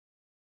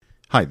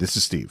Hi, this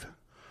is Steve.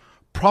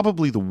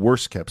 Probably the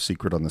worst kept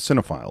secret on the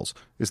Cinephiles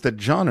is that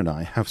John and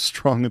I have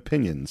strong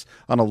opinions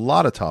on a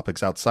lot of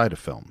topics outside of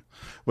film.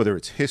 Whether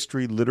it's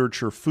history,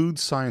 literature, food,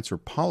 science, or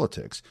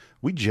politics,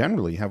 we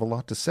generally have a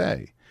lot to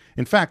say.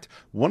 In fact,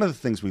 one of the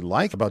things we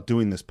like about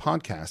doing this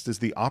podcast is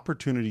the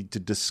opportunity to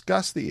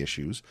discuss the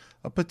issues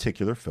a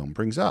particular film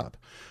brings up.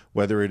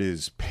 Whether it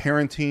is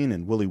parenting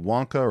and Willy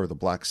Wonka or The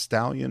Black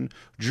Stallion,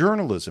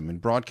 journalism and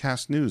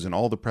broadcast news and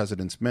All the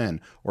President's Men,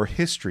 or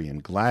history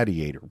and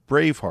Gladiator,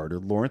 Braveheart, or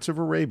Lawrence of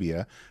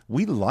Arabia,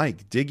 we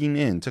like digging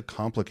into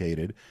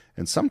complicated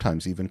and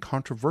sometimes even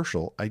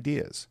controversial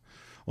ideas.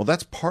 Well,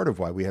 that's part of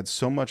why we had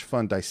so much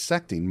fun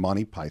dissecting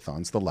Monty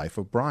Python's The Life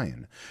of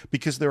Brian,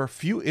 because there are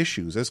few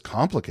issues as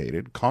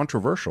complicated,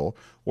 controversial,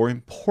 or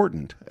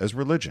important as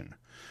religion.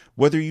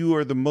 Whether you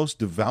are the most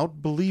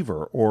devout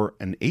believer or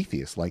an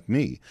atheist like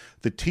me,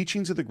 the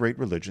teachings of the great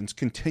religions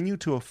continue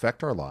to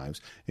affect our lives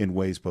in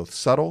ways both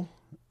subtle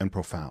and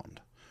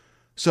profound.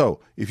 So,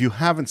 if you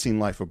haven't seen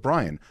Life of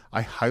Brian,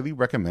 I highly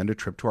recommend a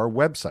trip to our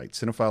website,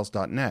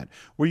 cinephiles.net,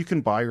 where you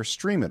can buy or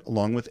stream it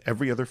along with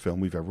every other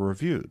film we've ever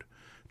reviewed.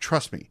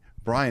 Trust me,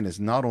 Brian is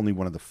not only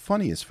one of the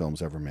funniest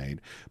films ever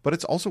made, but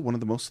it's also one of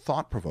the most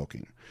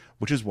thought-provoking,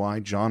 which is why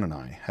John and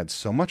I had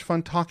so much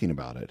fun talking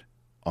about it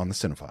on the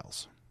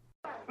Cinephiles.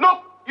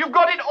 Look, you've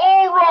got it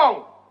all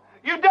wrong.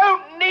 You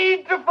don't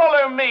need to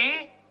follow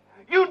me.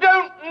 You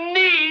don't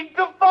need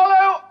to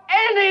follow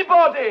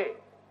anybody.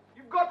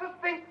 You've got to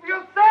think for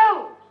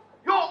yourselves.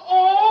 You're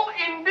all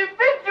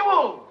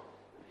individuals.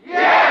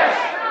 Yes,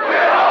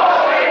 we're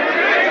all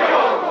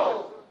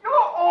individuals.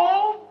 You're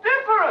all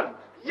different.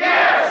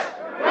 Yes,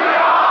 we are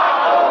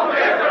all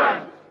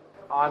different.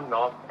 I'm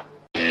not.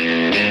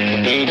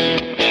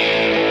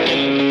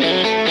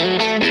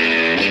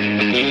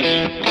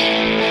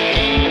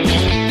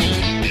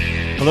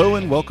 Hello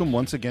and welcome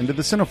once again to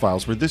the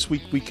Cinephiles, where this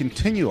week we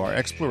continue our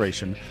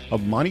exploration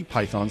of Monty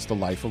Python's The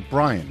Life of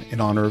Brian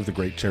in honor of the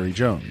great Terry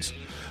Jones.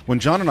 When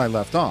John and I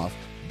left off,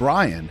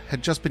 Brian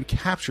had just been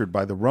captured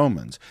by the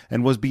Romans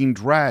and was being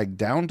dragged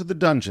down to the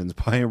dungeons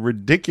by a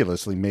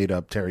ridiculously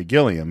made-up Terry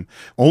Gilliam,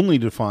 only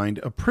to find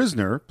a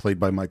prisoner, played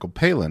by Michael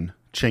Palin,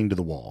 chained to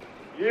the wall.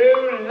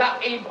 You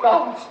lucky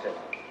bastard.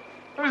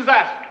 Who's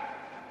that?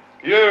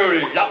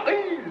 You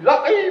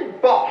lucky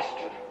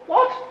bastard.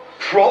 What?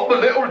 Proper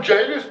little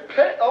jailer's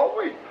pet, aren't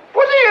we?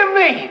 What do you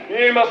mean?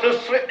 You must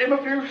have slipped him a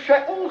few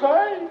shekels,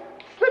 eh?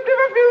 Slipped him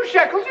a few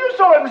shekels? You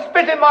saw him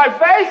spit in my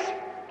face.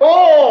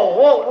 Oh,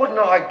 what wouldn't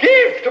I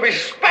give to be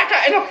spat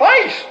at in the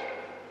face?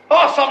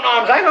 I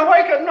sometimes hang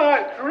awake at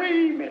night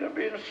dreaming of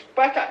being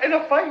spat at in the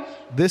face.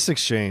 This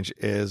exchange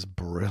is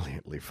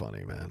brilliantly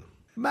funny, man.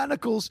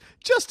 Manacles,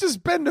 just to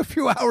spend a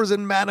few hours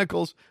in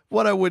manacles,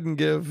 what I wouldn't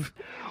give.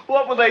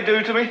 What will they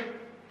do to me?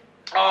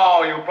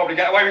 Oh, you'll probably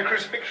get away with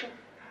crucifixion.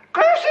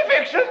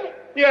 Crucifixion?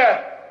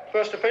 Yeah,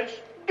 first offence.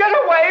 Get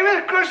away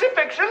with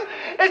crucifixion?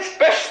 It's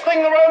Best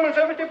thing the Romans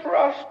ever did for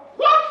us.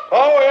 What?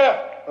 Oh,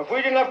 yeah. If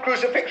we didn't have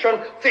crucifixion,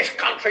 this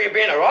country would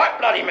be in a right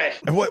bloody mess.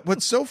 And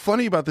what's so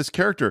funny about this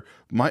character,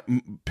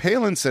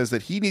 Palin says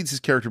that he needs his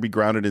character to be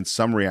grounded in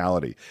some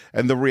reality.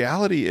 And the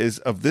reality is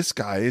of this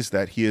guy is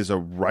that he is a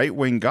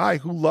right-wing guy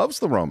who loves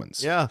the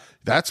Romans. Yeah.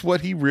 That's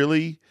what he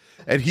really...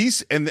 And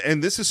he's and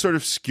this is sort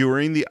of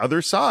skewering the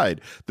other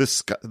side, the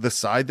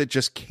side that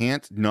just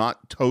can't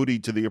not toady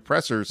to the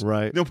oppressors,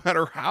 right? No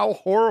matter how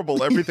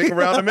horrible everything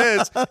around him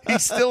is, he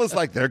still is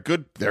like they're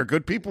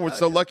good people. We're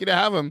so lucky to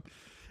have him.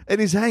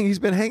 And he's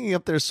been hanging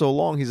up there so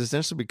long, he's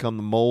essentially become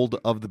the mold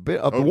of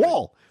the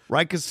wall,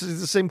 right? Because it's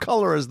the same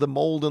color as the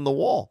mold in the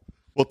wall.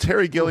 Well,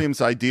 Terry Gilliam's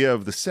idea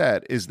of the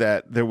set is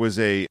that there was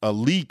a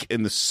leak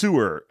in the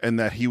sewer and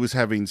that he was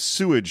having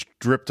sewage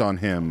dripped on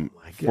him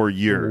for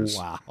years.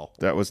 Wow.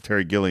 That was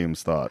Terry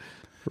Gilliam's thought.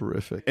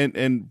 Horrific.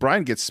 And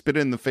Brian gets spit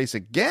in the face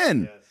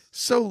again. Yes.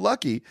 So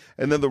lucky.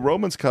 And then the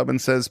Romans come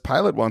and says,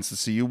 Pilate wants to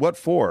see you. What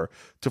for?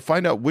 To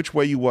find out which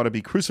way you want to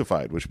be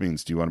crucified, which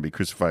means, do you want to be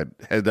crucified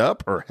head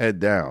up or head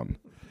down?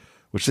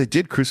 Which they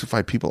did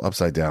crucify people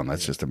upside down.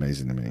 That's just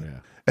amazing to me. Yeah.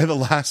 And the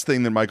last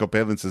thing that Michael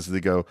Palin says as they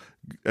go,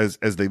 as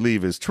they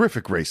leave, is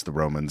terrific race, the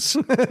Romans.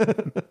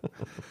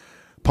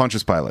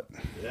 Pontius Pilate.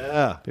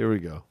 Yeah, here we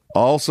go.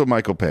 Also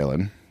Michael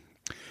Palin.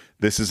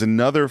 This is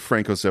another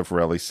Franco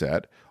Zeffirelli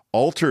set,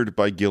 altered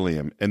by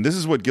Gilliam. And this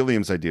is what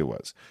Gilliam's idea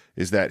was,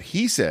 is that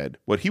he said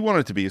what he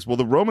wanted to be is, well,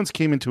 the Romans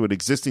came into an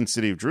existing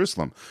city of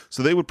Jerusalem,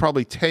 so they would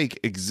probably take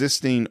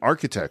existing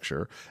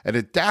architecture and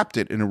adapt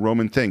it into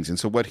Roman things. And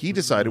so what he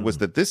decided was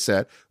that this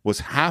set was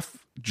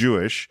half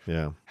Jewish,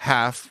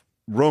 half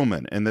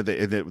Roman, and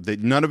that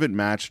none of it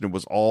matched, and it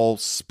was all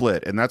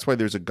split. And that's why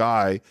there's a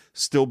guy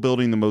still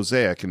building the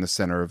mosaic in the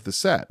center of the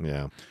set.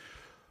 Yeah.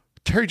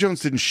 Terry Jones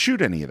didn't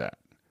shoot any of that.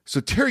 So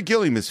Terry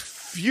Gilliam is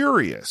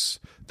furious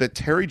that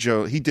Terry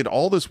Jones, he did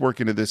all this work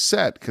into this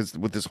set because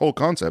with this whole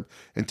concept,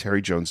 and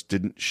Terry Jones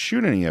didn't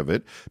shoot any of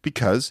it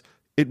because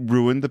it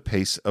ruined the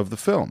pace of the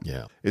film.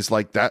 Yeah. It's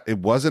like that. It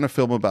wasn't a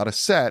film about a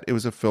set. It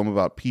was a film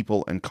about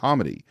people and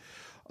comedy.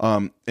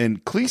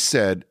 And Cleese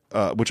said,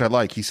 which I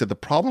like, he said, the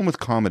problem with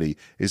comedy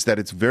is that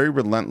it's very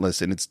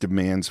relentless in its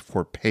demands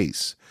for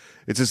pace.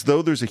 It's as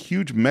though there's a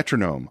huge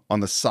metronome on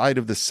the side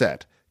of the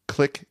set.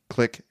 Click,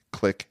 click,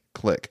 click,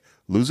 click.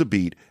 Lose a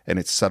beat, and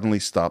it suddenly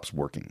stops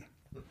working.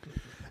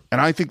 And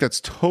I think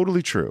that's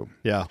totally true.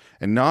 Yeah.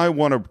 And now I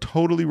want to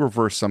totally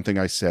reverse something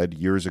I said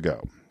years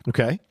ago.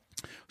 Okay.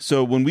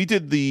 So when we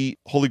did the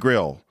Holy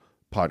Grail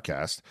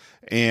podcast,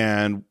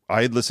 and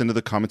I had listened to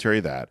the commentary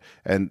of that,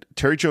 and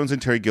Terry Jones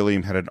and Terry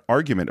Gilliam had an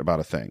argument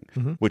about a thing,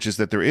 which is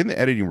that they're in the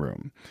editing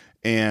room,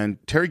 and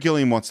Terry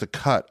Gilliam wants to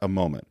cut a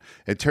moment.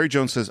 And Terry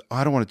Jones says,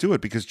 I don't want to do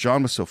it because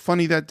John was so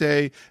funny that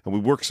day, and we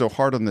worked so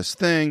hard on this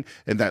thing,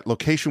 and that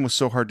location was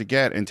so hard to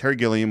get. And Terry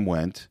Gilliam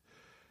went,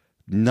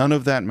 none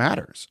of that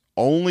matters.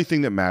 Only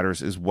thing that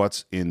matters is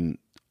what's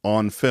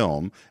on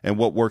film and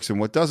what works and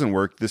what doesn't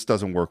work. This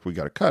doesn't work. We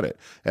got to cut it.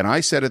 And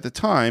I said at the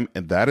time,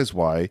 and that is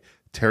why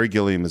Terry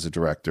Gilliam is a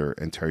director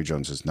and Terry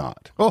Jones is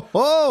not.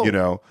 Oh. You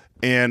know,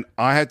 and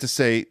I had to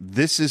say,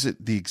 this is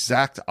the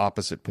exact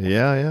opposite point.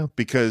 Yeah.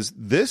 Because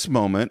this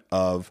moment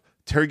of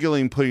Terry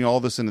Gilliam putting all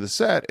this into the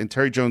set and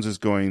Terry Jones is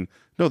going,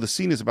 no, the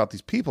scene is about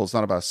these people. It's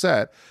not about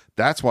set.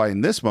 That's why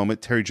in this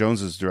moment, Terry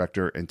Jones is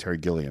director and Terry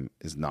Gilliam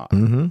is not.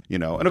 You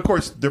know, and of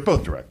course, they're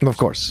both directors. Of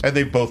course. And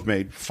they've both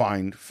made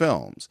fine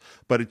films.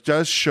 But it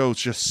does show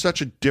just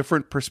such a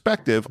different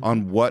perspective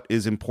on what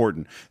is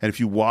important. And if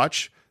you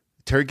watch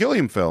Terry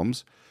Gilliam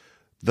films,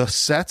 the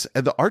sets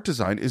and the art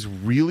design is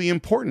really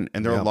important.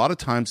 And there are a lot of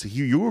times that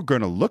you are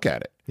going to look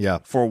at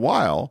it for a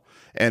while.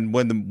 And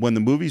when the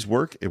movies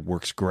work, it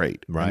works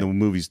great. Right. And the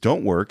movies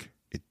don't work,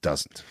 it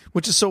doesn't.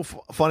 Which is so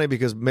funny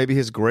because maybe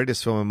his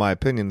greatest film, in my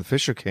opinion, The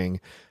Fisher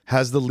King,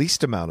 has the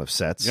least amount of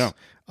sets.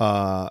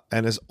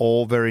 And is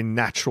all very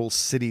natural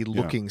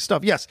city-looking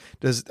stuff. Yes,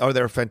 are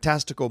there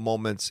fantastical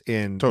moments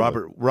in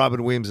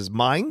Robin Williams'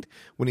 mind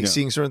when he's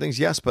seeing certain things?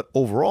 Yes, but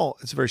overall,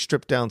 it's a very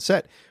stripped-down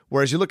set.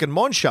 Whereas you look at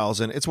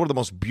Munchausen, it's one of the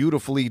most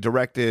beautifully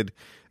directed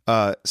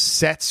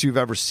sets you've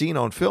ever seen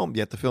on film,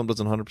 yet the film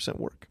doesn't 100%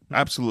 work.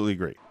 Absolutely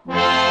agree.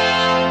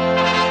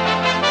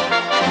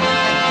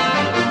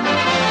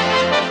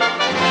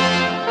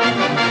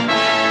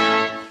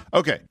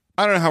 Okay,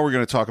 I don't know how we're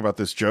going to talk about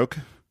this joke.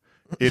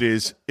 It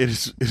is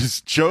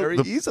joke. Very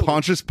The easily.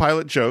 Pontius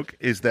Pilate joke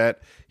is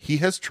that he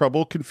has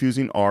trouble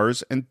confusing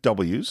R's and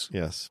W's.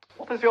 Yes.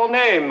 What is your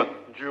name,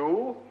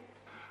 Jew?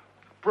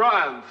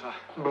 Brian, sir.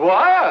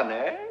 Brian,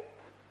 eh?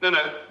 No,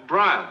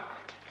 Brian.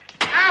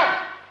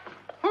 Ow!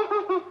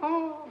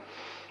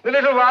 The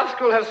little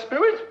rascal has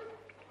spirit?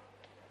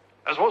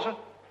 As what, sir?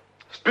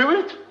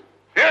 Spirit?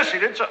 Yes, he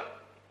did, sir.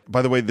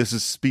 By the way, this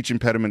is speech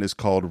impediment is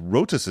called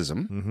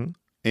rhoticism,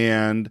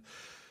 and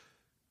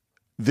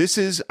this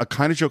is a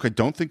kind of joke I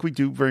don't think we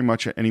do very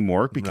much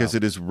anymore because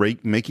it is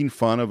making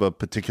fun of a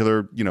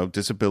particular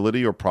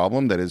disability or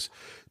problem that is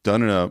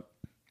done in a.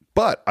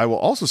 But I will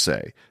also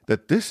say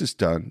that this is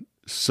done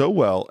so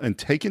well and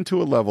taken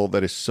to a level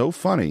that is so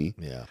funny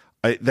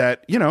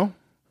that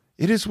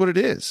it is what it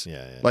is.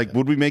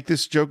 Would we make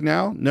this joke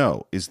now?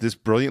 No. Is this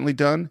brilliantly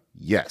done?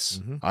 Yes,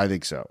 I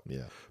think so.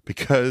 Yeah.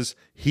 Because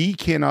he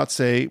cannot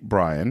say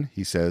Brian,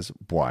 he says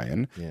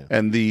Brian,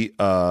 and the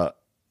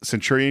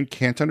centurion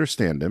can't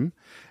understand him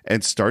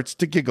and starts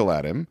to giggle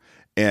at him.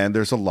 And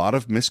there's a lot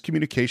of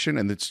miscommunication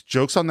and it's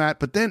jokes on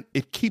that, but then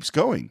it keeps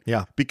going.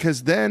 Yeah.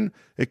 Because then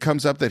it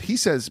comes up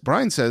that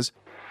Brian says,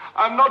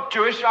 I'm not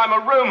Jewish, I'm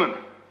a Roman.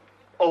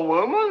 A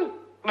woman?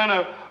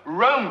 No,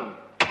 Roman.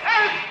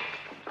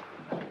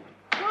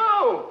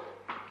 Oh,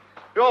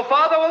 your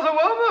father was a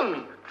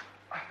woman.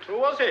 Who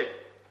was he?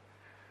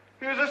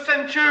 He was a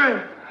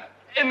centurion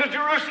in the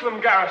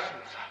Jerusalem garrisons.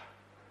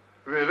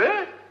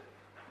 Really?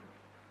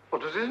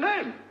 What is his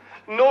name?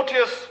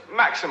 Nautius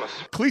Maximus.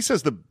 Cleese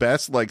has the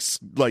best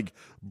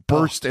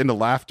burst into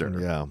laughter.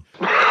 Yeah.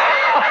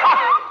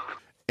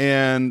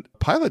 And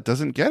Pilate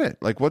doesn't get it.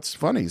 Like, what's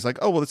funny? He's like,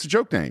 oh, well, it's a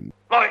joke name.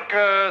 Like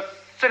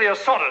Silius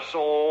Sodus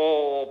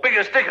or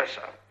Biggest Dickus,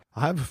 sir.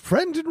 I have a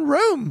friend in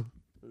Rome.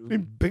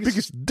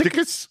 Biggest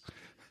dickus.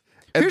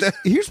 And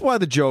Here's why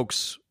the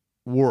jokes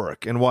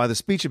work and why the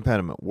speech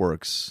impediment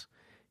works.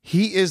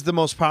 He is the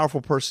most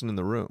powerful person in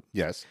the room.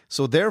 Yes.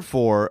 So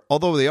therefore,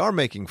 although they are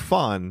making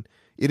fun,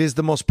 it is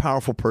the most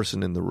powerful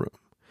person in the room.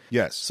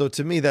 Yes. So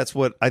to me, that's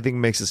what I think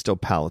makes it still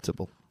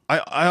palatable.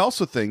 I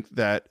also think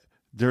that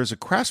there's a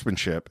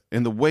craftsmanship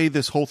in the way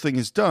this whole thing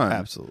is done.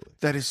 Absolutely.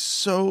 That is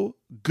so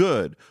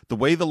good. The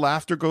way the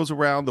laughter goes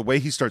around, the way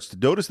he starts to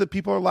notice that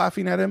people are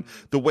laughing at him,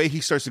 the way he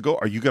starts to go,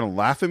 are you going to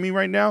laugh at me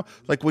right now?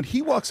 Like when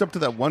he walks up to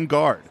that one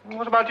guard.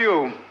 What about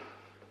you?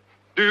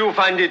 Do you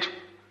find it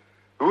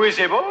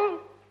visible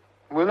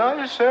when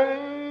I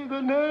say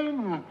the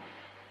name?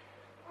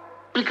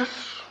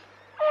 Dickus?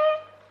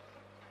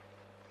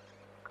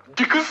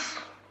 Dickus?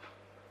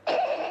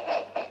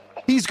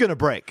 He's going to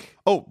break.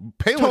 Oh,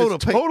 Palin is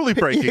totally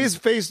breaking. His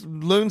face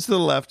leans to the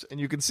left,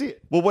 and you can see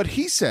it. Well, what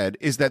he said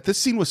is that this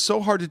scene was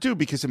so hard to do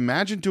because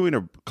imagine doing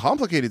a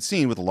complicated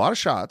scene with a lot of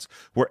shots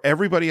where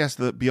everybody has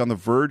to be on the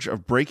verge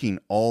of breaking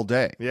all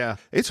day. Yeah.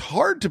 It's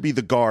hard to be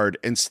the guard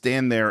and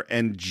stand there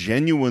and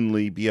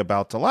genuinely be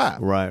about to laugh.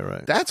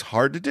 Right. That's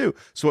hard to do.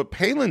 So what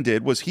Palin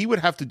did was he would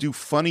have to do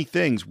funny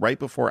things right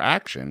before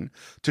action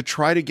to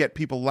try to get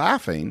people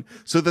laughing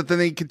so that then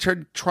they could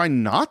try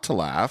not to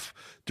laugh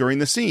during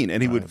the scene.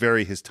 And he would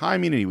vary his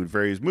timing and he would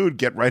vary his mood,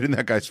 get right in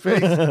that guy's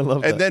face.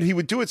 And then he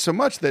would do it so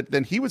much that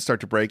then he would start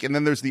to break. And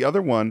then there's the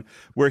other one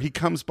where he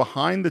comes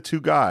behind the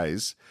two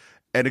guys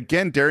and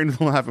again, daring them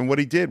to laugh. And what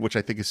he did, which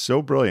I think is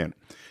so brilliant,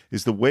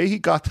 is the way he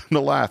got them to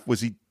laugh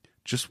was he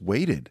just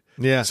waited.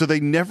 Yeah. So they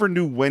never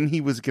knew when he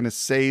was going to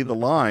say the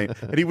line.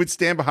 And he would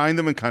stand behind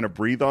them and kind of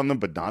breathe on them,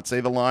 but not say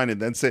the line.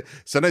 And then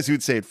sometimes he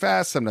would say it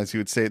fast. Sometimes he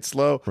would say it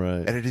slow.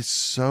 Right. And it is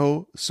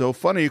so, so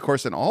funny. Of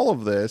course, in all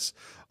of this,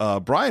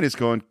 Brian is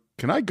going,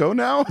 can I go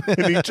now?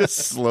 And he just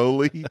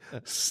slowly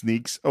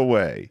sneaks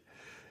away.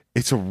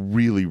 It's a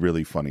really,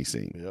 really funny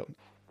scene. Yep.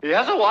 He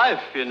has a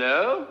wife, you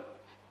know.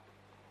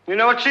 You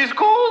know what she's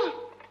called?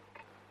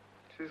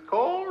 She's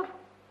called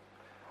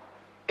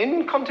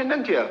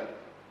Incontinentia.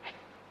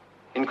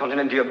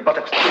 Incontinentia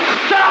buttocks.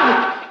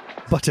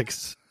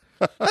 Buttocks.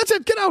 That's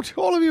it. Get out,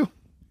 all of you.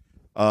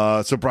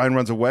 So Brian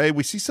runs away.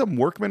 We see some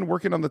workman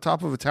working on the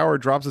top of a tower,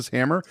 drops his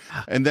hammer,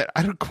 and that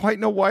I don't quite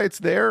know why it's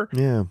there.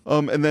 Yeah.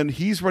 And then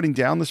he's running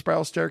down the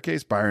spiral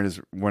staircase. Byron is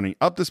running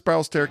up the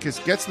spiral staircase,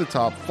 gets to the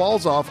top,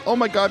 falls off. Oh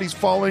my God, he's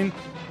falling.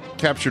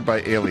 Captured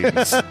by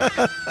aliens.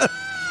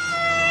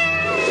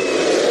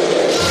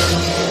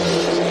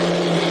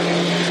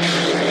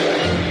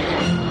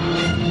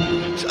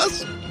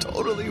 Just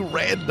totally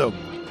random.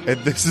 And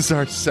this is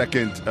our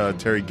second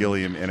Terry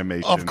Gilliam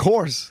animation. Of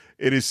course.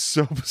 It is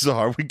so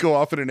bizarre. We go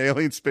off in an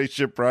alien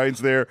spaceship.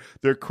 Brian's there.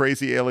 There are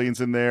crazy aliens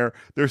in there.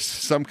 There's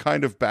some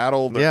kind of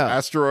battle. There's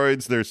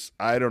asteroids. There's,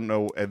 I don't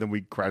know. And then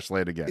we crash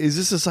land again. Is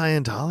this a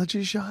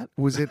Scientology shot?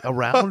 Was it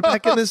around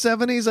back in the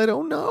 70s? I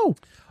don't know.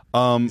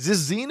 Is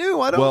this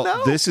Xenu? I don't know.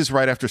 Well, this is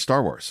right after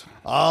Star Wars.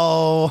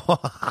 Oh.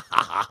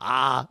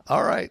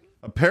 All right.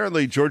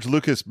 Apparently, George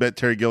Lucas met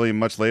Terry Gilliam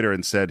much later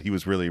and said he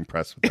was really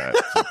impressed with that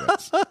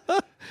sequence.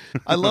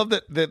 I love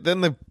that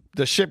then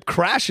the ship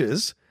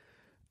crashes.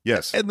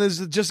 Yes. And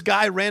there's just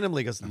guy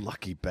randomly goes,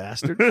 lucky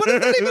bastard. What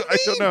does that even mean? I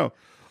don't know.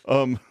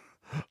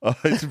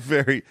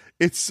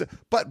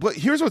 But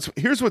here's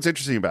what's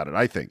interesting about it,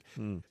 I think.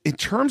 In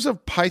terms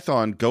of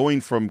Python going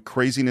from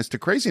craziness to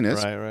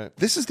craziness, right.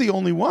 This is the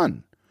only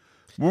one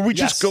where we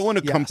just go in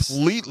a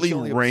completely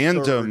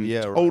random,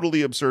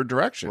 totally absurd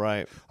direction.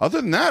 Right. Other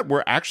than that,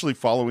 we're actually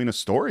following a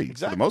story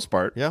for the most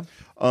part. Yeah.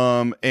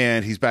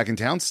 And he's back in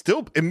town.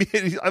 Still,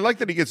 I like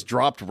that he gets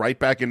dropped right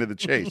back into the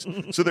chase.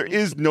 So there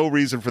is no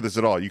reason for this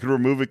at all. You can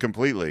remove it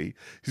completely.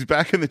 He's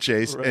back in the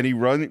chase, and he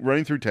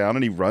running through town,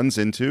 and he runs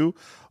into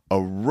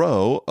a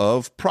row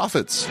of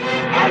prophets.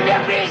 And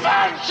the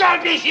prison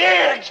shall be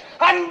huge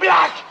and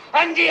black,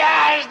 and the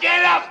eyes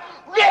thereof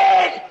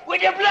red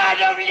with the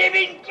blood of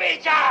living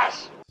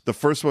creatures. The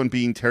first one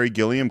being Terry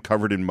Gilliam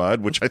covered in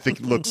mud, which I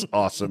think looks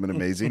awesome and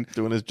amazing.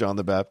 Doing his John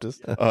the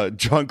Baptist.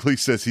 John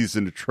Cleese says he's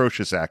an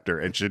atrocious actor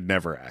and should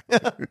never act.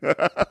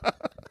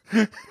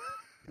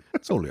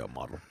 It's only a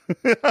model.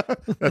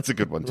 That's a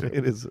good one, too.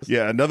 It is.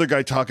 Yeah, another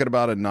guy talking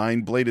about a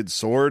 9-bladed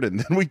sword,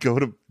 and then we go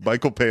to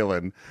Michael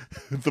Palin,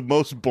 the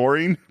most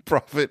boring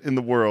prophet in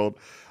the world.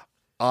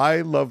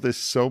 I love this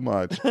so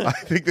much. I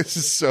think this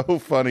is so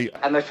funny.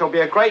 And there shall be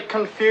a great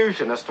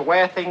confusion as to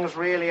where things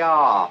really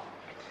are.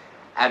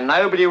 And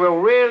nobody will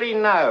really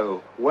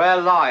know where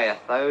lieth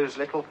those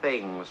little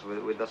things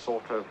with the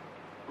sort of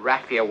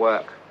raffia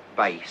work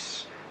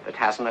base that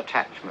has an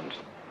attachment.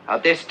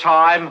 At this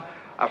time,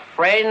 a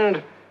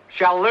friend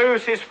shall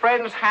lose his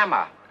friend's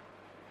hammer,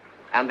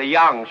 and the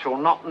young shall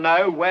not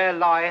know where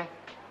lieth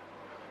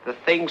the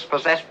things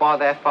possessed by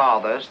their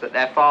fathers that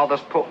their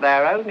fathers put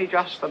there only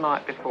just the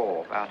night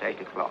before, about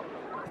 8 o'clock.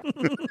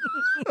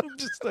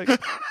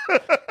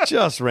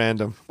 Just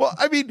random. Well,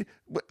 I mean,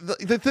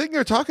 the thing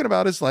they're talking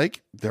about is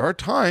like there are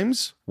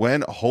times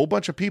when a whole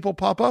bunch of people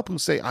pop up who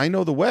say, I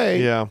know the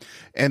way. Yeah.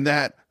 And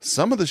that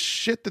some of the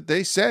shit that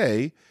they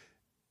say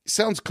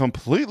sounds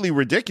completely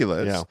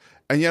ridiculous. Yeah.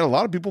 And yet a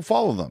lot of people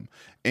follow them.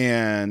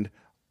 And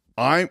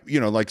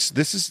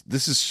this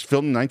is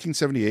filmed in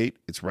 1978.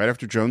 It's right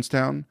after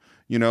Jonestown.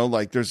 You know,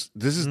 like this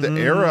is the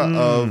era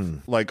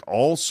of like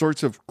all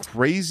sorts of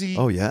crazy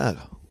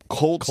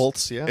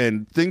cults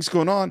and things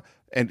going on.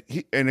 And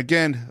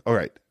again, all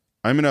right,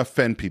 I'm going to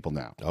offend people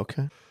now.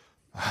 Okay.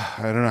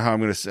 I don't know how I'm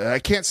going to say. I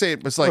can't say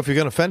it. But it's like, if you're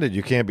going to offend it,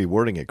 you can't be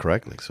wording it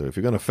correctly. So if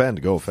you're going to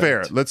offend, go offend.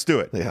 Fair. Let's do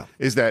it. Yeah.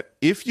 Is that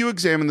if you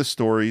examine the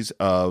stories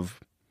of,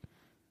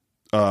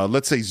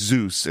 let's say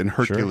Zeus and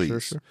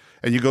Hercules, Sure.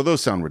 and you go,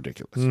 those sound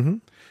ridiculous. Mm-hmm.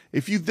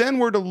 If you then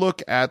were to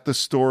look at the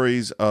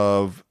stories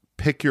of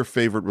pick your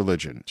favorite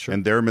religion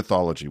and their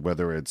mythology,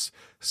 whether it's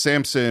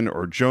Samson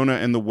or Jonah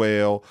and the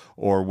whale,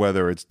 or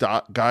whether it's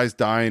guys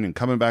dying and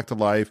coming back to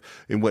life,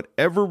 in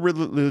whatever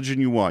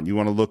religion you want. You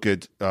want to look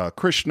at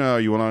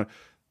Krishna,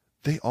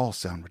 they all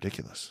sound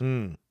ridiculous.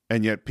 And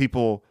yet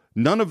people,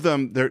 none of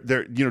them,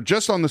 they're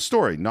just on the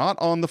story, not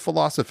on the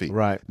philosophy.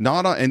 Right.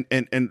 Not on,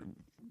 and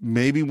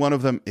maybe one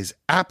of them is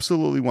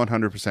absolutely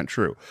 100%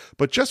 true.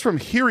 But just from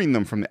hearing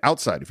them from the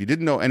outside, if you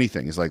didn't know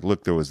anything, it's like,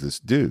 look, there was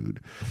this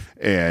dude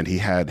and he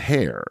had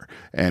hair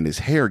and his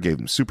hair gave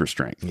him super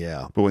strength.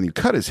 Yeah. But when you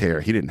cut his hair,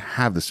 he didn't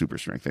have the super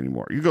strength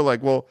anymore. You go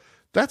like, well,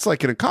 that's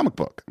like in a comic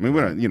book. I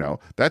mean,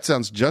 that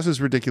sounds just as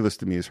ridiculous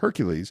to me as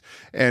Hercules.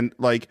 And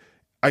like,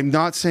 I'm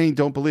not saying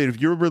don't believe it. If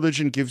your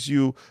religion gives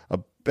you a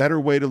better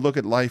way to look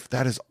at life,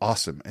 that is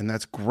awesome. And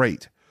that's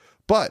great.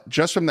 But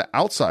just from the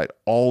outside,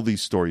 all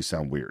these stories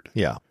sound weird.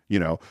 Yeah.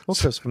 Well,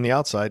 because from the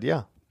outside,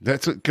 yeah.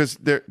 That's because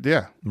they're,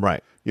 yeah.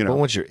 Right. But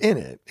once you're in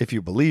it, if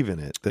you believe in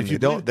it,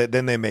 then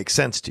then they make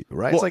sense to you,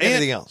 right? It's like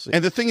anything else.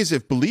 And the thing is,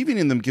 if believing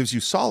in them gives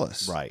you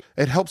solace, right,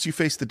 it helps you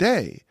face the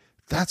day.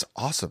 That's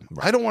awesome.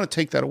 Right. I don't want to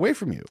take that away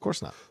from you. Of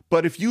course not.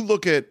 But if you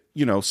look at,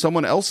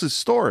 someone else's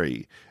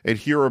story and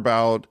hear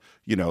about,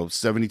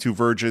 72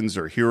 virgins,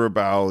 or hear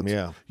about,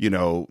 the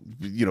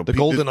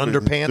golden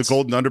underpants, the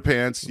golden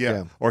underpants.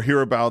 Yeah. Or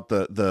hear about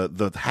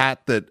the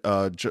hat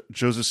that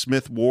Joseph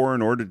Smith wore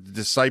in order to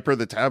decipher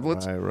the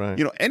tablets.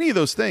 Right. Any of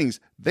those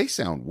things, they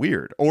sound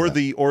weird. Or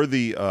the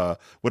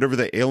whatever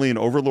the alien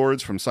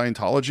overlords from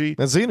Scientology.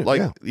 That's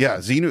Xenu.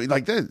 Xenu,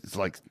 like that. It's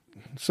like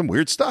some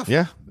weird stuff.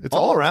 Yeah. It's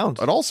all around.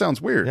 It all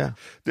sounds weird. Yeah.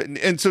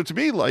 And so to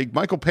me, like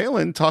Michael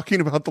Palin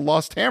talking about the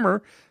lost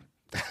hammer,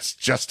 that's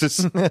just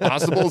as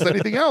possible as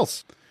anything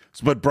else.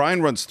 But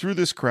Brian runs through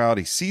this crowd.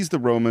 He sees the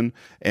Roman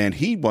and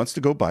he wants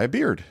to go buy a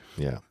beard.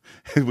 Yeah.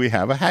 And we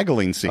have a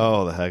haggling scene.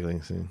 Oh, the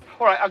haggling scene.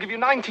 All right, I'll give you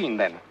 19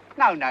 then.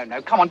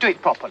 No. Come on, do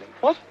it properly.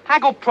 What?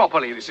 Haggle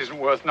properly. This isn't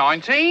worth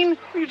 19.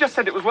 You just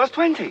said it was worth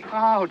 20.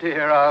 Oh,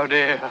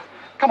 dear.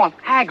 Come on,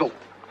 haggle.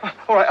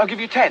 All right, I'll give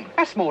you 10.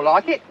 That's more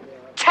like it.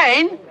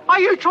 10? Are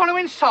you trying to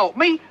insult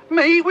me?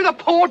 Me, with a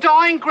poor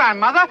dying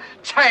grandmother?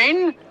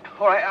 10?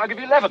 All right, I'll give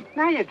you 11.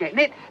 Now you're getting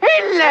it.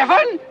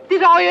 11?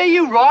 Did I hear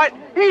you right?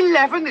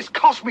 11? This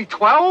cost me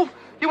 12?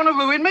 You want to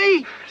ruin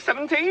me?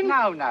 17?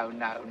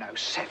 No.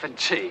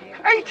 17.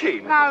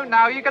 18?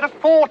 No, you got a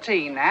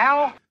 14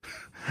 now.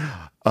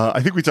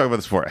 I think we talked about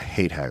this before. I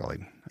hate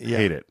haggling. I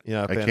hate it.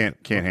 Yeah, I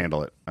can't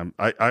handle it.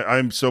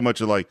 I'm so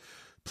much like,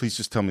 please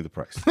just tell me the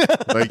price.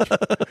 Like,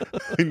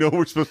 I know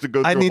we're supposed to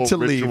go through I need a to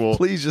whole ritual. leave.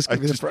 Please just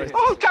give me the price.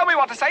 Oh, tell me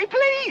what to say,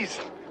 please.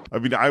 I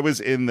mean, I was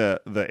in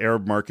the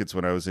Arab markets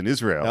when I was in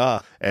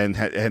Israel and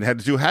had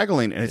to do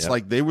haggling. And it's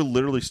like they were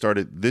literally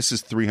started, this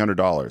is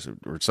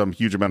 $300 or some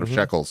huge amount of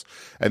shekels.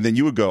 And then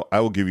you would go, I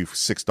will give you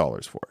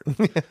 $6 for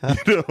it.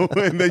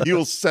 And then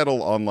you'll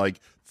settle on like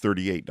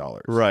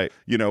 $38. Right.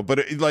 But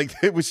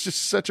it was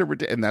just such a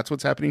ridiculous, and that's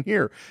what's happening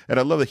here. And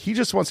I love that he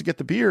just wants to get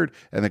the beard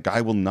and the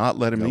guy will not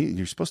let him eat.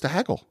 You're supposed to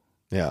haggle.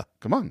 Yeah.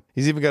 Come on.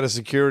 He's even got a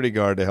security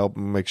guard to help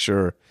him make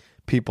sure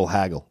people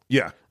haggle.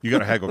 Yeah, you got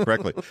to haggle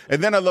correctly.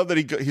 And then I love that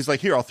he's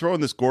like, here, I'll throw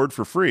in this gourd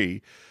for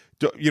free.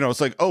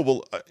 It's like, oh,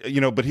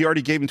 well, but he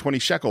already gave him 20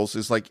 shekels.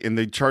 It's like, and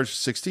they charged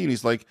 16.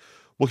 He's like,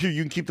 well, here,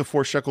 you can keep the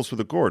 4 shekels for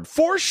the gourd.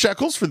 4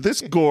 shekels for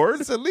this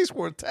gourd? It's at least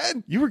worth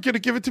 10. You were going to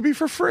give it to me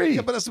for free.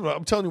 Yeah, but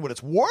I'm telling you what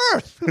it's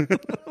worth.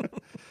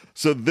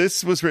 So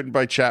this was written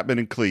by Chapman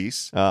and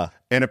Cleese.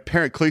 And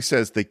apparently Cleese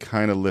says they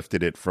kind of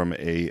lifted it from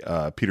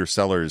a Peter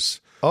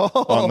Sellers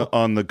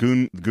on the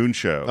Goon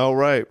show. Oh,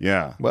 right.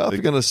 Yeah. Well, if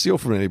you're going to steal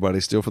from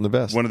anybody, steal from the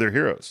best. One of their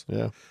heroes.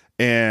 Yeah.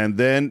 And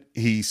then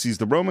he sees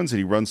the Romans and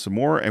he runs some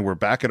more, and we're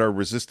back at our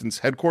resistance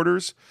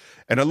headquarters.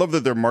 And I love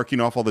that they're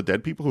marking off all the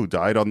dead people who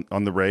died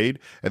on the raid.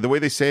 And the way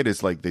they say it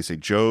is like they say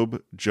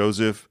Job,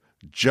 Joseph,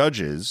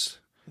 Judges,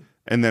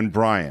 and then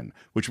Brian,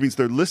 which means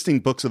they're listing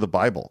books of the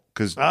Bible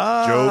because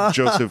Job,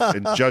 Joseph,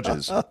 and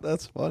Judges.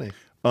 That's funny.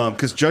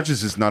 Because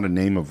Judges is not a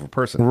name of a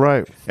person.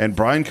 Right. And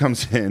Brian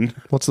comes in.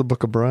 What's the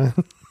book of Brian?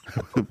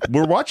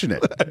 We're watching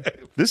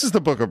it. This is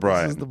the book of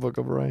Brian. This is the book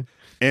of Brian.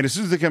 And as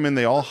soon as they come in,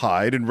 they all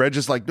hide. And Reg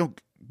is like, no,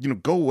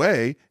 go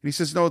away. And he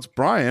says, no, it's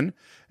Brian.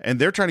 And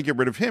they're trying to get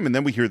rid of him. And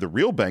then we hear the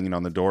real banging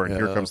on the door. And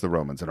here comes the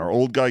Romans. And our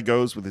old guy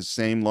goes with his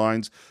same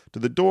lines to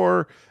the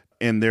door.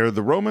 And they're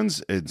the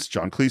Romans. It's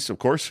John Cleese, of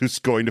course, who's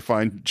going to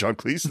find John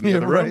Cleese in the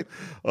other room.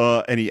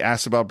 And he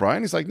asks about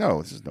Brian. He's like,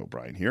 no, this is no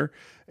Brian here.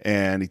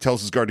 And he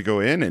tells his guard to go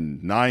in.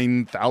 And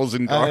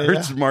 9,000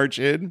 guards march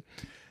in.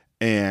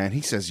 And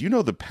he says, you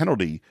know the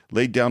penalty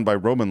laid down by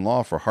Roman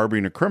law for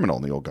harboring a criminal?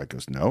 And the old guy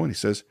goes, no. And he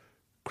says,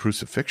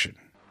 crucifixion.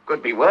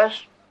 Could be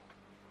worse.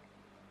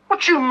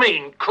 What you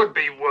mean, could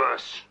be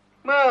worse?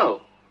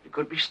 Well, you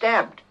could be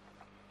stabbed.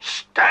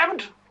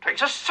 Stabbed?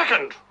 Takes a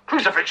second.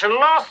 Crucifixion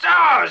lasts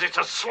hours. It's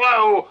a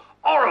slow,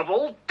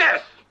 horrible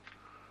death.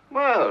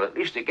 Well, at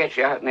least it gets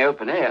you out in the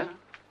open air.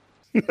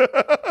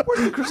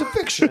 Where's the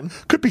crucifixion?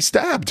 Could be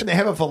stabbed. And they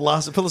have a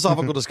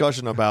philosophical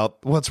discussion about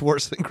what's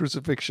worse than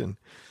crucifixion.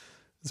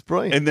 It's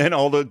brilliant. And then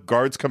all the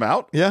guards come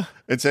out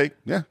and say,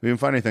 yeah, we didn't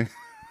find anything.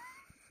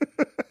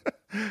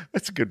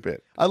 That's a good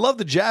bit. I love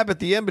the jab at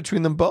the end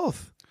between them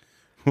both.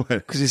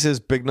 Because he says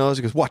big nose.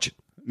 He goes, watch it.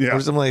 Yeah.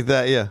 Or something like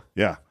that. Yeah.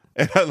 Yeah.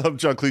 And I love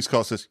John Cleese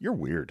calls says, you're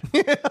weird.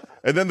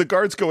 And then the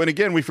guards go in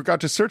again. We forgot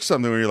to search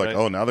something. Where you're like,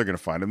 oh, now they're going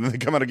to find it. And then they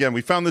come out again.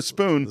 We found the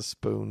spoon. The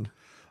spoon.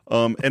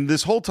 And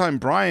this whole time,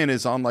 Brian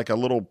is on like a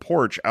little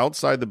porch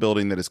outside the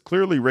building that is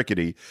clearly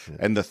rickety. Yeah.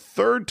 And the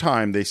third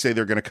time they say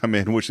they're going to come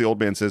in, which the old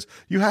man says,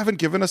 you haven't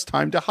given us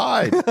time to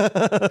hide.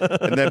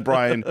 And then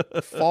Brian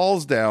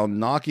falls down,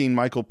 knocking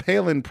Michael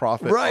Palin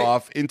Prophet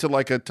off into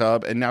like a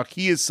tub. And now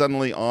he is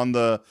suddenly on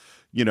the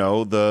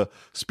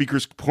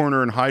speaker's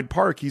corner in Hyde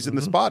Park. He's in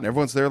the spot and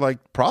everyone's there like,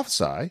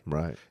 prophesy.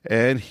 Right.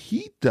 And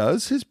he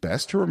does his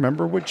best to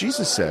remember what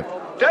Jesus said.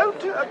 Don't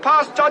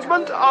pass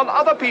judgment on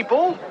other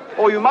people,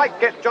 or you might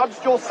get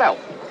judged yourself.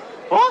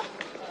 What?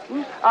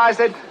 I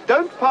said,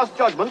 don't pass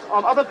judgment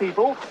on other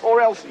people,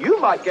 or else you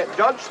might get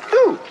judged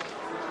too.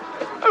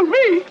 Oh,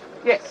 me?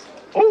 Yes.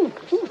 Oh,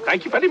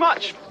 thank you very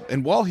much.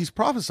 And while he's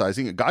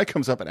prophesying, a guy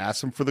comes up and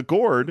asks him for the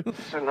gourd.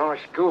 It's a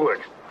nice gourd.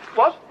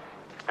 What?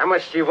 How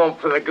much do you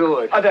want for the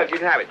gourd? I don't. You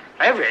can have it.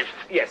 Have it?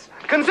 Yes.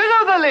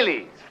 Consider the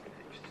lilies.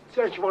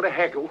 Don't you want to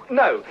haggle?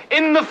 No,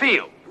 in the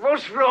field.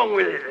 What's wrong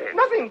with it then?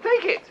 Nothing.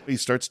 Take it. He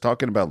starts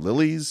talking about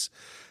lilies,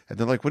 and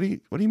they're like, what do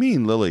you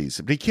mean lilies?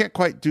 But he can't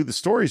quite do the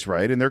stories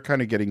right, and they're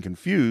kind of getting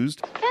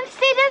confused.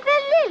 Consider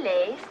the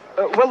lilies.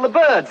 Well, the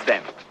birds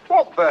then.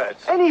 What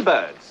birds? Any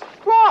birds.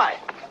 Why?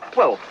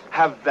 Well,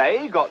 have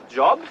they got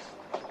jobs?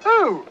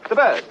 Who? The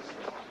birds.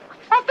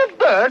 Have the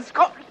birds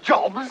got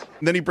jobs?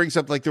 And then he brings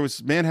up like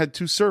man had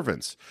 2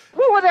 servants.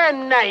 What were their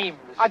names?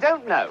 I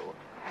don't know.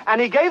 And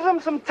he gave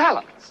them some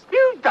talents.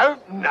 You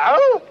don't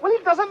know? Well,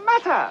 it doesn't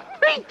matter.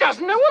 He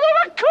doesn't know what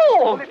they were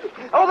called.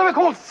 Oh, they were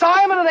called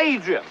Simon and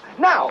Adrian.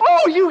 Now.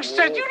 Oh, you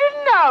said you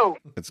didn't know.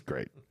 It's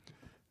great.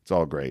 It's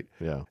all great.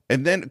 Yeah.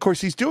 And then, of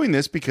course, he's doing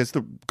this because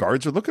the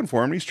guards are looking for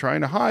him. And he's trying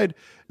to hide.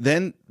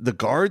 Then the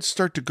guards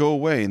start to go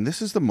away. And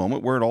this is the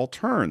moment where it all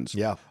turns.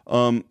 Yeah.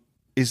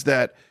 Is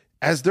that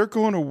as they're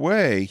going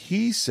away,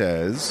 he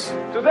says,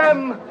 to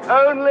them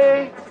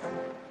only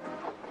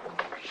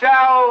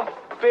shall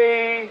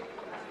be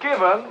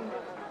given.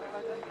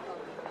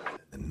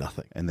 And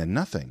nothing. And then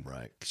nothing.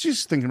 Right.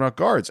 She's thinking about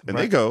guards. And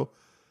they go,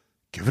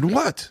 given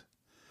what?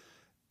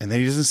 And then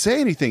he doesn't say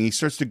anything. He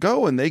starts to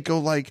go, and they go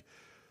like,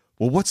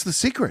 well, what's the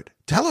secret?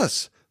 Tell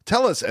us.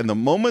 Tell us. And the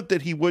moment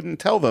that he wouldn't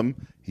tell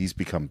them, he's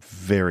become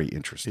very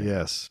interesting.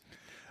 Yes.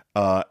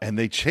 And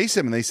they chase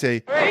him, and they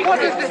say,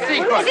 What is the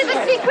secret? It is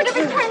the secret of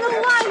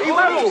eternal life. You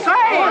won't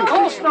say. Of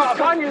course not.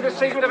 If I knew the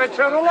secret of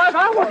eternal life,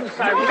 I wouldn't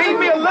say. Leave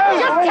me alone.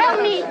 Just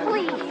tell me,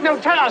 please. No,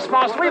 tell us,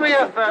 Master. We were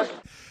here first.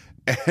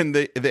 and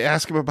they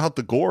ask him about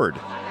the gourd.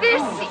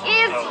 This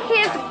is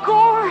his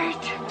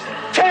gourd.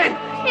 10.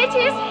 It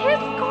is his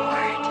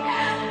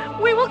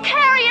gourd. We will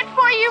carry it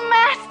for you,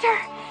 Master.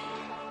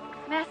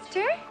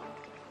 Master?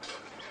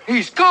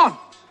 He's gone.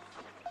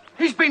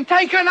 He's been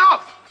taken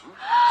up.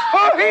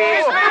 Oh,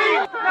 he's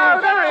been.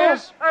 No, there he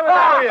is.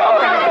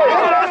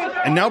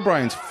 And now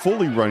Brian's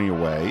fully running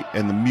away,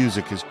 and the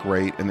music is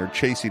great, and they're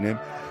chasing him,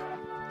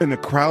 and the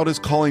crowd is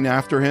calling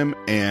after him,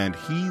 and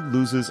he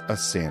loses a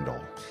sandal.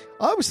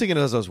 I was thinking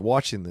as I was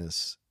watching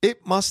this,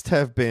 it must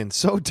have been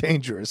so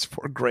dangerous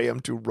for Graham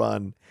to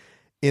run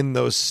in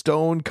those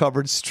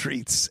stone-covered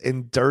streets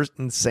in dirt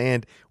and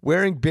sand,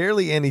 wearing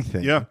barely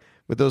anything. Yeah.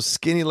 With those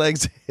skinny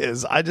legs of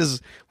his. I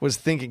just was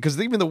thinking, because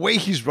even the way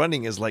he's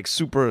running is like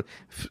super,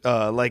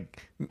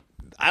 like,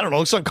 I don't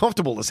know, it's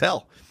uncomfortable as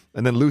hell.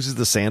 And then loses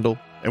the sandal.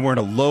 And we're in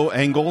a low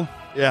angle,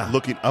 Yeah.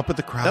 looking up at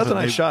the crowd. That was a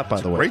nice shot, by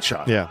the way. Great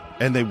shot. Yeah.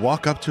 And they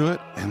walk up to it,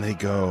 and they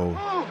go,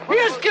 He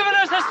has given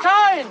us a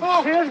sign.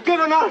 He has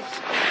given us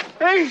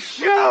a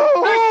shoe.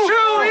 The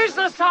shoe is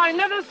the sign.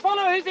 Let us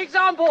follow his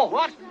example.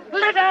 What?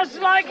 Let us,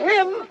 like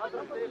him,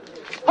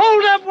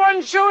 hold up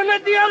one shoe and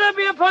let the other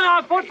be upon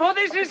our foot, for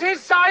this is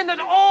his sign that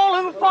all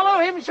who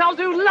follow him shall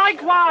do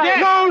likewise. Yes.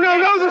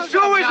 No, the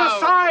shoe is a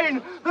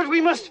sign that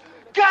we must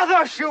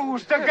gather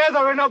shoes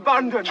together in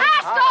abundance.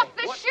 Cast off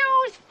the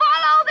shoes.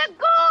 Follow the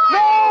gourd.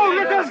 No,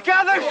 let us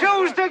gather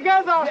shoes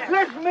together.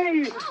 Let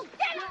me.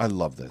 I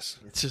love this.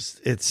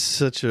 It's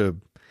such a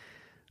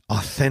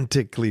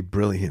authentically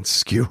brilliant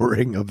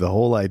skewering of the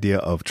whole idea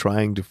of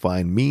trying to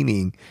find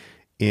meaning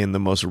in the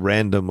most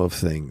random of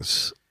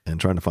things and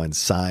trying to find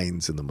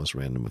signs in the most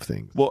random of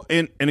things. Well,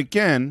 and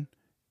again,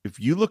 if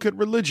you look at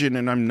religion,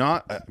 and I'm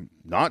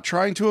not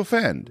trying to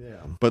offend,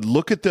 but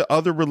look at the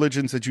other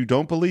religions that you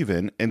don't believe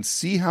in and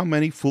see how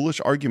many foolish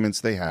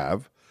arguments they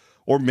have,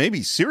 or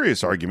maybe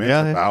serious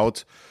arguments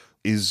about,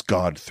 is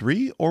God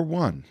 3 or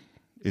 1?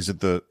 Is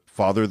it the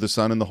Father, the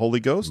Son, and the Holy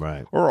Ghost?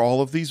 Right. Or are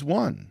all of these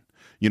one?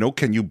 You know,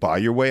 can you buy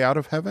your way out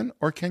of heaven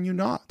or can you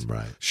not?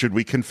 Right. Should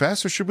we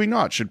confess or should we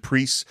not? Should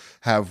priests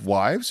have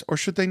wives or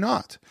should they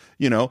not?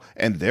 You know,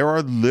 and there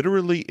are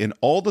literally, in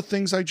all the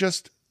things I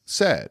just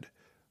said,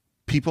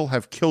 people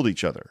have killed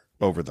each other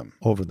over them.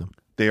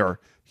 They are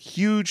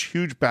huge,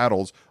 huge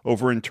battles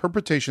over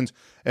interpretations.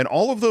 And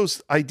all of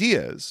those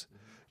ideas,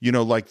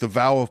 like the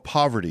vow of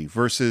poverty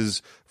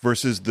versus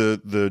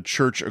the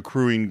church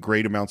accruing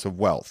great amounts of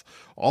wealth.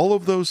 All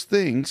of those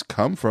things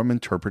come from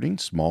interpreting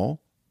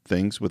small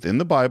things within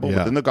the Bible,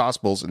 within the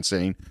Gospels, and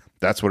saying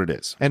that's what it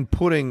is. And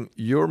putting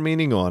your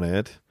meaning on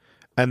it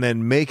and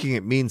then making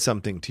it mean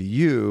something to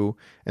you.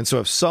 And so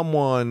if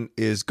someone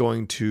is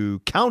going to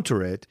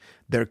counter it,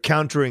 they're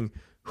countering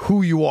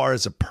who you are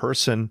as a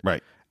person.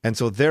 Right. And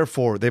so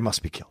therefore they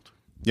must be killed.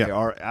 Yeah. They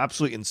are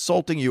absolutely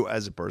insulting you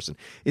as a person.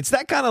 It's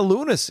that kind of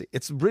lunacy.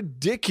 It's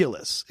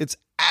ridiculous. It's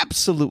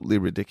absolutely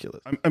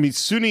ridiculous. I mean,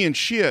 Sunni and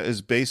Shia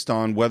is based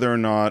on whether or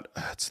not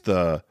it's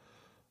the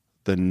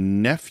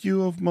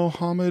nephew of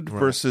Muhammad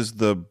versus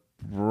the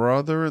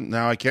brother.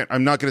 Now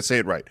I'm not going to say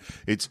it right.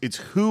 It's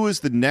who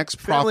is the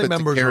next Family prophet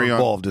members to carry are on.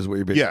 involved is what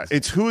you're basically saying.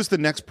 It's who is the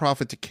next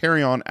prophet to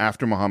carry on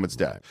after Muhammad's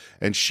death.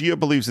 And Shia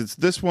believes it's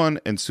this one,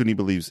 and Sunni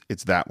believes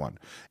it's that one.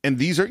 And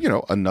these are,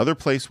 another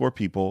place where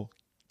people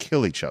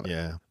kill each other.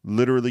 Yeah.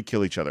 Literally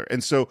kill each other.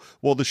 And so,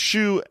 the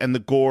shoe and the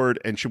gourd,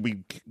 and should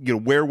we,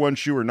 wear one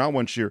shoe or not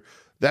one shoe,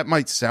 that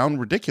might sound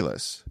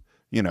ridiculous.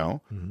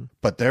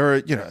 But there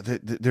are,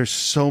 there's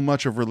so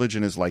much of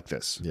religion is like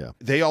this. Yeah.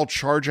 They all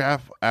charge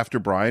after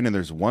Brian, and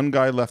there's one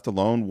guy left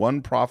alone,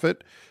 one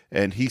prophet,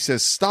 and he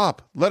says,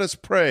 "Stop, let us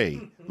pray,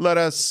 let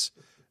us,"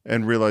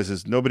 and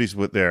realizes nobody's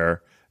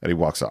there, and he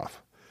walks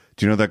off.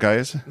 Do you know who that guy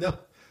is? No.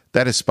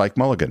 That is Spike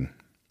Mulligan.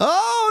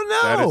 Oh,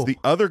 no. That is the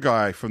other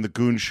guy from the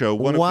Goon Show,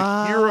 one of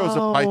the heroes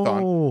of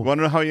Python. You want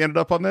to know how he ended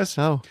up on this?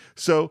 How?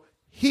 So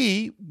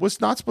he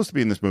was not supposed to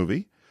be in this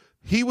movie.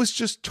 He was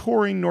just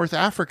touring North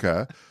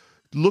Africa,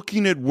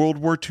 looking at World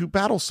War II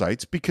battle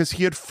sites because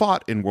he had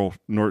fought in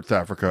North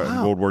Africa in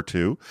World War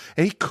II,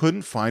 and he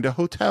couldn't find a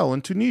hotel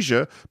in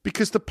Tunisia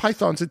because the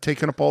Pythons had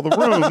taken up all the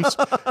rooms,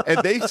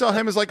 and they saw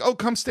him as like, "Oh,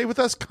 come stay with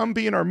us, come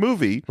be in our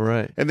movie."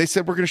 Right. And they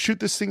said, "We're going to shoot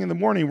this thing in the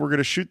morning. We're going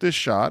to shoot this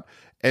shot."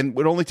 And it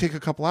would only take a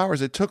couple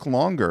hours. It took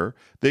longer.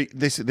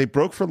 They said they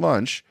broke for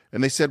lunch,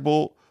 and they said,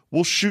 "Well,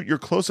 we'll shoot your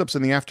close-ups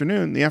in the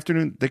afternoon." In the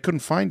afternoon, they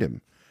couldn't find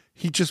him.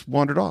 He just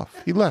wandered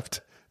off. He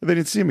left. And they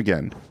didn't see him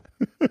again.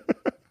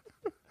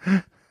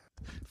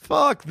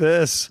 Fuck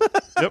this.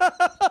 Yep.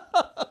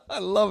 I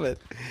love it.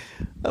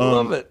 I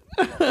love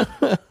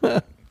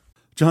it.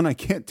 John, I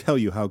can't tell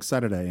you how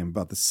excited I am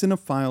about the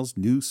Cinephiles'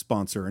 new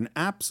sponsor, an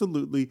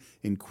absolutely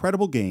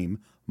incredible game,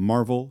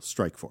 Marvel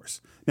Strike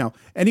Force. Now,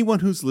 anyone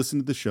who's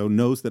listened to the show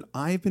knows that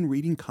I've been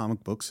reading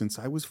comic books since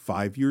I was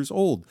 5 years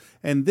old,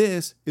 and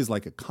this is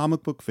like a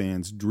comic book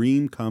fan's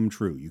dream come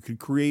true. You could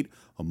create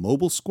a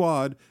mobile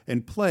squad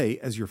and play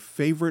as your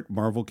favorite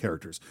Marvel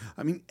characters.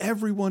 I mean,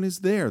 everyone is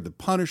there. The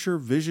Punisher,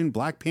 Vision,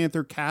 Black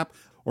Panther, Cap,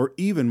 or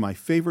even my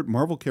favorite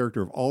Marvel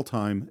character of all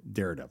time,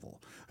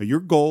 Daredevil. Your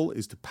goal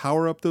is to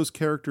power up those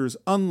characters,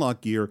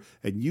 unlock gear,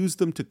 and use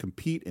them to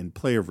compete in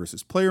player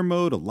versus player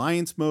mode,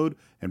 alliance mode,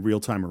 and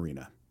real-time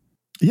arena.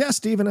 Yes,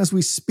 Stephen, as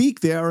we speak,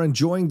 they are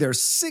enjoying their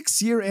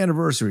 6-year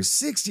anniversary.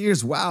 6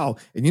 years, wow.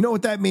 And you know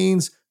what that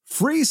means?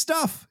 Free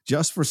stuff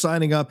just for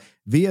signing up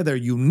via their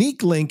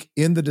unique link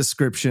in the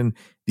description.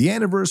 The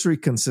anniversary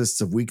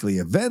consists of weekly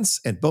events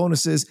and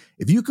bonuses.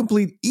 If you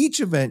complete each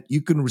event,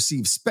 you can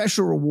receive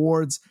special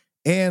rewards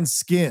and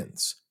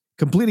skins.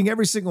 Completing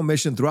every single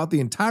mission throughout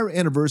the entire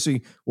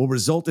anniversary will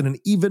result in an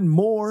even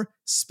more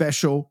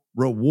special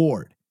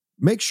reward.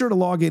 Make sure to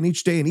log in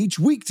each day and each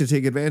week to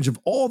take advantage of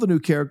all the new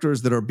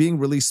characters that are being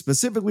released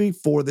specifically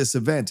for this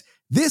event.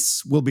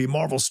 This will be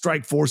Marvel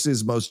Strike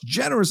Force's most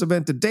generous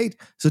event to date,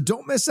 so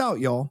don't miss out,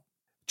 y'all.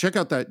 Check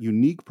out that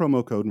unique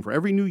promo code, and for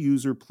every new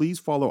user, please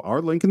follow our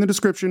link in the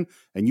description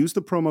and use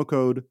the promo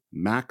code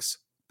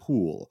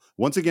MAXPOOL.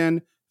 Once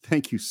again,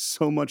 thank you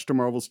so much to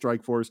Marvel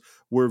Strike Force.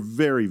 We're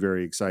very,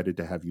 very excited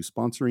to have you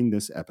sponsoring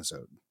this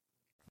episode.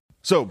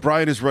 So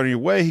Brian is running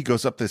away. He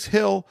goes up this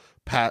hill.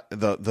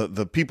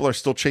 The people are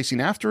still chasing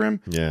after him.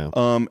 Yeah.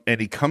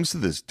 And he comes to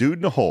this dude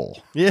in a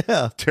hole.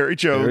 Yeah. Terry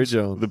Jones. Terry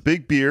Jones. The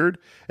big beard.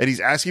 And he's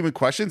asking him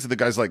questions. And the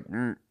guy's like,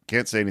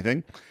 can't say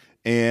anything.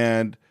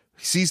 And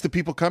he sees the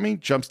people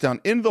coming, jumps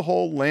down into the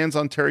hole, lands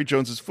on Terry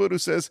Jones's foot, who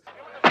says,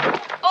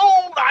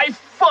 Oh, my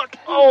foot!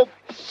 Oh,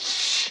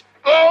 shh!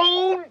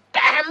 Oh,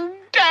 damn!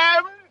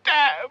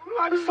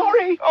 I'm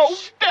sorry. Oh,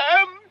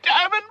 damn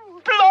and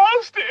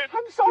blast it!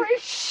 I'm sorry.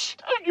 Shh!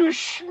 You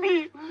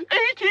shmee!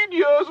 18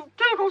 years of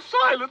total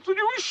silence and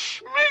you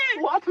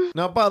shmee! What?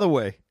 Now, by the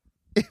way,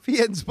 if he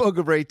hadn't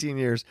spoken for 18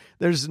 years,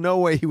 there's no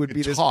way he would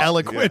be this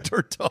eloquent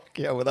or talk.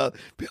 Yeah, without...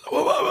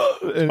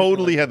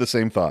 totally had the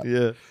same thought.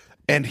 Yeah.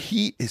 And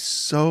he is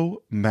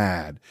so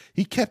mad.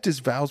 He kept his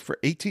vows for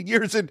 18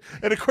 years. And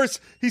of course,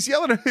 he's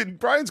yelling at him. And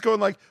Brian's going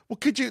like, well,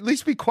 could you at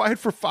least be quiet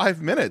for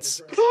 5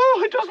 minutes?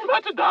 Oh, it doesn't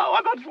matter now.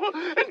 I might as well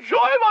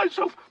enjoy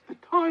myself. The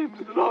times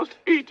in the last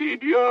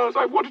 18 years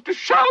I wanted to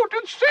shout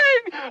and sing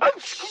and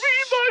scream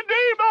my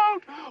name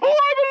out. Oh,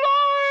 I'm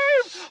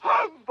alive!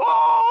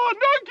 Hava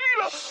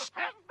Nagila!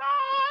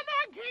 Hava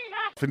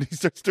Nagila! And he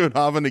starts doing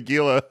Hava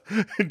Nagila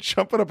and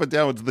jumping up and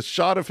down. It's the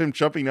shot of him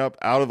jumping up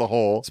out of the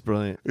hole. It's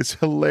brilliant. It's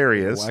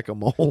hilarious.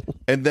 Whack-a-mole.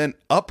 And then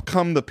up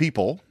come the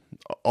people,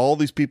 all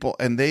these people,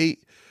 and they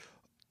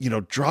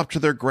drop to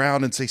their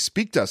ground and say,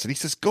 "Speak to us." And he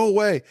says, "Go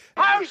away."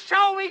 How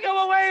shall we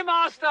go away,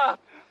 master?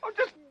 Oh,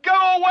 just go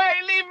away.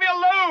 Leave me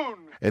alone.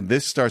 And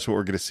this starts what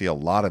we're going to see a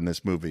lot in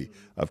this movie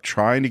of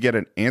trying to get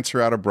an answer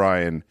out of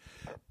Brian,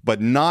 but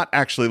not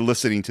actually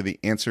listening to the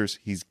answers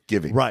he's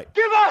giving. Right.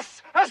 Give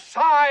us a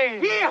sign.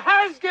 He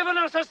has given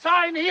us a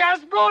sign. He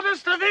has brought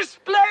us to this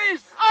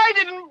place. I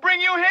didn't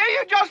bring you here.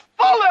 You just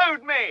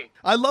followed me.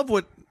 I love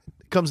what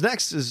comes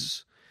next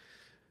is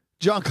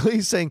John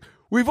Cleese saying,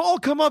 "We've all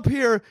come up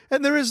here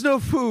and there is no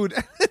food."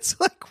 And it's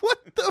like, what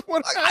the?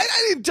 What? I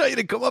didn't tell you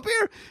to come up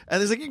here.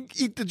 And it's like, you can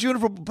eat the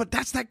juniper. But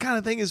that's that kind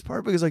of thing is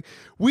perfect. It's like,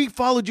 we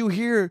followed you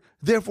here,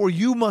 therefore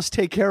you must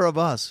take care of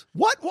us.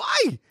 What?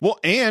 Why? Well,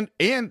 and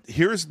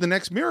here's the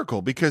next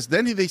miracle, because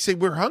then they say,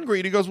 "We're hungry."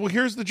 And he goes, "Well,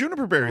 here's the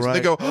juniper berries." Right. And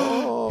they go,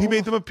 "Oh, he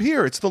made them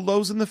appear. It's the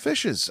loaves and the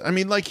fishes." I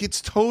mean, like,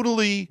 it's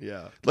totally,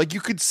 like,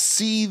 you could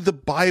see the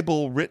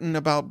Bible written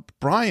about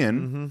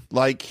Brian.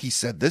 Like, he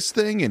said this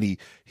thing, and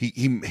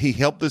he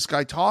helped this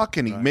guy talk,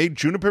 and he made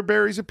juniper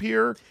berries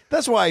appear.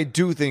 That's why I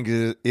do think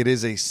it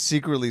is a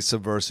secretly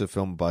subversive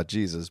film about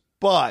Jesus,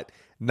 but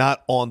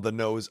not on the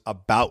nose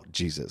about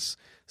Jesus.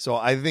 So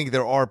I think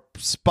there are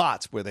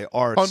spots where they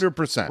are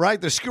 100%. right.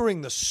 They're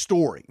skewering the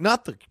story,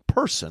 not the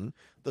person,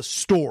 the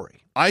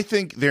story. I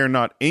think they're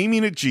not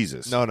aiming at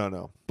Jesus.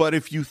 No. But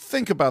if you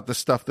think about the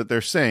stuff that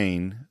they're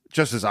saying,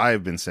 just as I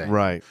have been saying,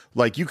 Right.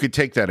 like, you could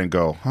take that and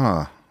go,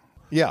 huh,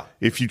 Yeah.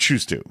 if you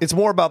choose to. It's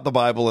more about the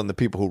Bible and the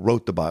people who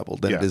wrote the Bible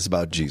than it Yeah. is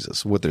about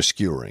Jesus, what they're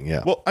skewering.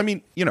 Yeah. Well, I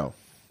mean,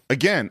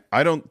 again,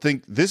 I don't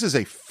think this is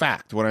a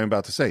fact, what I'm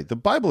about to say. The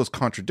Bible is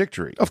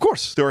contradictory. Of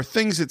course. There are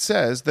things it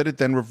says that it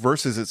then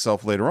reverses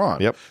itself later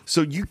on. Yep.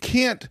 So you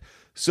can't,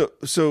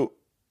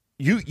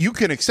 you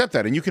can accept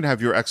that, and you can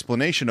have your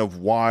explanation of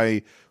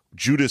why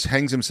Judas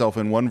hangs himself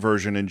in one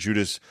version and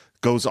Judas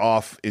goes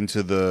off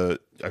into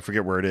I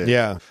forget where it is.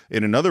 Yeah.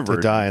 In another To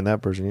version. die in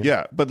that version.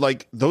 Yeah, but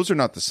like, those are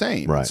not the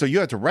same. Right. So you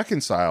have to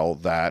reconcile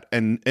that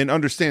and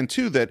understand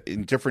too that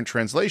in different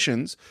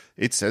translations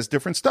it says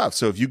different stuff.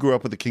 So if you grew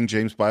up with the King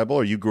James Bible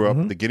or you grew up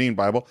with the Gideon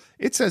Bible,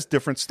 it says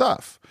different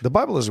stuff. The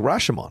Bible is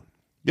Rashomon.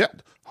 Yeah,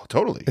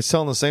 totally. It's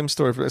telling the same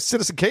story for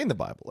Citizen Kane, the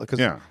Bible. Because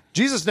Yeah.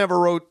 Jesus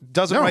never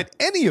doesn't No. write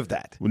any of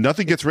that.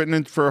 Nothing gets written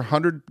in for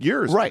 100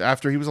 years Right.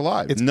 after he was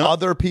alive. It's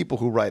other people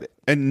who write it.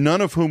 and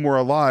none of whom were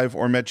alive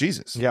or met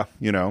Jesus. Yeah.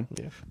 Yeah.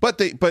 But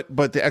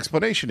the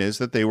explanation is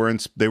that they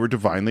were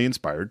divinely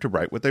inspired to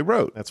write what they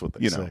wrote. That's what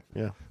they say. Know.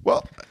 Yeah.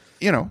 Well,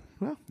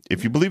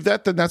 if you believe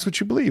that, then that's what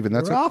you believe, and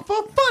that's You're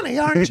awful funny,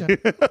 aren't you?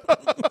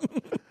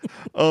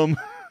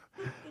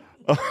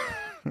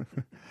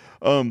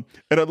 And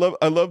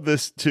I love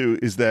this too,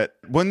 is that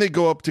when they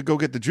go up to go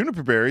get the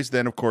juniper berries,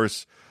 then of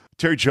course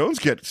Terry Jones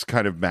gets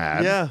kind of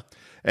mad. Yeah.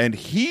 And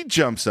he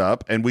jumps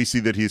up and we see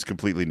that he's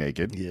completely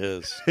naked.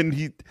 Yes.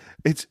 And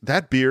it's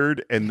that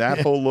beard and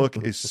that whole look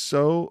is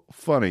so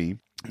funny.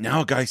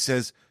 Now a guy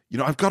says,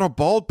 I've got a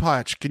bald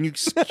patch. Can you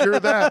cure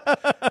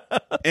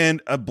that?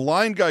 And a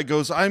blind guy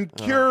goes, "I'm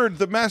cured.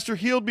 The master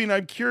healed me and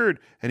I'm cured."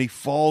 And he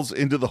falls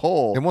into the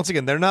hole. And once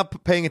again, they're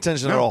not paying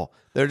attention at No. all.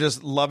 They're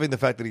just loving the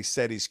fact that he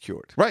said he's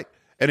cured. Right.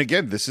 And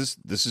again, this is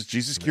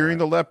Jesus curing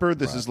the leper.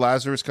 This is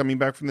Lazarus coming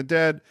back from the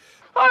dead.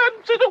 I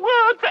hadn't said a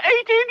word for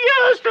 18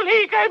 years till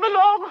he came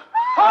along.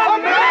 A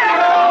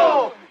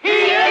miracle! He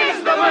is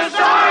the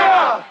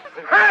Messiah!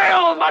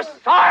 Hail,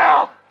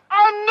 Messiah!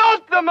 I'm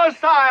not the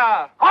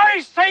Messiah! I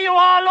say you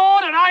are,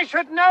 Lord, and I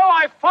should know.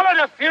 I followed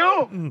a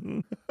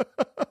few.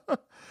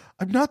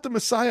 I'm not the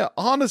Messiah,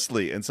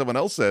 honestly. And someone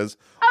else says,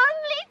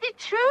 Only the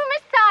true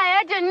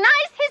Messiah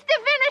denies his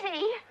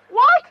divinity.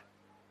 What?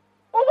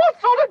 Well,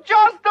 what sort of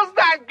chance does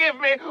that give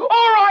me? All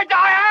right,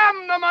 I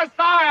am the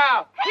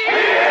Messiah. He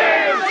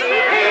is! He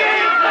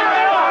is the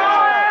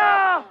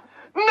Messiah!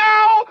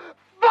 Now,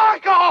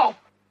 fuck off!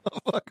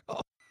 Fuck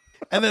off.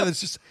 And then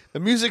it's just the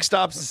music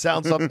stops, the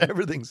sound stops,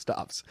 everything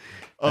stops.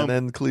 And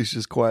then Cleese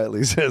just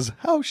quietly says,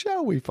 "How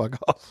shall we fuck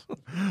off?"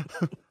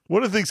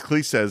 one of the things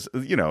Cleese says,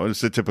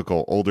 it's a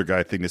typical older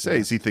guy thing to say,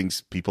 is he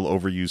thinks people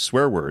overuse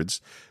swear words,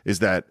 is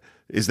that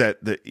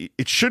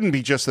it shouldn't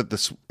be just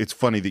that it's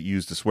funny that you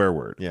used a swear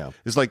word. Yeah.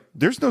 It's like,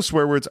 there's no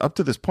swear words up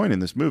to this point in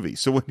this movie.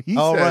 So when he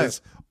Oh,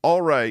 says,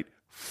 all right,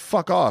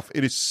 fuck off,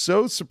 it is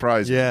so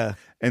surprising Yeah.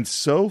 and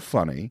so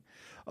funny.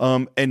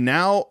 And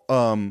now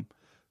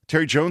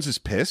Terry Jones is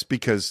pissed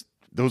because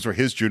those were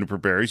his juniper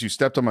berries. You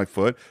stepped on my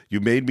foot. You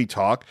made me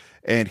talk.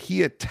 And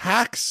he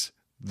attacks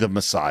the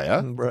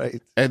Messiah.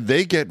 Right. And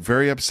they get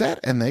very upset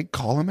and they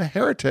call him a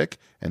heretic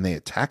and they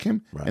attack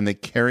him and they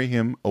carry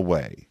him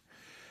away.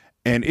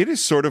 And it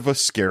is sort of a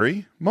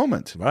scary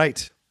moment.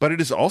 Right. But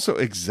it is also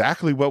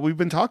exactly what we've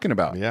been talking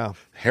about. Yeah.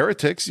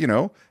 Heretics,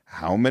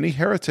 how many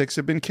heretics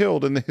have been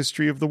killed in the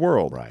history of the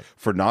world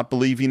for not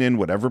believing in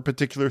whatever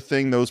particular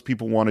thing those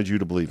people wanted you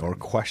to believe in. Or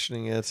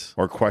questioning it.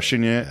 Or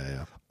questioning it.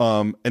 Yeah.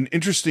 An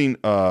interesting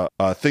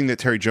thing that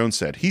Terry Jones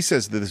said, he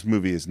says that this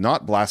movie is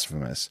not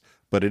blasphemous,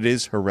 but it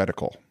is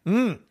heretical.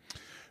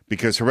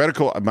 Because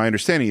heretical, my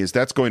understanding is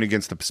that's going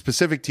against the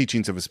specific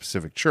teachings of a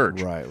specific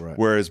church. Right.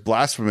 Whereas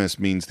blasphemous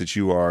means that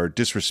you are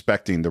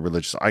disrespecting the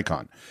religious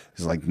icon.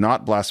 It's like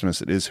not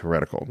blasphemous, it is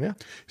heretical. Yeah.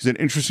 It's an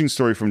interesting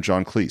story from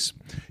John Cleese.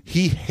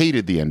 He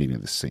hated the ending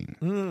of the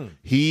scene.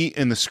 He,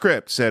 in the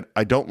script, said,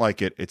 I don't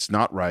like it. It's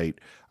not right.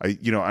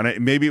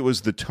 Maybe it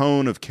was the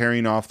tone of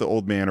carrying off the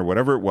old man or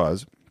whatever it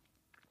was.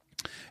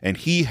 And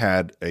he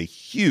had a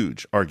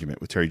huge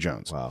argument with Terry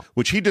Jones,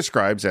 which he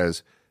describes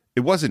as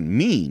it wasn't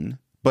mean,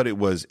 but it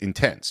was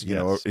intense,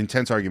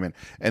 intense argument.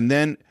 And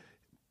then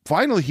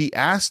finally he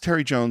asked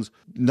Terry Jones,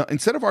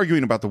 instead of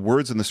arguing about the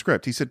words in the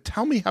script, he said,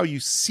 tell me how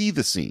you see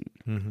the scene.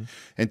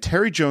 And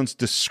Terry Jones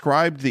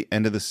described the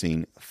end of the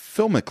scene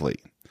filmically.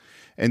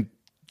 And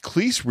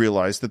Cleese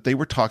realized that they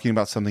were talking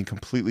about something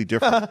completely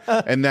different.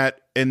 and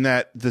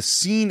that the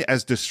scene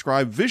as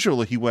described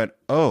visually, he went,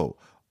 oh,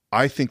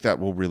 I think that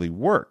will really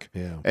work.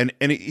 Yeah. And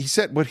he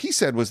said, what he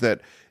said was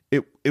that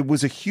it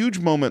was a huge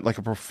moment, like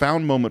a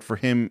profound moment for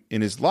him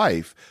in his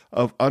life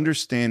of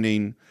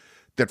understanding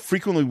that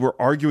frequently we're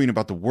arguing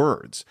about the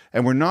words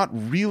and we're not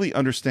really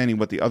understanding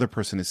what the other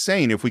person is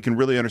saying. If we can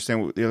really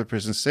understand what the other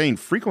person is saying,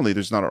 frequently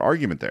there's not an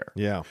argument there.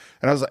 Yeah.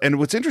 And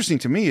what's interesting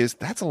to me is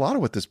that's a lot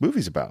of what this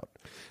movie's about.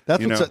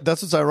 That's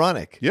what's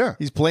ironic. Yeah.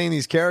 He's playing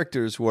these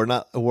characters who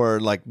are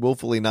like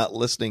willfully not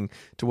listening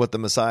to what the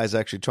Messiah is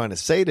actually trying to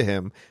say to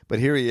him, but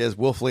here he is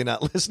willfully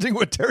not listening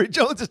what Terry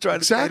Jones is trying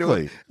to say to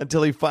him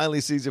until he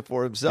finally sees it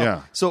for himself.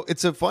 Yeah. So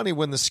it's funny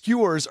when the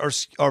skewers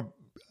are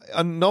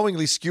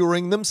unknowingly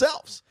skewering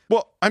themselves.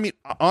 Well, I mean,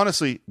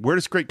 honestly, where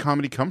does great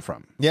comedy come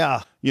from?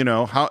 Yeah.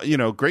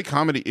 Great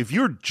comedy, if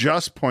you're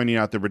just pointing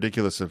out the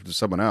ridiculousness of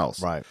someone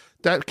else, right,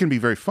 that can be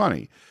very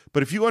funny.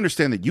 But if you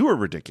understand that you are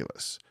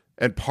ridiculous,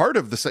 and part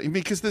of the,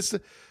 because this,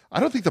 I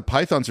don't think the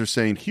Pythons are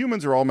saying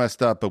humans are all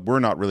messed up, but we're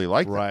not really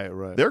like that.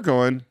 Right. They're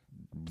going,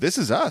 this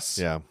is us.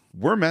 Yeah.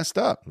 We're messed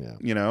up.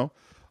 Yeah.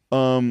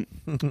 And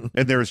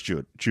there's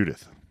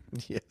Judith.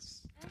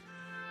 Yes.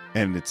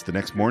 And it's the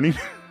next morning.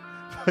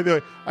 By the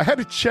way, I had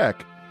to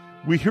check.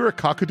 We hear a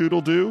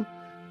cockadoodle-doo.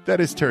 That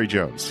is Terry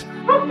Jones.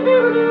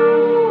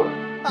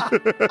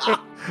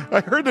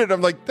 I heard it. I'm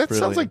like, that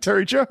sounds like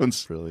Terry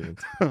Jones. Brilliant.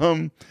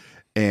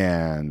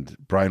 And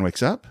Brian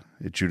wakes up.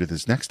 Judith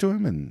is next to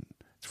him, and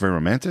it's very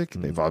romantic.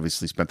 They've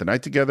obviously spent the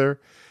night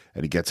together.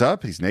 And he gets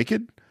up. He's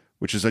naked,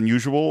 which is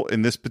unusual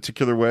in this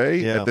particular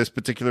way at this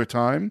particular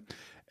time.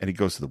 And he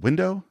goes to the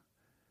window,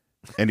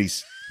 and he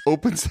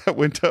opens that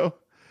window,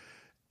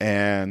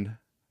 and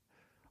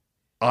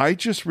I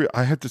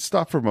had to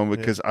stop for a moment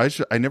because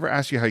I never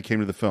asked you how you came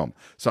to the film.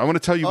 So I want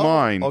to tell you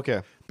mine.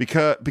 Okay.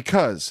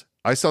 Because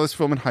I saw this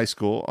film in high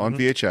school on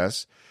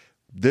VHS.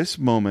 This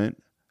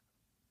moment,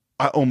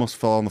 I almost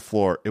fell on the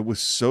floor. It was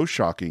so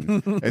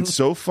shocking and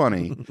so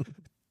funny.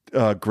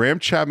 Graham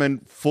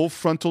Chapman, full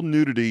frontal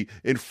nudity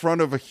in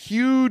front of a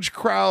huge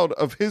crowd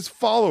of his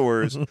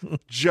followers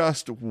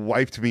just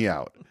wiped me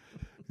out.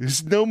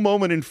 There's no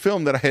moment in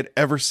film that I had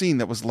ever seen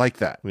that was like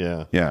that.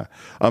 Yeah. Yeah.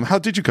 How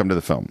did you come to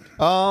the film?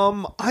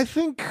 I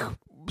think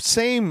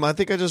same. I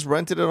think I just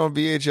rented it on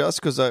VHS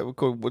because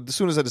as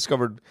soon as I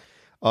discovered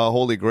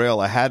Holy Grail,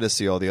 I had to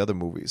see all the other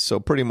movies. So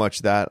pretty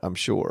much that, I'm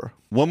sure.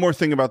 One more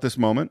thing about this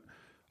moment.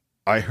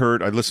 I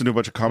listened to a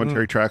bunch of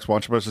commentary tracks,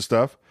 watched a bunch of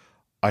stuff.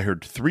 I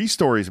heard 3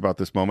 stories about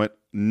this moment,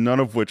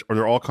 none of which, or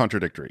they're all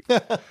contradictory.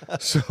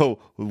 So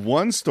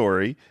one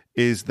story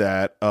is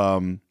that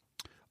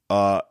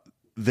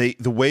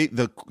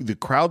the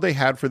crowd they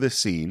had for this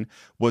scene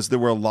was there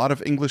were a lot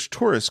of English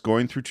tourists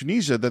going through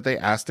Tunisia that they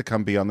asked to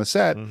come be on the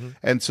set.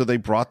 And so they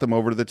brought them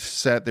over to the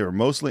set. They were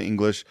mostly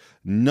English.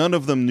 None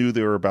of them knew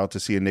they were about to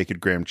see a naked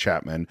Graham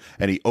Chapman.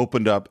 And he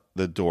opened up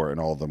the door and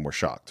all of them were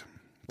shocked.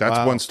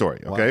 That's one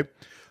story. Okay. Wow.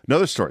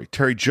 Another story.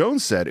 Terry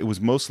Jones said it was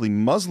mostly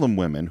Muslim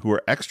women who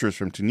were extras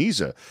from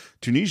Tunisia,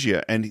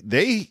 and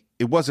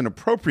it wasn't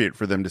appropriate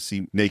for them to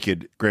see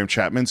naked Graham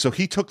Chapman, so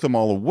he took them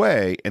all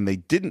away, and they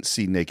didn't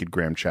see naked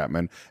Graham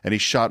Chapman, and he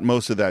shot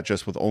most of that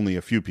just with only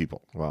a few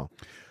people. Wow.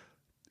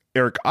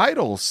 Eric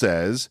Idle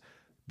says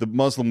the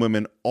Muslim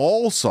women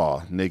all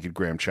saw naked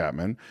Graham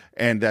Chapman,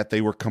 and that they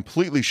were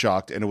completely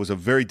shocked, and it was a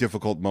very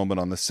difficult moment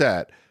on the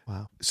set.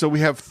 Wow. So we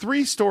have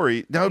 3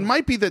 stories. Now, it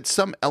might be that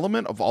some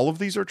element of all of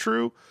these are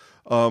true,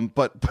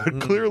 but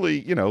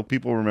clearly,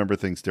 people remember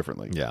things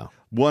differently. Yeah.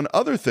 One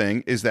other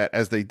thing is that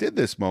as they did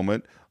this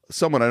moment,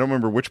 someone, I don't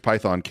remember which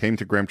Python, came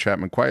to Graham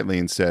Chapman quietly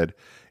and said,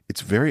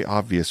 "It's very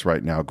obvious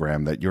right now,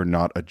 Graham, that you're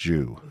not a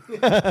Jew."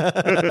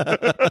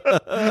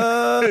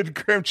 And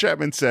Graham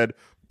Chapman said,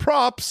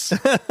 "Props."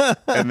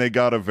 And they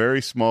got a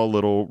very small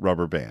little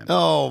rubber band.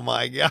 Oh,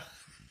 my God.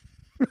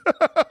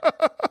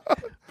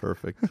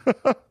 Perfect.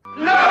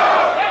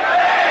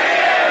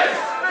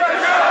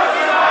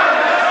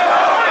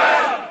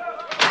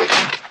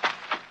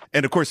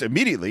 And of course,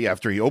 immediately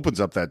after he opens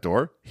up that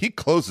door, he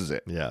closes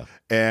it. Yeah.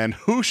 And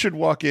who should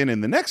walk in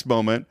the next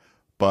moment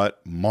but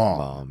Mom?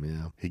 Mom,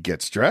 yeah. He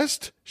gets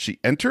dressed. She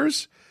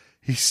enters.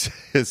 He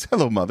says,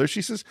 "Hello, Mother."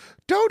 She says,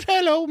 "Don't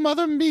hello,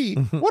 Mother me.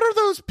 What are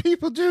those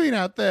people doing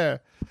out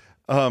there?"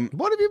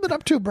 What have you been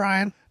up to,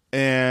 Brian?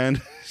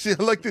 And I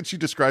like that she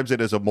describes it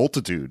as a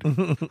multitude.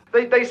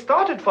 They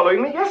started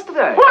following me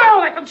yesterday.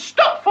 Well, they can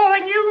stop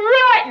following you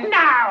right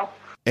now.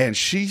 And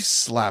she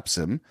slaps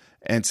him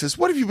and says,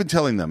 "What have you been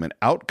telling them?" And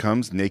out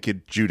comes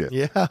naked Judith.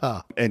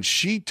 Yeah. And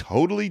she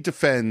totally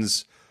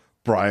defends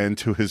Brian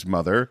to his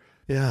mother.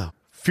 Yeah.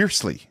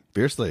 Fiercely.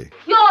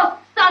 Your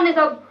son is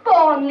a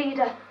born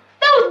leader.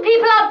 Those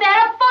people out there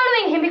are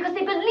following him because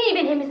they believe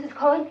in him, Mrs.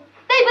 Cohen.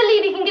 They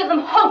believe he can give them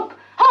hope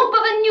of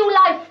a new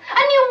life, a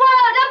new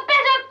world, a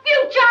better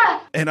future.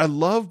 And I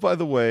love, by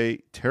the way,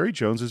 Terry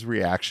Jones's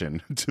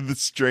reaction to the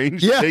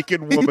strange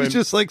naked woman He's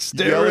just like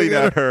staring yelling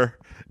at her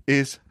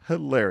is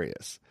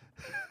hilarious.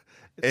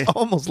 It's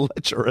almost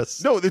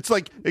lecherous. No, it's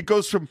like it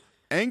goes from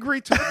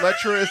angry to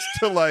lecherous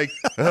to like,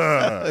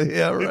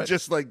 yeah, right. It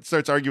just like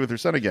starts arguing with her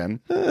son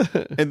again.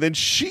 And then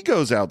she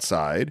goes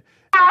outside.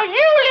 Now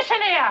you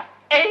listen here.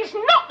 He's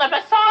not the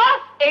Messiah.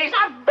 He's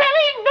a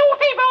very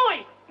naughty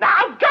boy.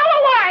 Now go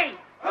away.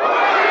 Who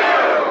are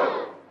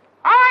you?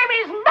 I'm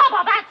his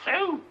mother, that's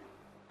who.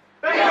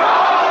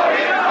 Behold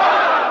his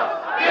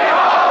mother!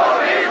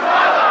 Behold his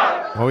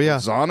mother! Oh, yeah.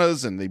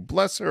 Hosannas, and they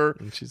bless her.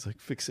 And she's like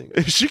fixing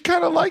it. She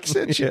kind of likes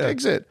it. She Yeah.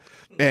 digs it.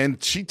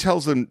 And she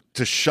tells them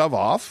to shove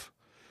off.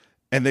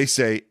 And they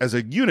say, as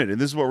a unit, and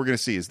this is what we're going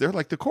to see, is they're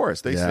like the chorus.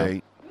 They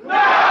say,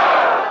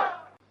 No!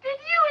 Did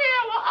you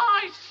hear what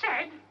I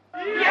said?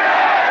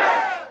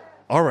 Yes!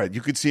 all right,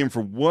 you could see him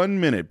for 1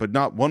 minute, but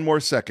not one more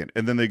second.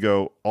 And then they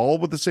go, all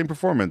with the same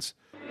performance.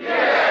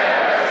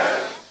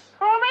 Yes!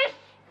 Promise?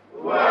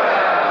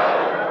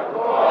 Well,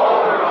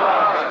 all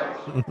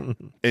right.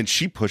 And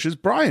she pushes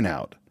Brian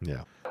out.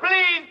 Yeah.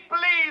 Please,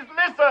 please,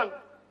 listen.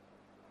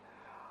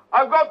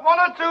 I've got one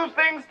or two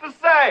things to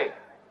say.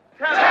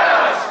 Tell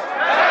us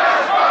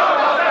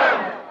both of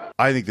them.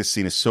 I think this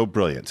scene is so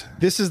brilliant.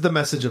 This is the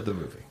message of the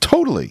movie.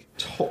 Totally.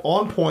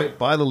 On point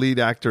by the lead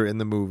actor in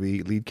the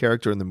movie, lead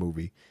character in the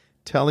movie,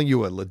 telling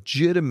you a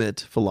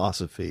legitimate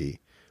philosophy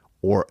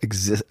or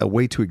a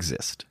way to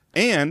exist.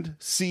 And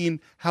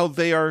seeing how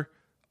they are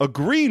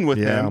agreeing with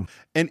Yeah. him.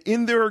 And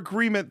in their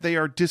agreement, they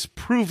are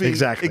disproving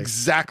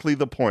exactly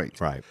the point.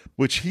 Right.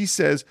 Which he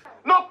says,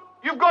 Look,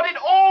 you've got it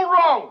all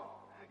wrong.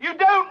 You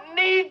don't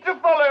need to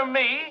follow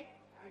me.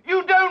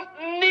 You don't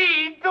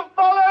need to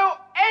follow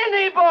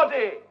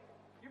anybody.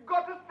 You've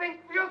got to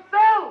think for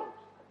yourselves.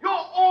 You're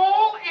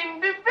all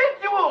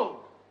individuals.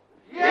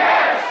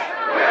 Yes,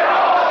 we're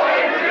all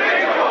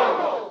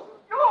individuals.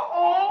 You're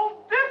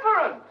all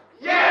different.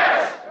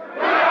 Yes,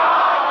 we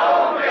are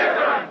all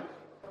different.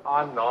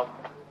 I'm not.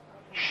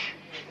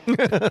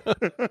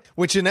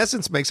 Which in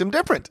essence makes him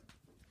different.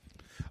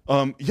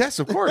 yes,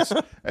 of course.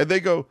 And they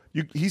go,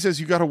 he says,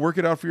 you got to work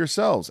it out for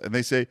yourselves. And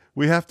they say,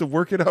 we have to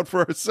work it out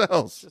for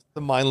ourselves.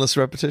 The mindless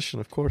repetition,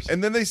 of course.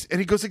 And then and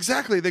he goes,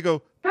 exactly. They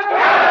go, No,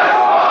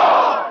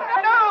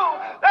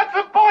 that's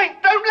the point.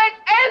 Don't let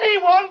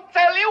anyone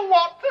tell you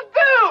what to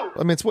do.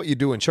 I mean, it's what you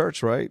do in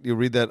church, right? You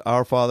read that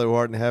Our Father who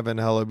art in heaven,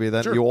 hallowed be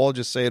thy name. You all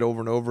just say it over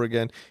and over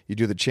again. You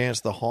do the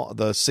chants,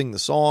 the sing the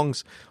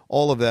songs,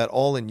 all of that,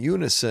 all in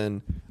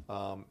unison.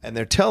 And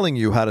they're telling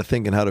you how to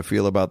think and how to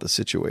feel about the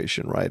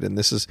situation, right? And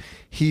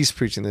he's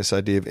preaching this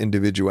idea of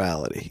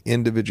individuality.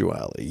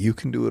 Individuality. You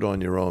can do it on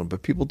your own,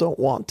 but people don't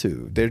want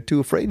to. They're too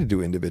afraid to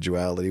do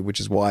individuality, which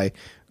is why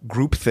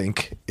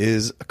groupthink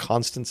is a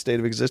constant state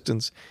of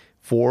existence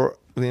for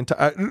the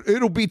entire.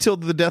 It'll be till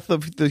the death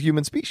of the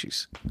human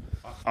species.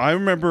 I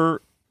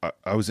remember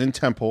I was in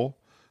temple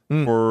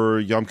for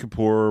Yom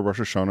Kippur, Rosh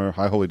Hashanah,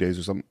 High Holy Days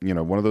or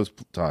something, one of those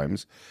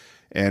times.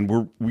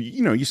 And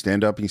you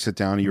stand up and you sit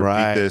down and you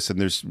repeat this and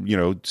there's,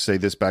 say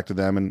this back to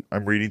them. And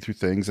I'm reading through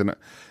things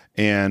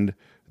and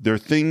there are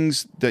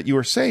things that you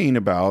are saying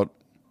about,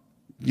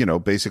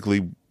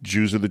 basically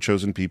Jews are the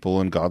chosen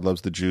people and God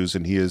loves the Jews.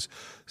 And he has,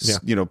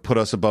 put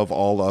us above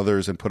all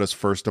others and put us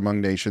first among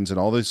nations and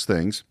all these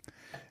things.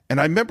 And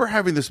I remember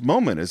having this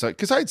moment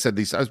because I had said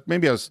these,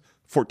 maybe I was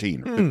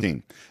 14 or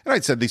 15 and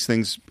I'd said these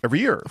things every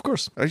year. Of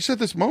course. And I just had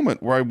this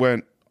moment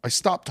where I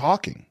stopped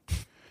talking.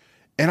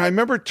 And I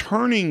remember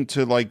turning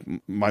to like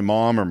my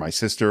mom or my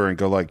sister and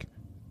go like,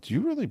 do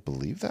you really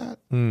believe that?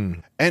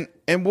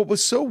 And what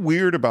was so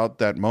weird about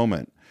that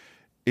moment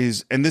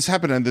is, and this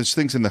happened, and there's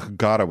things in the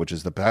Haggadah, which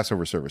is the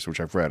Passover service,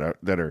 which I've read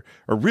that are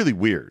really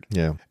weird.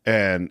 Yeah.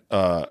 And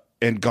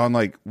gone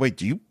like, wait,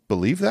 do you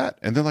believe that?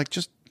 And they're like,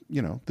 just,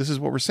 this is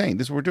what we're saying.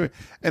 This is what we're doing.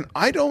 And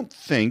I don't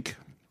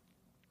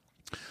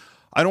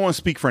want to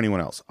speak for anyone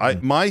else.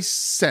 My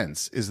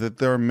sense is that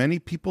there are many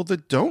people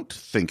that don't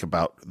think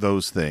about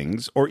those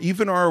things or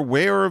even are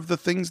aware of the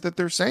things that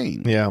they're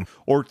saying. Yeah.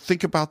 Or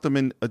think about them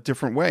in a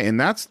different way. And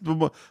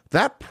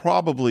that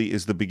probably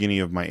is the beginning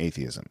of my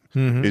atheism,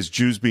 is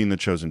Jews being the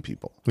chosen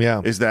people.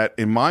 Yeah. Is that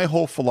in my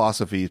whole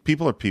philosophy,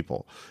 people are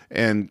people.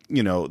 And,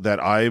 that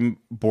I'm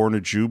born a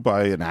Jew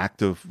by an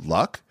act of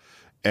luck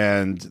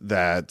and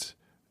that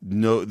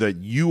know that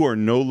you are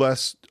no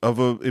less of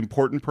an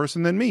important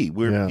person than me.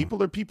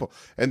 People are people,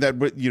 and that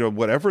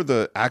whatever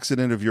the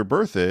accident of your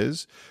birth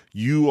is,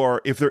 you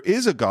are. If there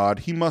is a God,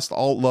 He must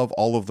love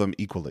all of them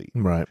equally,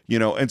 right?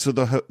 And so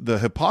the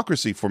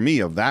hypocrisy for me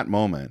of that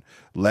moment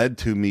led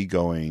to me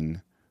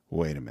going,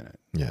 wait a minute.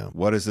 Yeah.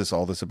 What is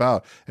all this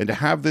about? And to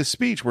have this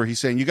speech where he's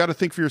saying, you got to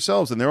think for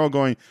yourselves. And they're all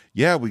going,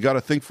 yeah, we got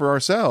to think for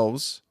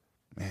ourselves.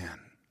 Man.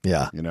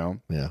 Yeah.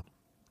 Yeah.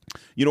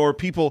 Or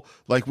people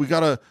like, we got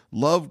to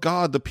love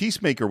God, the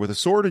peacemaker, with a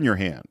sword in your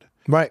hand.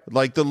 Right.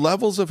 Like the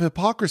levels of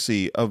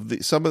hypocrisy of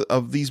some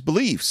of these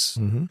beliefs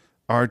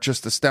are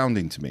just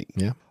astounding to me.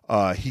 Yeah.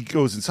 He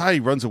goes inside, he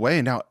runs away,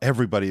 and now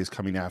everybody is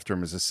coming after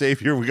him as a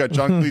savior. We got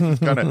John Cleese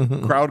kind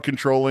of crowd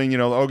controlling,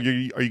 are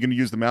you going to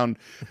use the mountain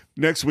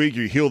next week?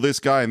 You heal this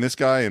guy and this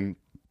guy.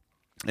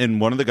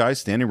 And one of the guys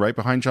standing right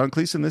behind John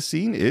Cleese in this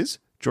scene is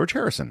George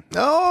Harrison.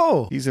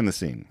 Oh. He's in the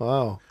scene.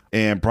 Wow.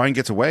 And Brian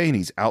gets away and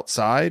he's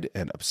outside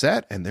and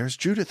upset. And there's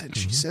Judith and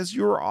she says,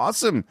 you're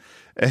awesome.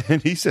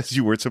 And he says,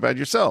 you weren't so bad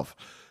yourself.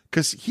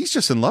 Because he's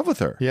just in love with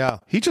her. Yeah.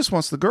 He just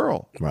wants the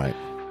girl. Right.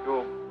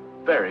 You're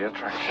very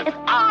attractive. It's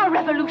our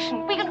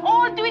revolution. We can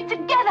all do it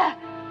together.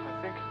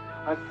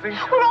 I think...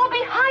 We're all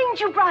behind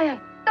you, Brian.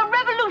 The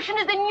revolution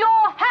is in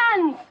your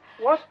hands.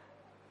 What?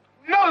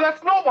 No,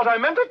 that's not what I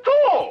meant at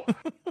all.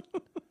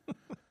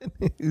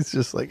 He's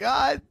just like,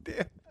 God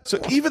damn. So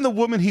even the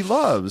woman he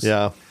loves.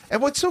 Yeah.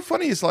 And what's so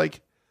funny is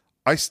like,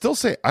 I still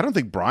say, I don't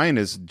think Brian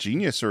is a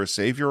genius or a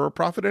savior or a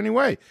prophet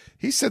anyway.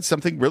 He said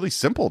something really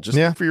simple. Just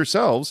think for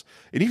yourselves.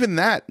 And even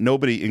that,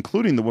 nobody,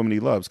 including the woman he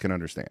loves, can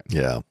understand.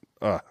 Yeah.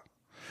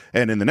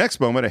 And in the next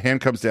moment, a hand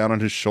comes down on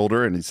his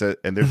shoulder and he said,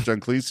 and there's John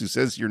Cleese who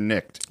says, you're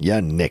nicked. Yeah,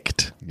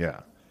 nicked.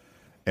 Yeah.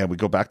 And we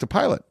go back to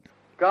Pilate.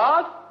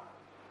 God,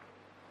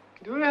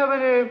 do we have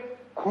any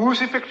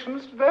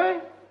crucifixions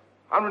today?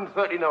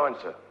 139,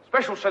 sir.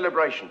 Special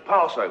celebration,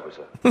 Passover,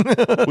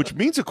 sir. Which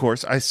means, of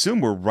course, I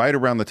assume we're right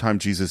around the time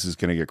Jesus is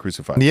going to get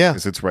crucified. Yeah.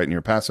 Because it's right near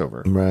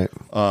Passover. Right.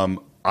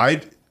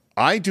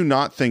 I do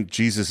not think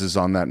Jesus is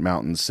on that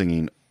mountain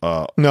singing,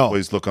 No.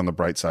 Always look on the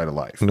bright side of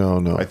life.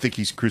 No. I think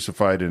he's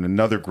crucified in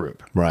another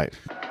group. Right.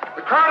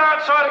 The crowd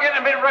outside are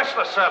getting a bit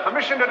restless, sir.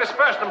 Permission to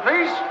disperse them,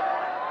 please.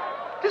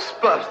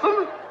 Disperse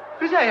them?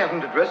 Because I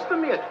haven't addressed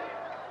them yet.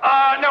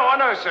 No, I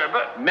know, sir,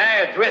 but... My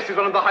address is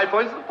one of the high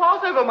points of the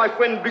Passover. My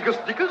friend Bickus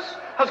Dickus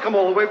has come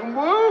all the way from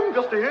Rome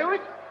just to hear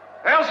it.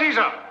 Hail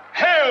Caesar!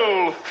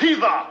 Hail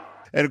Fever!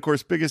 And of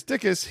course, Biggest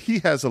Dickus, he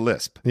has a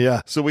lisp.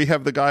 Yeah. So we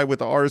have the guy with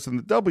the R's and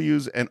the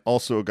W's and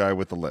also a guy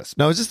with the lisp.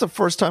 Now, is this the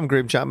first time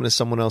Graham Chapman is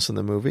someone else in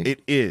the movie?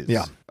 It is.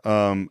 Yeah.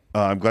 I'm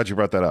glad you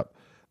brought that up.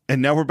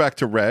 And now we're back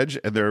to Reg,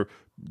 and they're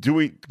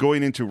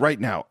going into right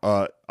now.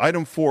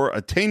 Item 4,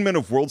 attainment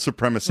of world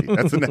supremacy.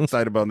 That's the next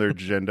item on their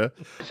agenda.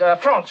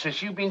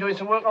 Francis, you've been doing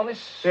some work on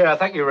this? Yeah,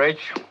 thank you, Reg.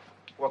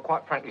 Well,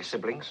 quite frankly,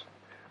 siblings,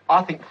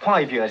 I think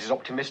 5 years is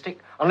optimistic,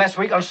 unless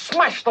we can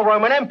smash the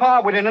Roman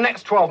Empire within the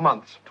next 12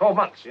 months. 12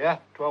 months? Yeah,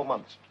 12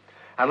 months.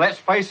 And let's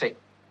face it,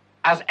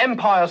 as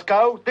empires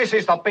go, this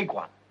is the big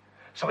one.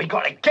 So we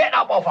got to get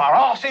up off our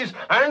asses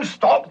and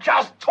stop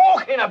just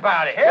talking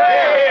about it.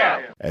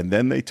 Yeah. And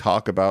then they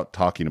talk about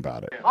talking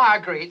about it. I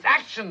agree. It's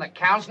action that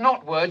counts,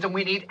 not words, and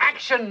we need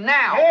action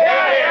now.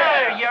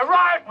 Yeah, you're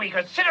right. We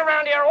could sit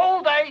around here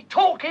all day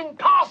talking,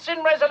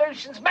 passing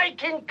resolutions,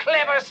 making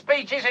clever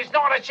speeches. It's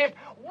not a shift.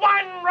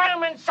 One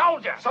Roman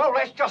soldier. So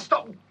let's just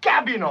stop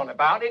gabbing on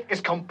about it.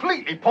 It's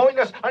completely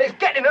pointless and it's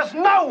getting us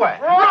nowhere.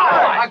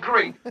 Right, I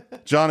agree.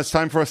 John, it's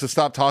time for us to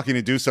stop talking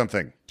and do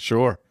something.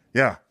 Sure.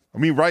 Yeah. I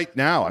mean, right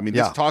now. I mean,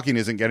 Yeah. this talking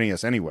isn't getting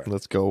us anywhere.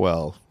 Let's go.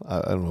 Well,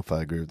 I don't know if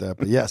I agree with that,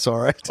 but yes, all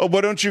right. Oh,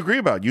 what don't you agree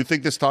about? You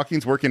think this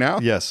talking's working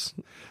out? Yes.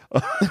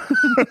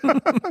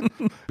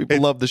 People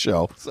love the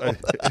show. So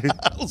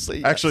I'll say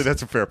yes. Actually,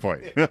 that's a fair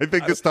point. I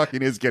think this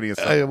talking is getting us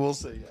I somewhere. will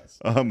say yes.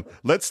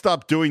 Let's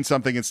stop doing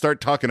something and start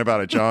talking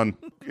about it, John.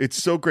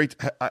 It's so great.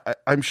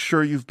 I'm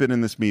sure you've been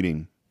in this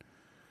meeting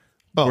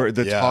where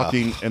the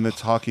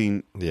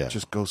talking Yeah.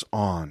 just goes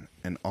on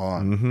and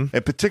on.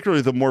 And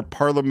particularly the more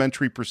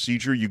parliamentary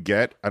procedure you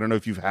get. I don't know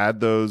if you've had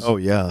those. Oh,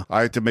 yeah.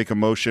 I had to make a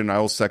motion. I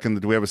will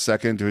second. Do we have a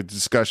second to a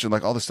discussion?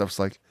 Like all this stuff's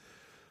like,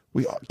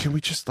 can we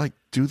just like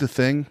do the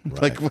thing?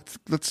 Like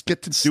let's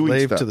get to doing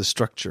Slave stuff. to the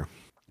structure.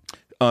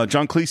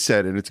 John Cleese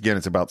said, and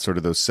it's about sort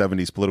of those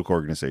 70s political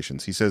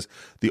organizations. He says,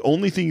 the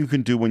only thing you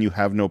can do when you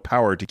have no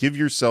power to give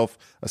yourself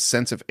a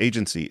sense of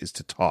agency is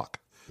to talk.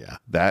 Yeah.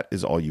 That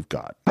is all you've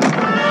got. They've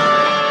arrested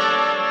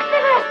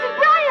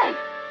Brian!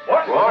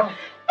 What?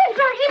 They've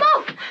dragged him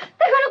off!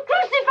 They're going to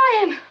crucify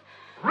him!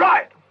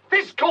 Right.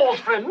 This calls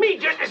for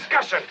immediate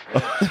discussion.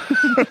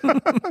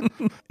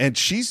 And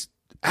she's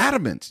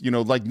adamant,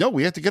 like, no,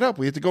 we have to get up.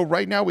 We have to go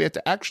right now. We have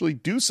to actually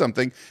do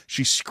something.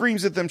 She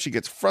screams at them. She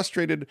gets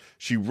frustrated.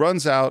 She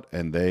runs out,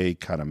 and they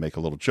kind of make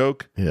a little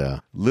joke. Yeah.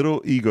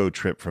 Little ego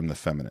trip from the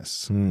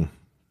feminists. And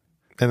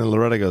then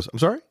Loretta goes, I'm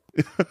sorry?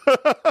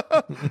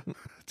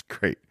 It's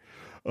great.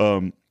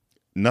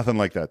 Nothing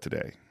like that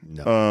today.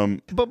 No.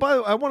 But by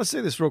the way, I want to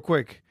say this real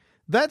quick.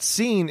 That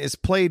scene is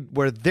played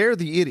where they're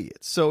the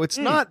idiots. So it's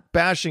not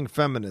bashing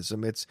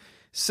feminism. It's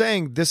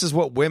saying this is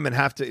what women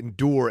have to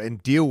endure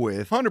and deal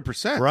with.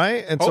 100%.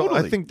 Right? And so I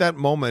Totally. think that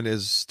moment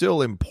is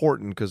still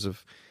important because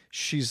of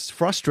she's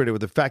frustrated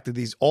with the fact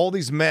that all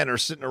these men are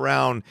sitting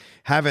around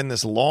having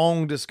this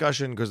long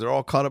discussion because they're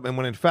all caught up, and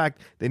when in fact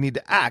they need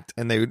to act,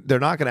 and they're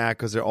not going to act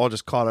because they're all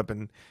just caught up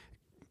in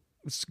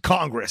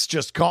Congress,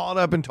 just caught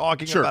up in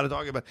talking about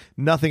it.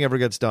 Nothing ever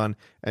gets done,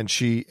 and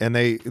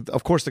they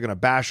of course they're going to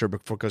bash her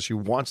because she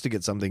wants to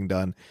get something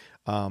done,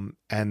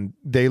 and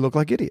they look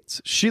like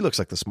idiots. She looks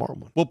like the smart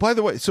one. Well, by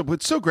the way, so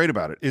what's so great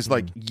about it is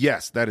like,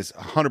 yes, that is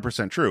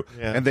 100% true.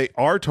 Yeah. And they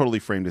are totally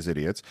framed as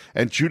idiots.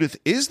 And Judith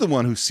is the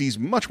one who sees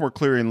much more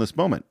clearly in this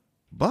moment.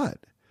 But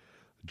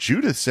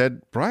Judith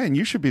said, Brian,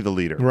 you should be the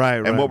leader.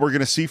 Right. And what we're going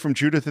to see from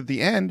Judith at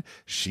the end,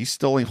 she's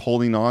still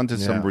holding on to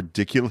some Yeah.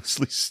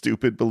 ridiculously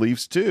stupid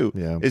beliefs too.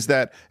 Yeah. Is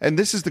that, and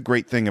this is the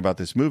great thing about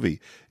this movie,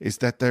 is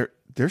that they're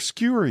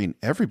skewering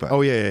everybody. Oh,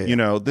 yeah. You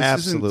know, this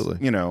Absolutely.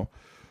 isn't, you know,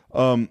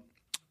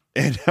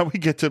 and now we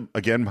get to,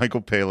 again,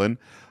 Michael Palin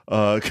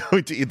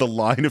going to the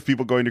line of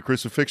people going to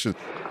crucifixion.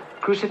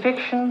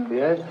 Crucifixion?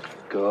 Yes.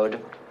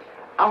 Good.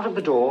 Out of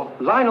the door,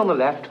 line on the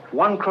left,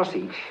 one cross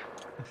each.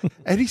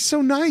 And he's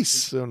so nice.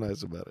 So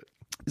nice about it.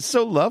 It's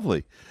so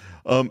lovely.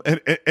 And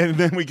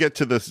then we get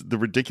to the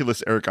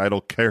ridiculous Eric Idle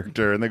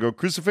character, and they go,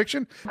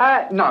 crucifixion?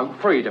 No,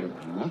 freedom.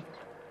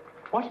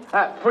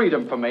 What?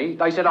 Freedom for me.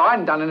 They said I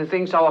hadn't done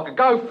anything, so I could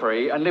go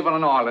free and live on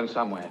an island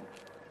somewhere.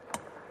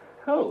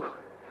 Oh,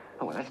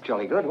 well, that's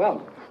jolly good.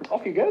 Well,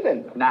 off you go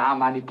then. Nah,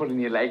 man, you're pulling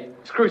your leg.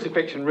 It's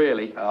crucifixion,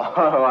 really.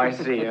 Oh, I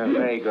see.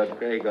 Very good,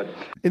 very good.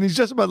 And he's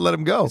just about to let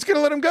him go. He's going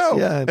to let him go.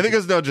 Yeah. And he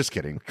goes, no, just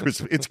kidding.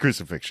 It's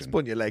crucifixion.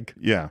 Pulling your leg.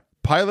 Yeah.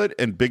 Pilate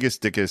and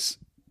Biggest Dickus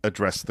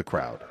address the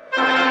crowd.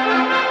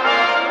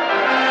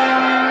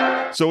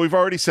 So we've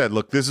already said,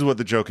 look, this is what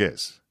the joke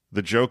is.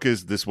 The joke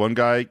is this one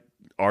guy,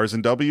 R's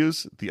and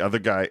W's, the other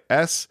guy,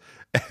 S,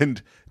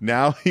 and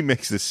now he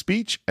makes this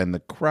speech, and the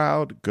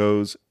crowd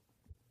goes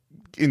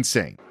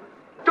insane.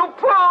 To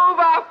prove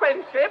our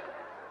friendship,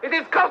 it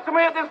is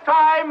customary at this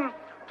time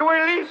to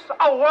release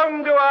a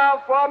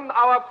wrongdoer from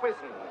our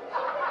prison.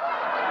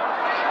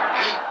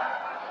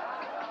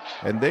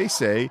 And they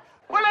say,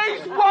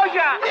 Release Roger!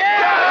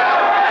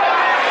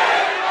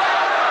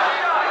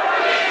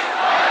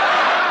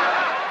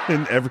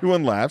 and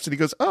everyone laughs, and he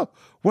goes, oh,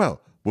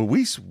 well,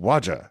 Luis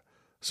Waja.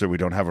 So we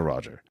don't have a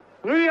Roger.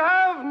 We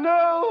have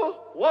no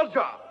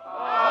Roger.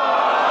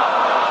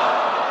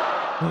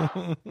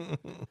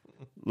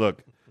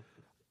 Look,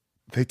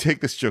 they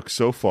take this joke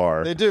so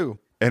far. They do.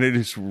 And it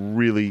is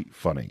really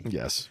funny.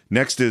 Yes.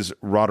 Next is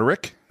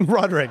Roderick.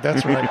 Roderick,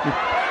 that's right.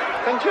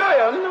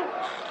 Centurion,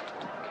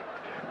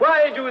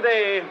 why do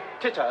they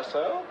titter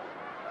so?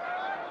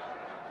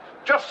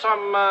 Just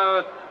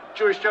some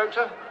Jewish joke,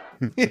 sir?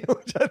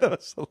 Which I thought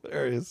was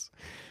hilarious.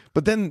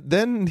 But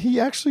then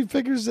he actually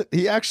figures it.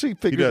 He actually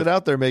figures does. it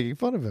out there, making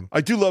fun of him. I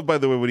do love, by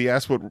the way, when he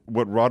asks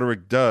what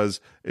Roderick does,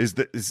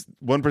 is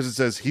one person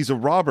says he's a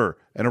robber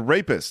and a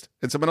rapist,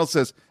 and someone else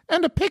says,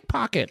 and a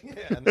pickpocket. Yeah,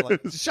 and they're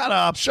like, shut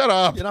up. Shut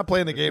up. You're not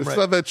playing the game It's right.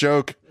 not that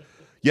joke.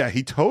 Yeah,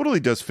 he totally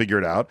does figure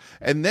it out.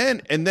 And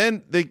then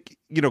they,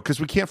 you know, because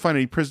we can't find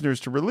any prisoners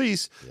to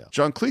release,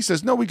 John Cleese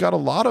says, no, we got a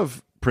lot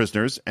of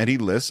prisoners, and he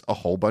lists a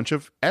whole bunch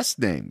of S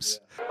names.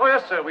 Oh,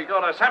 yes, sir. We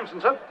got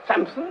Samson, sir.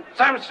 Samson?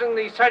 Samson,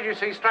 the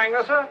Sadducee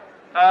strangler, sir.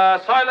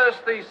 Silas,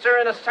 the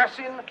Syrian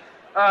assassin.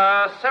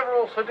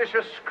 Several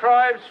seditious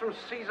scribes from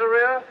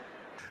Caesarea.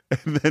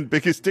 And then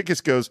Biggest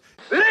Dickus goes,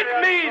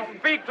 Let me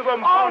speak to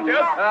them, Pontius.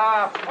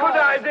 Good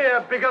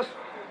idea, Biggest.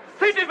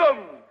 City them.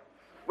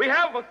 We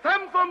have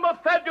Samson, the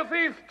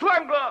Sadducee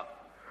strangler.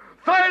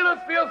 Silas,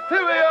 the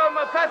Assyrian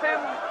assassin.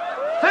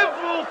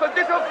 Several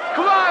seditious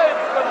scribes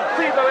from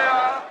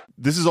Caesarea.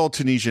 this is all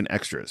Tunisian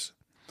extras.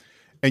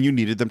 And you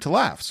needed them to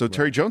laugh. So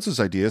Terry Jones's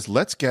idea is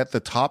let's get the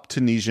top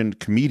Tunisian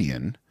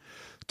comedian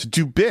to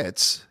do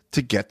bits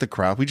to get the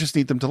crowd. We just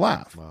need them to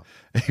laugh. Wow.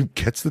 And he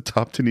gets the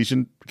top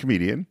Tunisian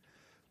comedian.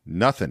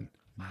 Nothing.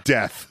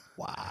 Death.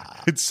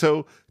 Wow. And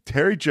so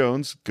Terry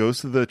Jones goes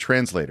to the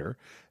translator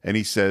and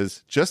he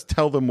says, just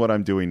tell them what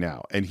I'm doing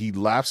now. And he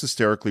laughs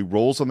hysterically,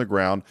 rolls on the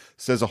ground,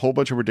 says a whole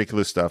bunch of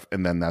ridiculous stuff.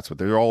 And then that's what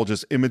they're all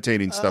just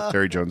imitating stuff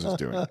Terry Jones is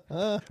doing.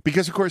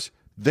 Because, of course,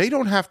 they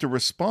don't have to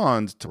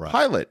respond to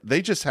Pilate.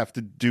 They just have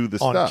to do the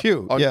On stuff.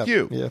 cue. On Yeah.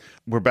 cue. Yeah.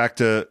 We're back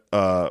to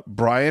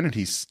Brian, and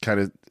he's kind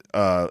of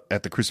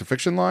at the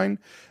crucifixion line.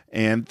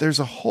 And there's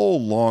a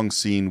whole long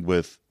scene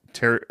with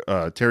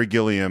Terry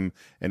Gilliam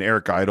and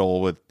Eric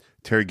Idle, with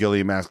Terry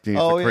Gilliam asking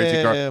Oh, the crazy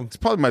yeah, car. yeah. It's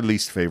probably my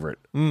least favorite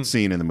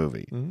scene in the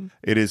movie. Mm-hmm.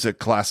 It is a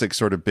classic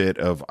sort of bit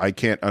of I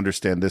can't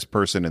understand this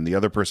person and the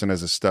other person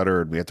has a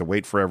stutter and we have to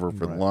wait forever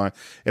for the line.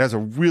 It has a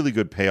really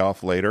good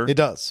payoff later. It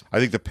does. I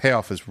think the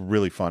payoff is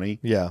really funny.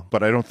 Yeah.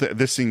 But I don't think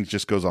this scene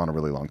just goes on a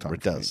really long time.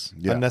 It does.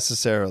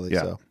 Unnecessarily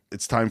so.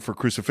 It's time for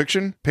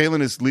crucifixion.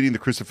 Palin is leading the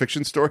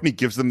crucifixion story, and he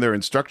gives them their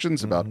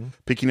instructions about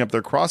picking up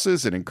their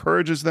crosses and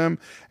encourages them.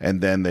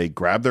 And then they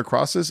grab their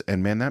crosses,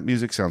 and man, that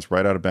music sounds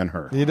right out of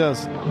Ben-Hur. He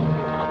does.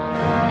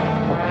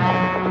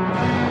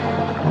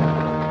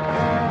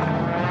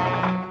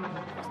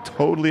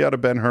 totally out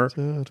of Ben-Hur.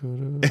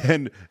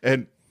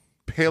 And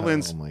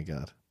Palin's oh my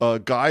God. A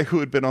guy who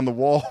had been on the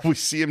wall, we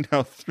see him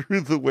now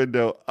through the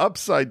window,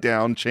 upside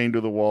down, chained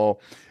to the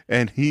wall,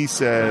 and he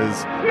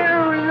says,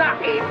 You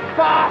lucky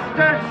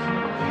bastards!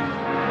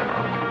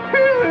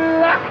 You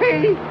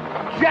lucky,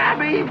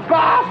 jabby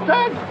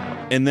bastards!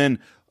 and then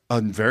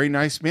a very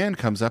nice man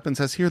comes up and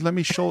says, "Here, let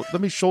me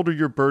shoulder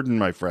your burden,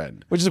 my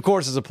friend." Which, of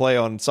course, is a play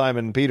on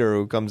Simon Peter,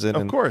 who comes in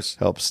and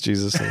helps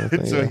Jesus.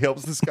 And So he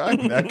helps this guy,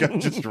 and that guy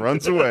just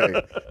runs away.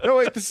 No,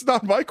 wait, this is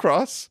not my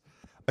cross.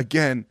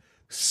 Again,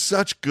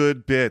 such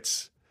good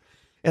bits.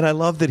 And I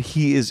love that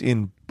he is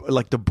in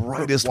like the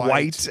brightest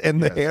white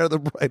and the hair the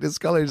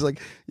brightest color. He's like,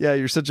 yeah,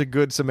 you're such a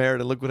good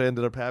Samaritan. Look what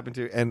ended up happening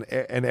to you. And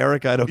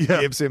Eric Idle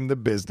gives him the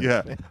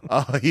business.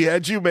 Yeah. He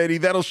had you, matey.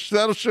 That'll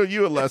show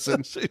you a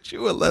lesson. Show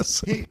you a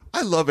lesson.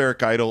 I love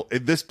Eric Idle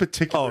in this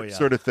particular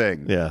sort of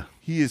thing. Yeah.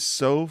 He is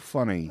so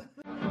funny.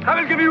 I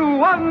will give you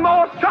one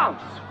more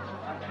chance.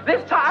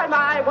 This time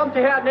I want to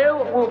hear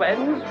no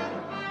Rubens,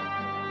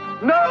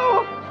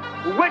 no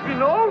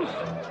Reginalds,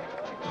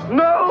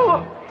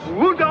 no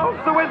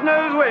Rudolph the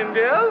Red-Nosed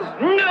Reindeers,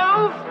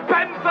 no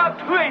Spencer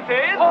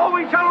Tracy's, or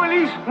we shall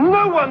release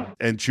no one.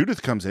 And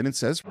Judith comes in and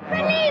says,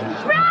 Release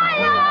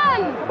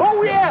Brian!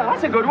 Oh yeah,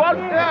 that's a good one.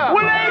 Yeah.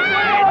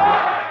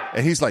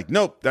 and he's like,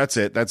 "Nope, that's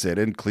it.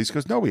 And Cleese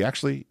goes, "No, we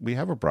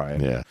have a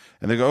Brian." Yeah.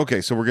 And they go,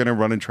 "Okay, so we're going to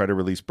run and try to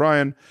release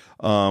Brian.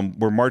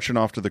 We're marching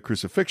off to the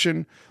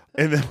crucifixion."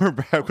 And then we're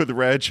back with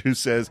Reg, who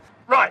says,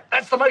 Right,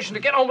 that's the motion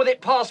to get on with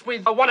it, passed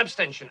with one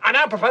abstention. I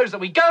now propose that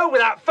we go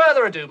without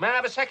further ado. May I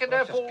have a second,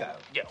 therefore?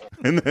 Yeah.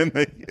 And then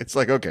it's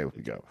like, okay,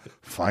 we go.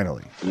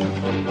 Finally.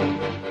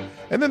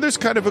 And then there's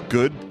kind of a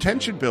good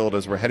tension build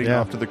as we're heading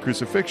off to the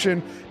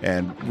crucifixion,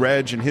 and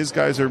Reg and his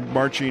guys are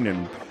marching,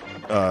 and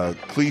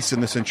Cleese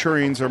and the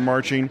Centurions are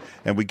marching,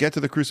 and we get to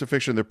the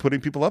crucifixion. They're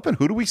putting people up, and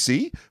who do we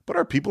see? But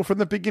our people from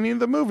the beginning of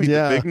the movie.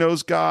 Yeah. The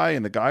big-nosed guy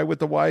and the guy with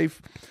the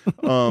wife.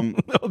 All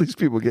these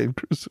people getting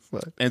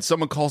crucified. And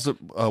someone calls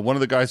one of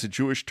the guys a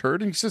Jewish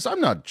turd, and he says,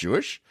 "I'm not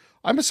Jewish.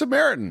 I'm a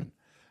Samaritan."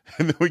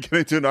 And then we get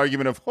into an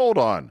argument of, hold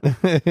on,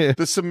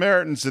 the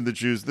Samaritans and the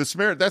Jews,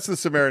 that's the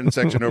Samaritan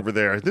section over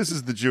there. This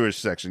is the Jewish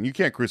section. You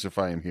can't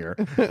crucify him here.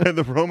 And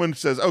the Roman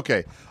says,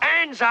 okay.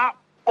 Hands up,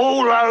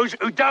 all those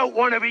who don't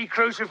want to be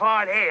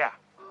crucified here.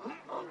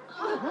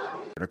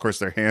 And of course,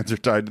 their hands are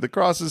tied to the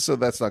crosses, so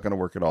that's not going to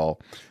work at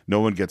all. No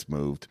one gets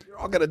moved. You're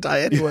all going to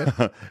die anyway.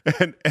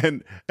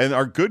 And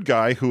our good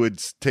guy who had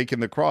taken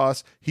the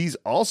cross, he's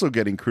also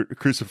getting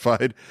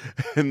crucified.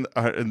 And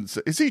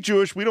is he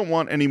Jewish? We don't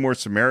want any more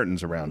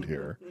Samaritans around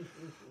here.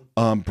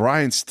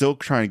 Brian's still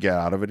trying to get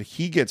out of it.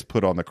 He gets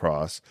put on the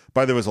cross.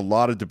 There was a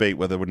lot of debate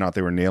whether or not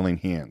they were nailing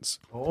hands.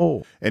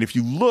 Oh. And if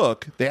you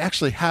look, they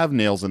actually have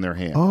nails in their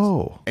hands.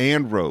 Oh.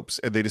 And ropes.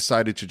 And they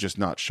decided to just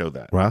not show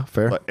that. Wow,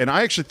 fair. And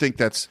I actually think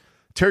that's...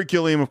 Terry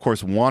Gilliam, of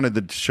course, wanted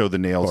to show the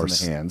nails in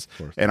the hands.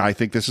 And I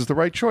think this is the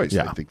right choice.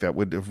 Yeah. I think that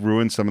would have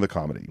ruined some of the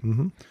comedy.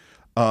 Mm-hmm.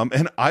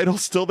 And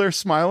Idle's still there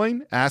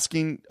smiling,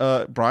 asking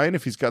Brian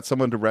if he's got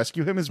someone to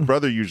rescue him. His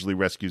brother usually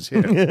rescues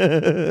him.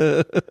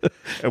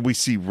 And we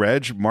see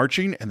Reg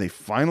marching, and they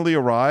finally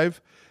arrive.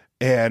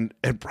 And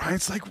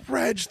Brian's like,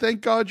 "Reg,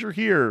 thank God you're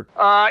here."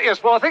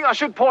 Yes, well, I think I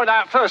should point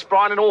out first,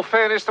 Brian, in all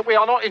fairness, that we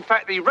are not, in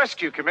fact, the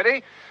rescue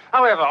committee.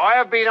 However, I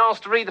have been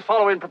asked to read the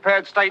following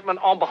prepared statement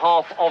on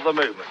behalf of the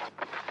movement.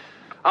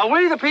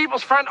 We, the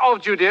People's Front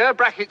of Judea,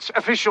 brackets,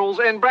 officials,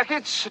 end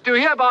brackets, do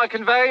hereby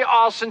convey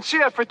our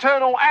sincere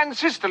fraternal and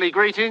sisterly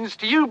greetings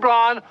to you,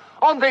 Brian,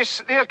 on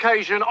this, the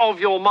occasion of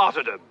your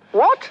martyrdom.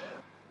 What?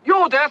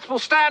 Your death will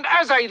stand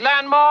as a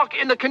landmark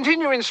in the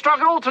continuing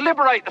struggle to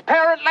liberate the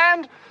parent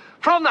land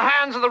from the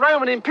hands of the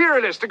Roman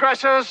imperialist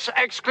aggressors,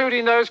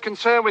 excluding those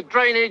concerned with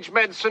drainage,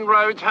 medicine,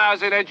 roads,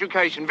 housing,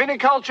 education,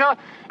 viniculture,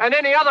 and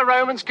any other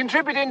Romans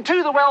contributing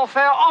to the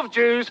welfare of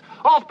Jews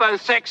of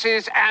both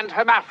sexes and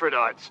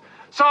hermaphrodites.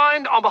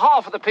 Signed on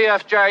behalf of the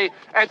PFJ,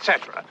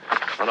 etc.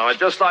 And I'd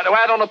just like to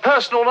add on a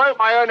personal note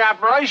my own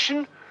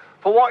admiration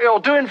for what you're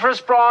doing for us,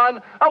 Brian,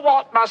 at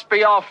what must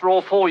be, after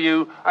all, for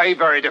you, a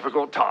very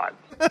difficult time.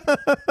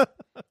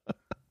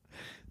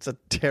 It's a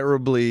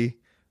terribly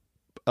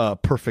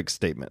perfect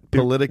statement.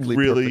 Politically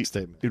perfect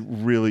statement. It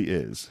really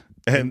is.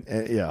 And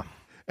yeah.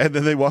 And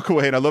then they walk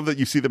away, and I love that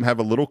you see them have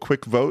a little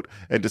quick vote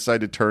and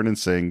decide to turn and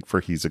sing for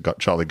 "He's a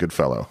Jolly Good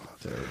Fellow."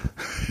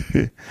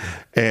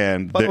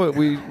 And by the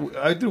way,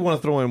 I do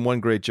want to throw in one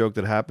great joke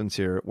that happens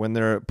here when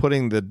they're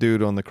putting the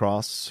dude on the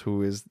cross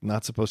who is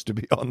not supposed to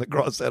be on the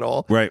cross at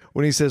all. Right.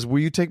 When he says, "Will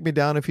you take me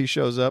down if he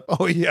shows up?"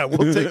 Oh yeah,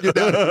 we'll take you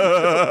down.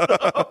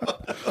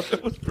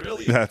 It was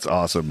brilliant. That's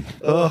awesome.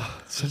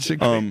 Oh, such a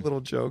great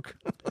little joke.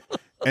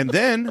 And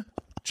then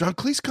John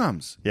Cleese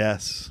comes.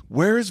 Yes.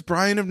 Where is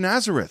Brian of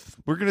Nazareth?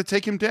 We're going to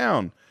take him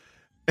down.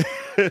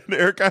 And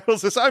Eric Idle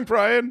says, "I'm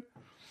Brian."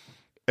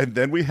 And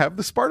then we have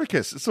the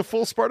Spartacus. It's a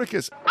full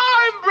Spartacus.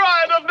 I'm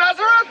Brian of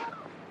Nazareth.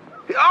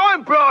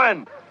 I'm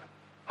Brian.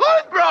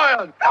 I'm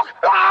Brian. Look,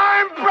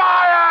 I'm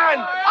Brian.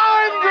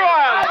 I'm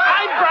Brian.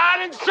 I'm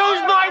Brian, and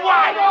so's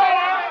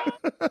my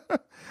wife.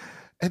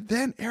 And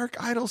then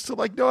Eric Idle's still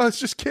like, no, I was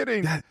just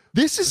kidding.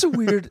 This is a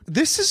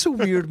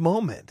weird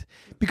moment,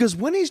 because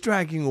when he's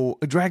dragged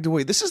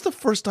away, this is the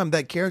first time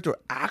that character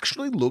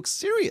actually looks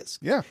serious.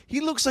 Yeah. He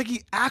looks like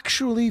he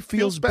actually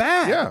feels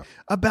bad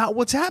about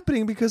what's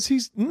happening, because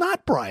he's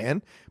not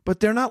Brian, but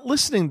they're not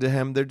listening to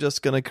him. They're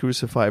just going to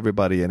crucify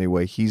everybody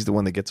anyway. He's the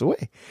one that gets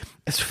away.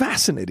 It's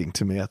fascinating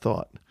to me, I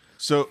thought.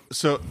 So,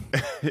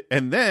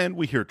 and then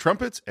we hear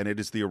trumpets, and it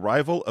is the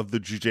arrival of the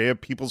Judea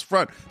People's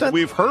Front that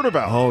we've heard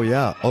about. Oh,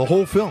 yeah. The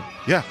whole film.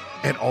 Yeah.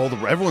 And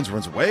everyone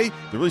runs away.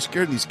 They're really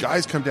scared. And these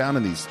guys come down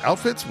in these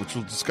outfits, which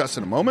we'll discuss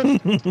in a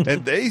moment.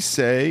 And they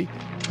say,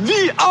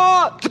 "We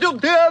are the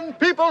Judean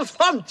People's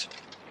Front,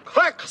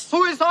 crack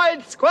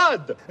Suicide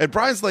Squad." And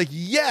Brian's like,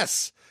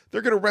 yes,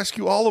 they're going to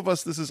rescue all of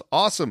us. This is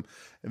awesome.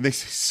 And they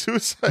say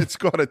Suicide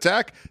Squad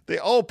attack. They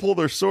all pull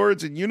their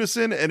swords in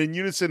unison, and in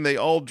unison, they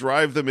all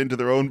drive them into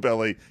their own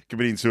belly,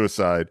 committing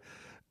suicide.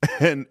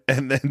 And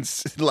then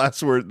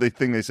last word, the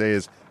thing they say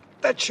is,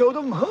 "That showed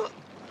them, huh?"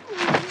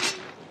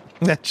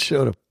 That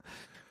showed him.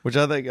 Which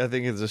I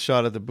think is a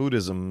shot at the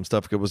Buddhism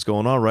stuff that was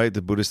going on, right?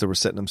 The Buddhists that were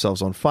setting themselves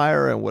on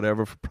fire and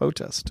whatever for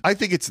protest. I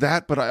think it's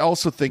that, but I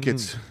also think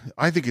it's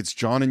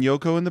John and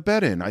Yoko in the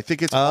bed-in. I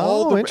think it's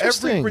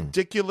every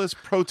ridiculous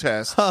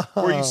protest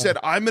where you said,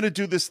 I'm going to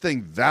do this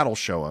thing, that'll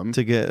show them.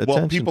 To get Well,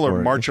 attention people for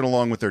are it. marching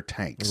along with their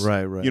tanks.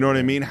 Right. You know what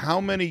I mean?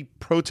 How many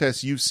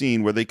protests you've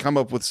seen where they come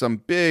up with some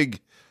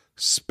big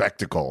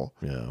spectacle,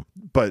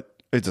 but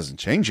it doesn't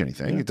change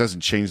anything. It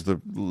doesn't change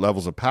the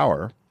levels of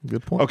power.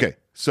 Good point. Okay,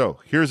 so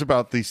here's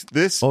about these.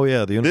 This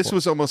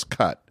was almost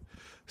cut.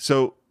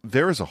 So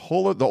there is a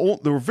whole.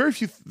 There were very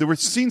few. There were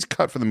scenes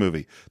cut from the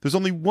movie. There's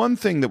only one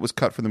thing that was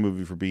cut from the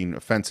movie for being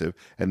offensive,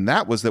 and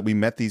that was that we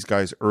met these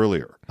guys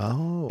earlier.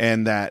 Oh,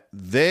 and that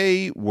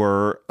they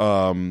were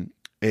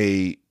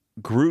a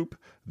group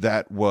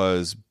that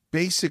was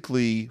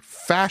basically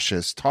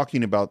fascists,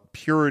 talking about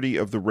purity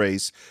of the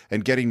race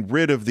and getting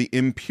rid of the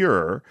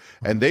impure,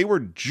 and they were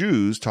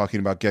Jews talking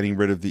about getting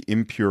rid of the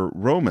impure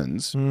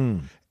Romans.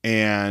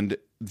 And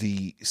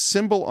the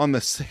symbol on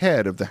the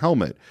head of the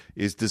helmet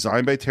is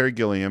designed by Terry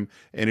Gilliam,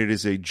 and it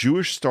is a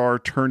Jewish star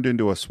turned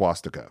into a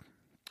swastika.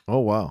 Oh,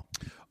 wow.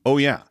 Oh,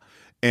 yeah.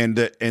 And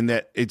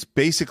that it's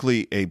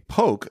basically a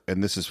poke,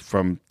 and this is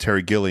from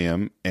Terry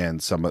Gilliam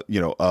and some,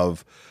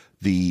 of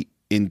the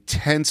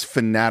intense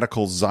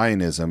fanatical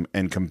Zionism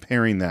and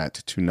comparing that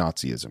to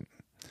Nazism.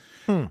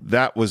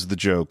 That was the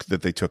joke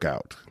that they took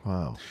out.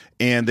 Wow.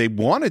 And they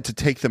wanted to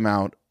take them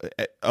out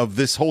of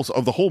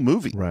the whole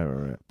movie.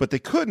 Right. But they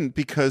couldn't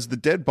because the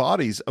dead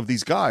bodies of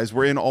these guys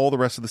were in all the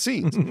rest of the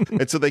scenes.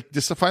 And so they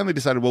just finally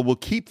decided, well, we'll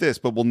keep this,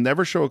 but we'll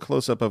never show a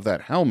close up of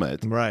that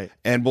helmet. Right.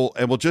 And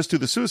we'll just do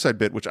the suicide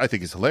bit, which I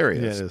think is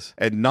hilarious. Yeah, it is.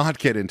 And not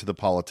get into the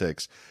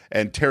politics.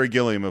 And Terry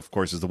Gilliam, of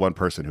course, is the one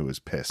person who was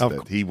pissed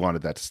that he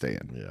wanted that to stay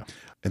in. Yeah.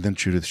 And then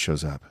Judith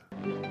shows up.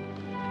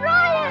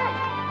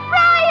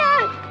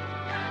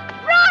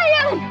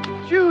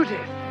 Judith.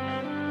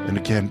 And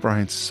again,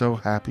 Brian's so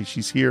happy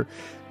she's here.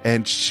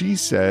 And she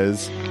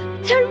says,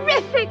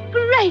 Terrific,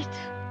 great.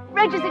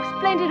 Reg has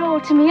explained it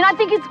all to me, and I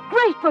think it's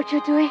great what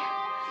you're doing.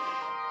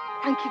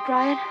 Thank you,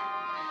 Brian.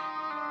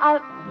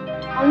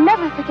 I'll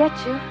never forget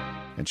you.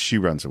 And she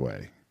runs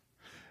away.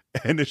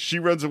 And as she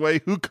runs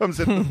away, who comes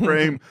into the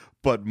frame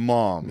but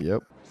Mom?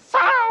 Yep. So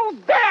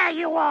there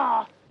you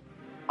are.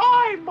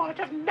 I might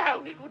have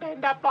known it would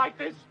end up like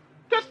this.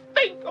 Just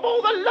think of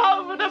all the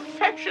love and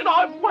affection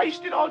I've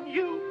wasted on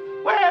you.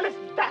 Well, if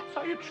that's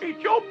how you treat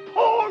your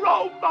poor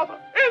old mother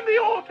in the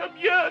autumn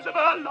years of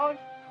her life,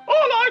 all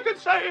I can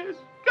say is,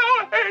 go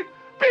ahead,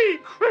 be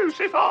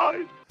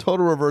crucified.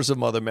 Total reverse of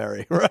Mother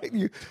Mary, right?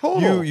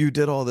 You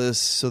did all this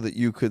so that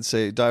you could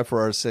say, die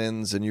for our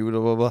sins, and you blah,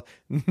 blah, blah.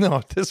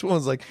 No, this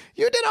one's like,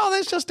 you did all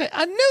this just to,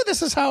 I knew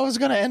this is how it was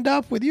going to end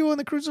up with you on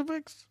the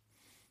crucifix.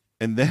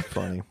 And then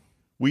funny.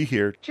 We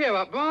hear, cheer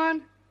up,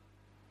 Brian.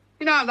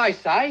 You know what they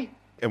say?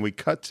 And we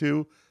cut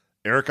to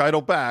Eric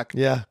Idle back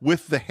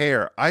with the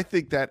hair. I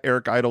think that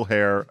Eric Idle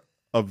hair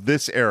of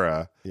this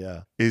era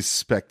is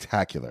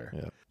spectacular.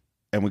 Yeah.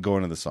 And we go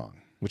into the song.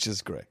 Which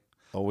is great.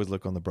 Always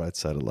look on the bright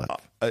side of life.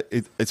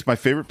 It's my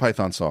favorite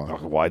Python song.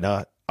 Oh, why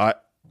not?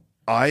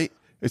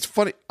 It's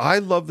funny. I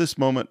love this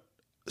moment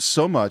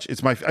so much.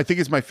 I think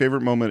it's my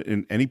favorite moment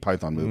in any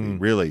Python movie,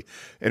 really.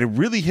 And it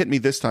really hit me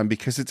this time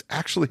because it's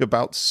actually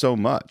about so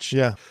much.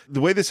 Yeah.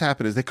 The way this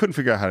happened is they couldn't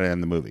figure out how to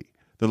end the movie.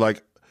 They're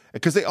like,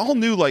 because they all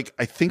knew, like,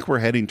 I think we're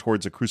heading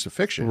towards a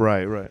crucifixion.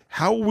 Right.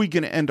 How are we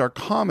going to end our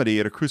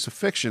comedy at a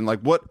crucifixion? Like,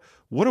 what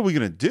are we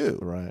going to do?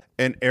 Right.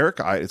 And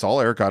it's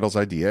all Eric Idle's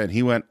idea. And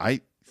he went,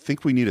 I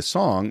think we need a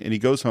song. And he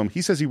goes home.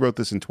 He says he wrote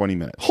this in 20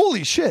 minutes.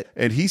 Holy shit.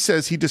 And he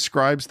says he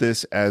describes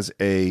this as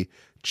a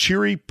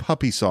cheery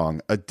puppy song,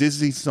 a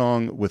Disney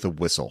song with a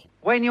whistle.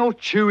 When you're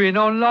chewing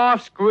on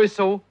life's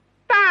gristle,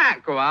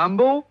 don't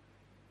grumble,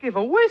 give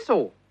a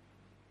whistle.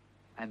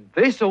 And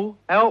this'll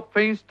help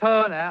things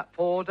turn out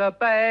for the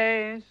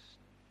best.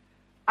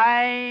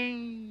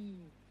 Aye.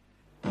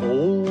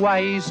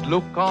 Always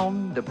look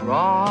on the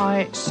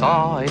bright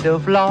side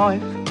of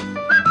life.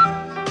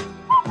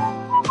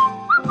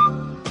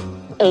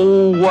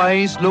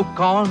 Always look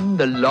on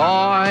the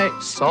light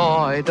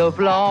side of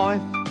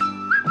life.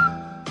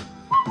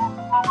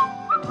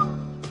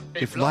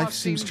 If life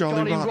seems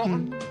jolly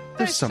rotten,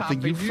 there's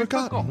something you've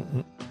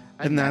forgotten.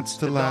 And that's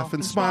to laugh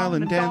and smile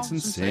and dance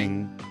and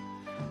sing.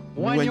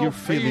 When you're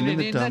feeling in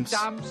the dumps,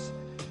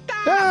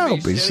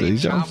 Don't be silly,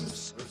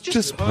 Jones.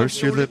 just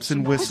purse your lips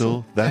and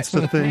whistle. That's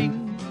the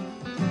thing.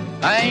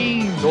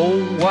 And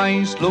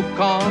always look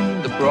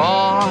on the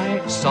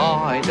bright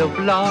side of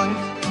life.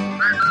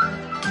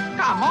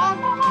 Come on.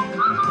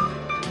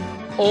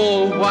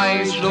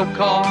 Always look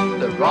on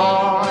the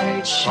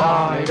right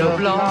side of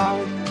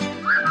life.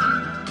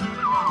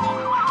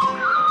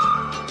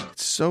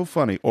 It's so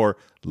funny. Or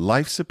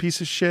life's a piece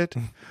of shit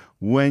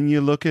when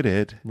you look at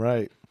it.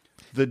 Right.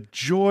 The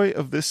joy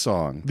of this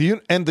song.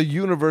 And the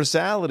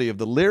universality of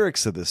the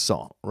lyrics of this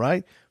song,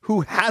 right?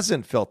 Who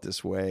hasn't felt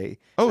this way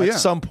at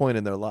some point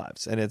in their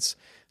lives? And it's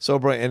so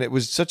bright. And it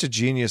was such a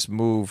genius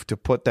move to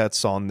put that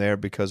song there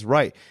because,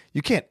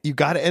 you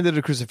got to end it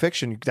at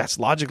crucifixion. That's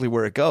logically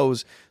where it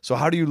goes. So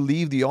how do you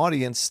leave the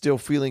audience still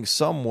feeling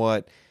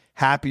somewhat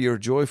happy or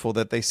joyful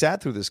that they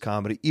sat through this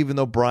comedy, even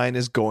though Brian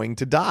is going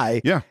to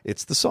die? Yeah.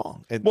 It's the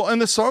song. And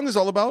the song is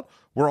all about,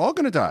 we're all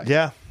going to die.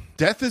 Yeah.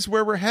 Death is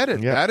where we're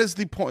headed. Yeah. That is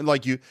the point.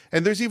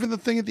 And there's even the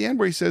thing at the end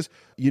where he says,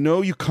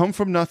 you come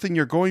from nothing,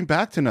 you're going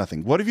back to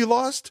nothing. What have you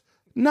lost?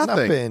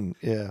 Nothing.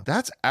 Yeah.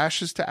 That's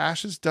ashes to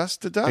ashes,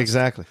 dust to dust.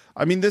 Exactly.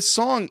 I mean, this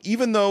song,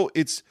 even though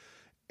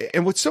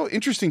and what's so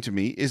interesting to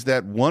me is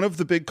that one of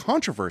the big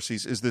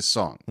controversies is this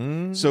song.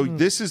 Mm. So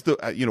this is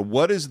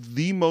what is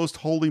the most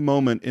holy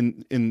moment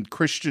in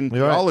Christian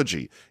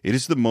theology? It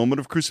is the moment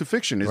of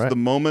crucifixion. It's the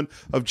moment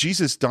of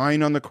Jesus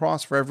dying on the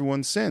cross for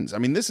everyone's sins. I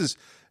mean, this is,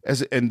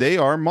 and they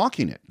are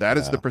mocking it. That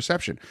is the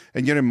perception.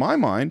 And yet in my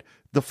mind,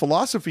 the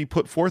philosophy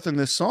put forth in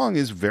this song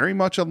is very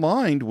much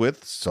aligned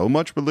with so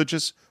much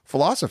religious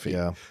philosophy.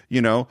 Yeah.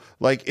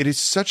 It is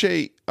such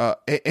and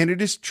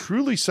it is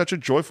truly such a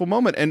joyful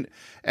moment. And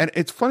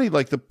it's funny,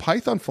 the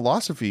Python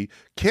philosophy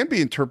can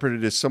be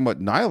interpreted as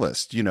somewhat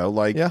nihilist,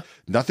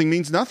 nothing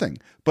means nothing.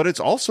 But it's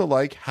also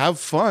have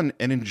fun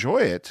and enjoy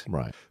it.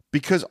 Right.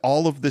 Because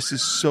all of this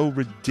is so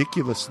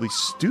ridiculously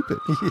stupid.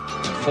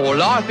 For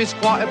life is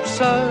quite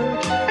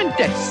absurd, and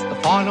death's the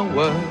final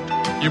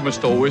word. You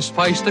must always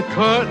face the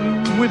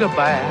curtain with a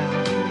bow.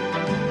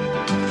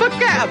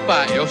 Forget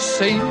about your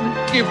scene,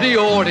 give the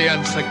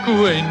audience a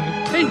grin.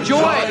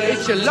 Enjoy it,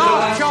 it's your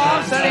last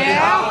chance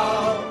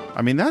anyhow.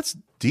 I mean, that's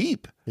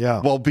deep.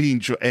 Yeah. While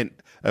being, and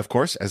of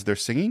course, as they're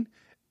singing,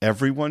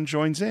 everyone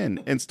joins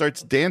in and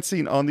starts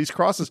dancing on these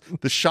crosses.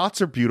 The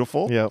shots are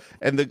beautiful. Yep.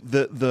 And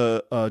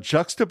the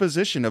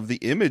juxtaposition of the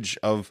image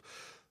of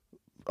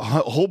a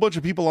whole bunch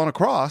of people on a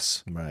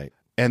cross. Right.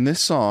 And this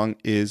song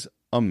is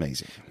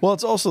amazing. Well,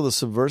 it's also the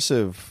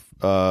subversive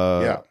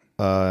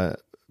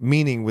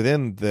meaning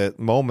within the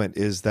moment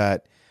is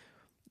that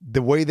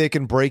the way they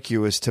can break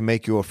you is to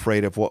make you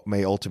afraid of what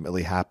may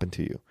ultimately happen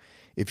to you.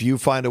 If you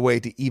find a way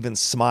to even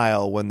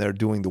smile when they're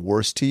doing the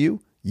worst to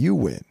you, you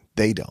win.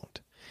 They don't.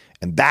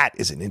 And that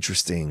is an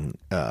interesting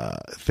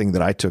thing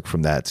that I took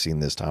from that scene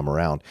this time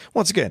around.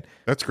 Once again,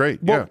 that's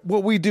great.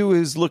 What we do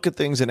is look at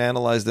things and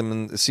analyze them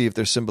and see if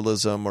there's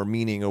symbolism or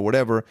meaning or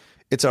whatever.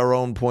 It's our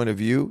own point of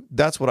view.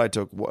 That's what I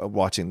took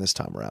watching this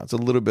time around. It's a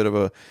little bit of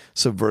a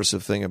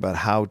subversive thing about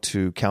how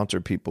to counter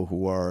people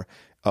who are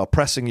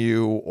oppressing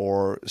you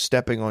or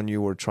stepping on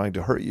you or trying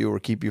to hurt you or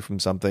keep you from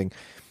something.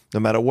 No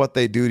matter what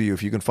they do to you,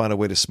 if you can find a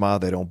way to smile,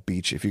 they don't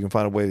beat you. If you can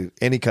find a way,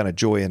 any kind of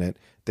joy in it,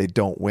 they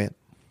don't win.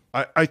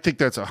 I think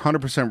that's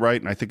 100%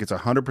 right, and I think it's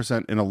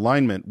 100% in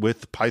alignment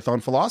with Python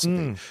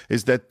philosophy,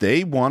 is that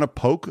they want to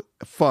poke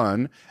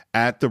fun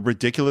at the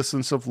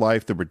ridiculousness of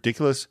life, the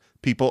ridiculous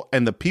people,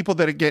 and the people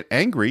that get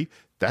angry,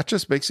 that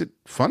just makes it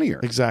funnier.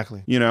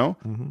 Exactly.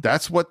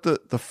 That's what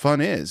the fun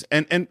is.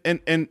 And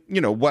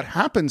what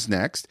happens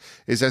next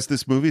is as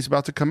this movie is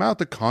about to come out,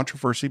 the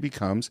controversy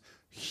becomes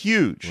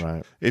huge.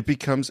 Right. It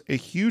becomes a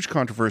huge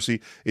controversy.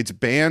 It's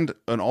banned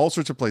in all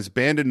sorts of places,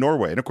 banned in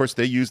Norway. And of course,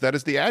 they use that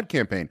as the ad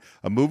campaign.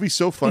 A movie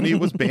so funny it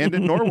was banned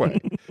in Norway.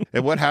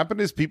 And what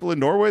happened is people in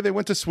Norway, they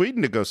went to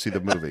Sweden to go see the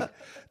movie.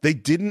 They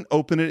didn't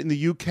open it in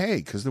the UK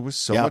because there was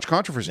so much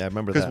controversy. Yeah, I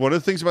remember because that. one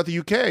of the things about the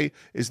UK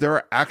is there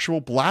are actual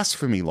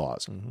blasphemy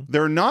laws.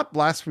 There are not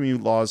blasphemy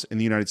laws in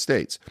the United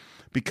States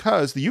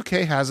because the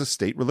UK has a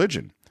state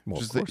religion.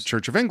 Which is the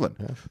Church of England.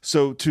 Yeah.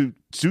 So to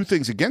do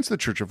things against the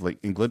Church of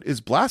England is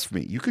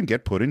blasphemy. You can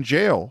get put in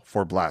jail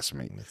for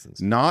blasphemy.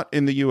 Not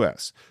in the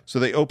U.S. So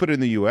they opened it in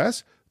the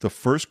U.S. The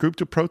first group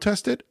to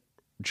protest it,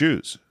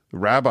 Jews. The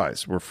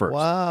rabbis were first.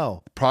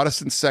 Wow.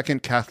 Protestants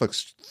second,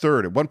 Catholics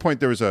third. At one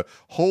point, there was a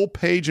whole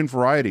page in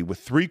Variety with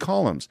 3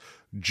 columns.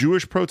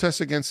 Jewish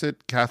protests against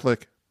it,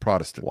 Catholic,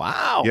 Protestant.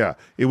 Wow. Yeah.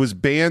 It was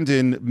banned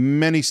in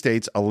many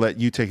states. I'll let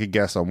you take a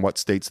guess on what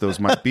states those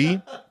might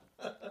be.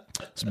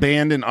 It's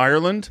banned in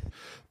Ireland.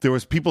 There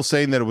was people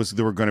saying that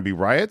there were going to be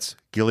riots.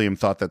 Gilliam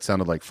thought that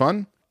sounded like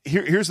fun.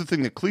 Here's the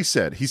thing that Cleese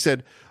said. He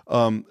said,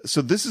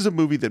 so this is a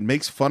movie that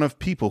makes fun of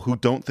people who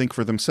don't think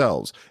for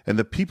themselves. And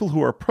the people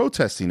who are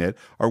protesting it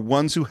are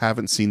ones who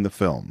haven't seen the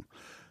film.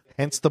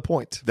 Hence the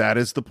point. That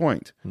is the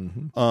point.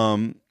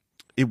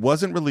 It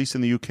wasn't released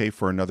in the UK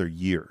for another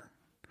year.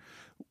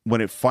 When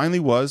it finally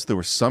was, there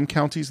were some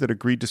counties that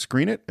agreed to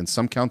screen it and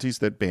some counties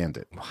that banned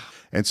it.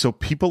 And so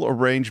people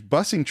arranged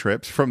busing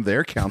trips from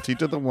their county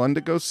to the one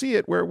to go see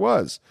it where it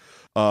was.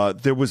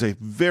 There was a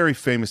very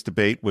famous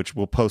debate, which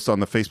we'll post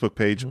on the Facebook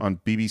page on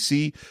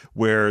BBC,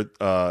 where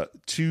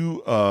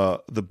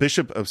the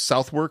Bishop of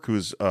Southwark,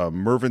 who's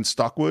Mervyn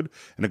Stockwood,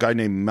 and a guy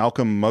named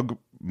Malcolm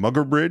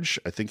Muggeridge,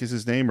 I think is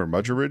his name, or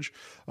Muggeridge,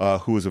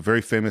 who was a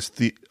very famous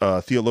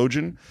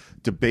theologian,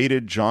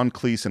 debated John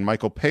Cleese and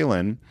Michael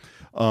Palin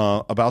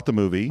about the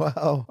movie.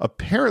 Wow.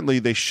 Apparently,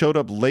 they showed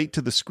up late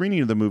to the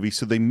screening of the movie,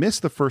 so they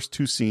missed the first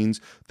two scenes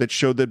that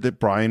showed that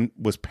Brian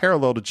was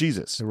parallel to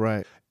Jesus.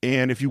 Right.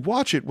 And if you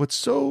watch it, what's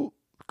so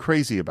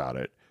crazy about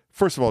it,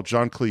 first of all,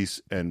 John Cleese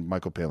and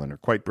Michael Palin are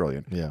quite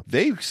brilliant. Yeah.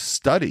 They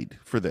studied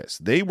for this.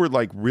 They were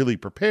like really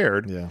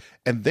prepared. Yeah.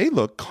 And they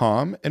look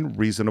calm and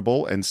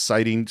reasonable and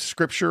citing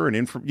scripture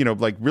and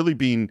like really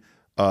being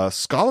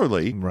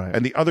scholarly. Right.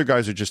 And the other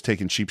guys are just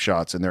taking cheap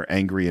shots and they're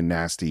angry and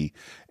nasty.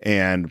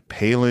 And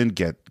Palin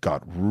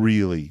got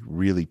really,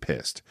 really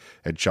pissed.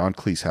 And John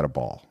Cleese had a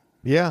ball.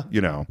 Yeah.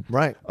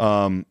 Right.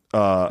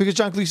 Because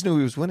John Cleese knew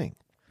he was winning.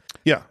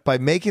 Yeah. By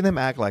making them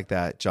act like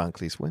that, John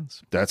Cleese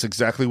wins. That's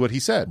exactly what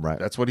he said. Right.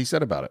 That's what he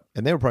said about it.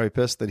 And they were probably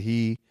pissed that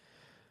he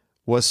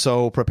was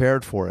so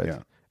prepared for it. Yeah.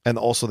 And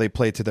also they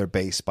played to their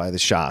base by the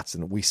shots.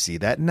 And we see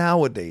that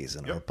nowadays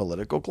in our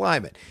political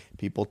climate.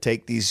 People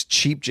take these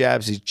cheap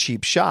jabs, these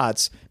cheap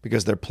shots,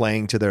 because they're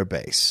playing to their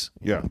base.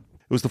 Yeah. It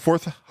was the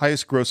fourth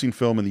highest grossing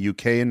film in the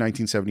UK in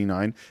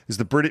 1979. It's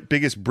the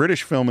biggest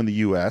British film in the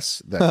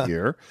US that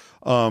year.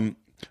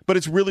 But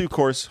it's really, of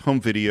course,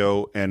 home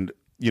video and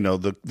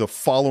the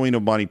following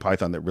of Monty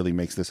Python that really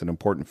makes this an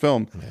important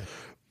film.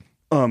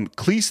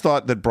 Cleese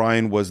thought that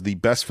Brian was the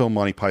best film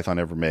Monty Python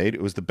ever made.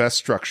 It was the best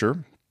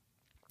structure,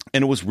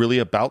 and it was really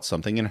about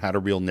something and had a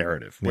real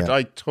narrative, which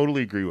I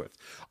totally agree with.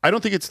 I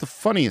don't think it's the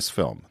funniest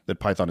film that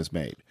Python has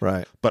made.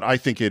 Right. But I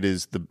think it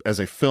is, as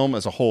a film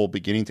as a whole,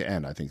 beginning to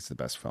end, I think it's the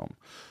best film.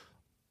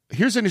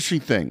 Here's an interesting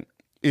thing,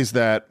 is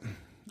that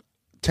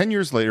 10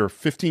 years later,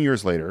 15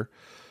 years later,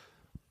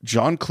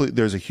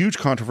 there's a huge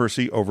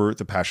controversy over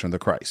The Passion of the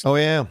Christ. Oh,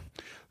 yeah.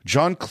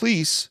 John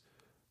Cleese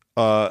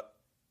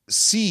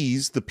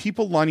sees the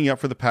people lining up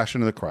for The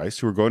Passion of the Christ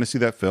who are going to see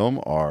that film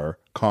are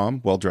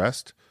calm,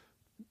 well-dressed,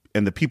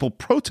 and the people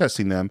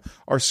protesting them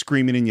are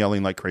screaming and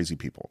yelling like crazy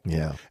people.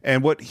 Yeah.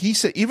 And what he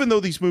said, even though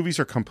these movies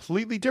are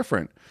completely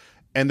different,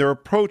 and their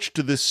approach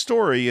to this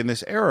story in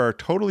this era are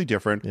totally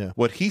different,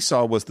 what he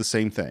saw was the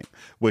same thing,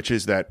 which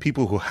is that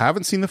people who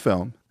haven't seen the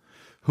film,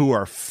 who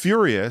are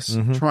furious,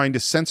 trying to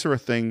censor a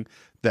thing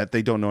that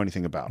they don't know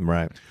anything about.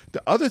 Right.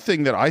 The other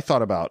thing that I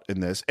thought about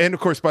in this, and of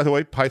course, by the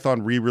way,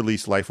 Python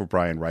re-released Life of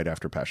Brian right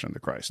after Passion of the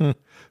Christ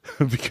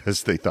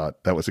because they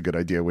thought that was a good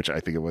idea, which I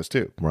think it was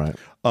too. Right.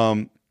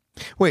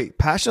 Wait,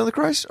 Passion of the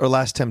Christ or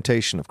Last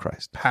Temptation of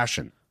Christ?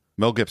 Passion.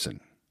 Mel Gibson.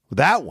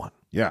 That one.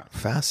 Yeah.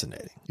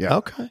 Fascinating. Yeah.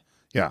 Okay.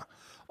 Yeah.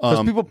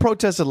 Because people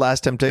protested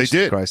Last Temptation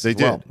of Christ. They as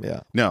did. Well.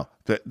 Yeah. No,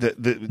 no,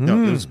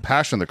 it was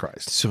Passion of the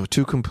Christ. So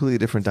two completely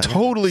different dynamics.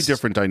 Totally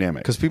different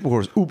dynamics. Because people who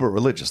are uber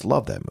religious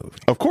love that movie.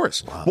 Of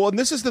course. Wow. Well, and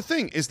this is the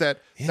thing, is that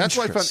that's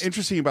what I found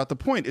interesting about the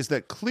point, is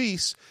that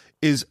Cleese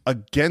is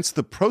against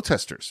the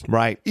protesters.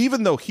 Right.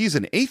 Even though he's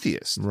an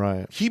atheist.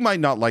 Right. He might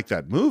not like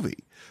that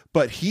movie.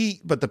 But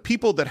the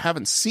people that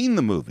haven't seen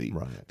the movie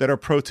that are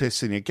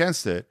protesting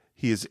against it,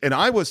 he is, and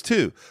I was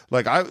too.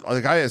 Like I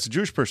as a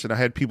Jewish person, I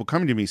had people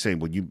coming to me saying,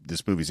 "Well,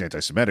 this movie's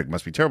anti-Semitic,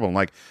 must be terrible." I'm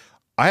like,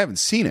 I haven't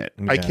seen it.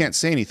 I can't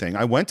say anything.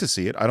 I went to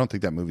see it. I don't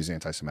think that movie's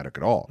anti-Semitic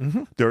at all.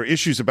 There are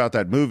issues about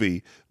that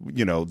movie,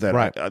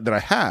 that I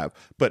have,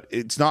 but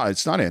it's not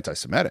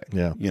anti-Semitic.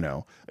 Yeah.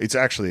 It's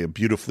actually a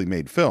beautifully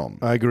made film.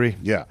 I agree.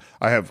 Yeah,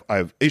 I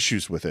have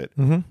issues with it.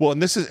 Well,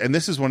 and this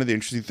is one of the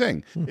interesting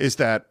things is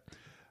that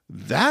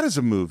is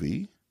a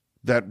movie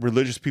that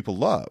religious people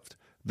loved,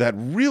 that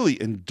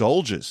really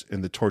indulges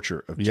in the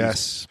torture of Jesus.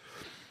 Yes.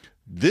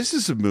 This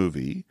is a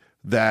movie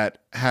that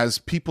has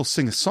people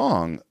sing a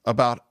song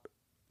about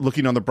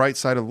looking on the bright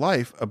side of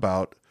life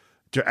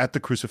at the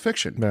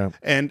crucifixion. Yeah.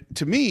 And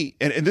to me,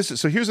 and this is,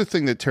 so here's the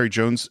thing that Terry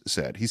Jones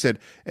said. He said,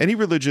 any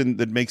religion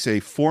that makes a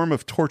form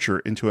of torture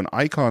into an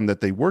icon that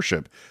they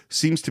worship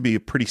seems to be a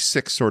pretty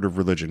sick sort of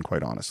religion,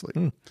 quite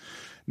honestly.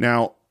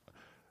 Now,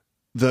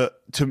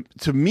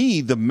 to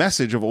me, the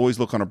message of always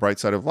look on a bright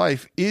side of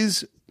life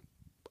is,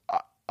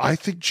 I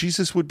think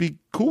Jesus would be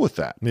cool with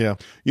that. Yeah.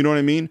 You know what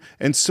I mean?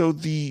 And so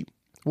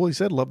well, he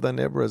said, love thy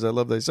neighbor as I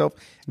love thyself.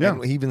 Yeah.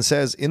 And he even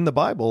says in the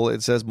Bible,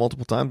 it says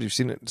multiple times, you've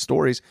seen it in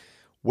stories,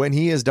 when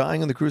he is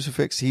dying on the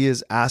crucifix, he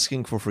is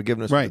asking for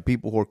forgiveness from the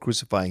people who are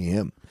crucifying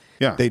him.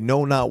 Yeah. They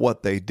know not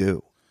what they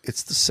do.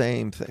 It's the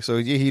same thing. So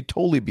he'd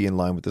totally be in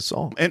line with the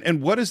song.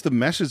 And what is the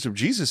message of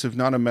Jesus if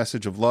not a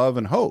message of love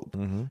and hope?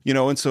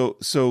 And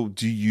so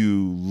do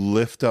you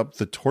lift up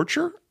the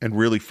torture and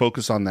really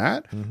focus on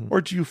that?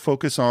 Or do you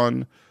focus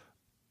on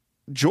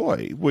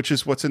joy, which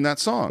is what's in that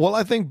song. Well,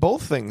 I think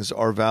both things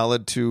are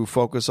valid to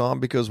focus on,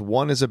 because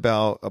one is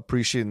about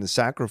appreciating the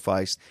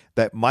sacrifice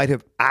that might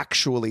have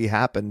actually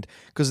happened,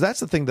 because that's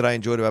the thing that I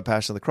enjoyed about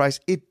Passion of the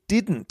Christ. It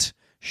didn't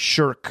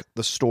shirk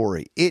the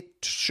story. It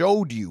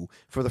showed you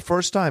for the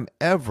first time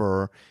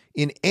ever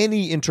in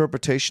any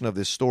interpretation of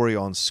this story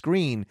on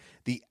screen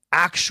the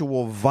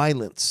actual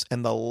violence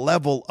and the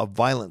level of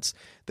violence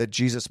that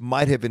Jesus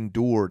might have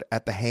endured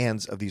at the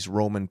hands of these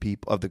Roman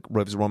people, of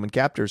his Roman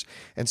captors.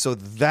 And so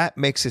that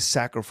makes his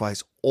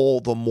sacrifice all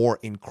the more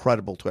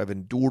incredible, to have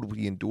endured what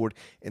he endured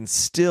and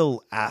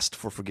still asked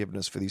for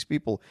forgiveness for these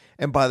people.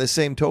 And by the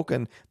same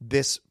token,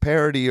 this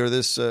parody or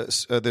this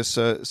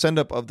send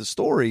up of the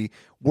story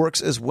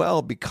works as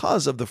well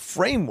because of the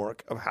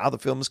framework of how the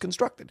film is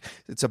constructed.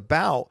 It's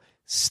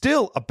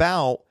still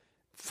about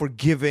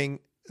forgiving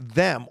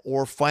them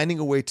or finding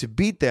a way to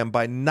beat them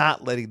by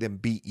not letting them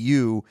beat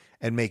you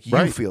and make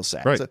you feel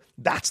sad. Right. So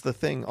that's the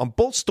thing. On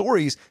both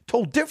stories,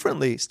 told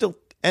differently, still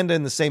end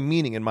in the same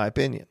meaning, in my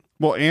opinion.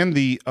 Well, and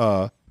the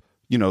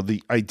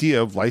the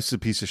idea of life's a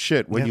piece of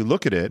shit when you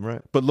look at it,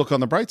 but look on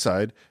the bright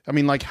side. I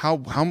mean, like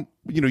how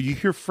you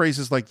hear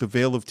phrases like the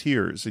veil of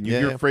tears, and you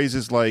hear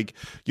phrases like,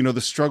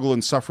 the struggle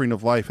and suffering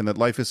of life, and that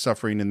life is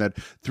suffering, and that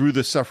through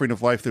the suffering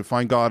of life they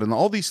find God, and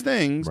all these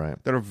things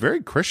that are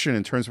very Christian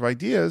in terms of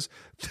ideas.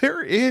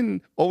 They're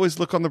in always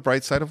look on the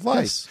bright side of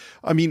life. Yes.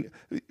 I mean,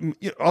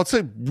 I'll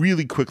say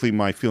really quickly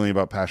my feeling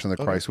about Passion of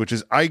the Christ, which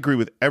is I agree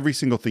with every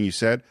single thing you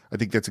said. I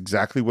think that's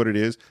exactly what it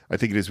is. I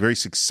think it is very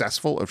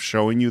successful of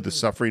showing you the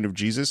suffering of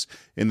Jesus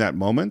in that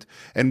moment.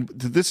 And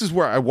this is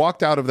where I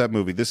walked out of that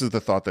movie. This is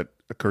the thought that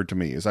occurred to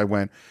me, is I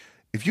went,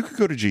 if you could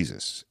go to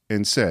Jesus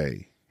and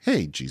say,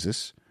 hey,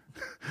 Jesus,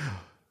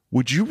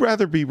 would you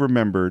rather be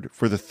remembered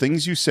for the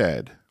things you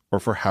said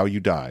or for how you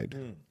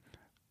died?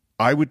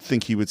 I would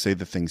think he would say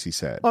the things he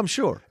said. I'm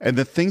sure. And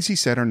the things he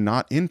said are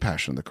not in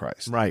Passion of the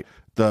Christ. Right.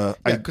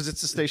 Because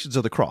it's the Stations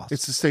of the Cross.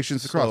 It's the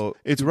Stations of the Cross.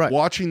 It's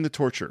watching the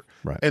torture.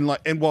 Right. And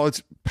while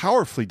it's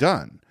powerfully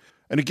done,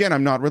 and again,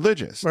 I'm not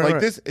religious.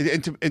 This,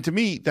 and to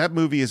me, that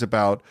movie is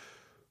about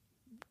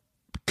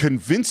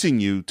convincing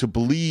you to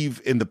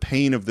believe in the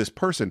pain of this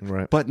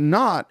person, but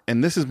not,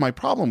 and this is my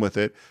problem with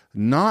it,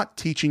 not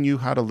teaching you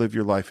how to live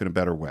your life in a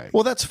better way.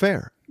 Well, that's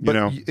fair.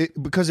 But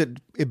because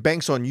it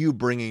banks on you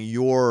bringing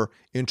your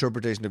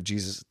interpretation of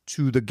Jesus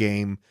to the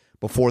game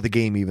before the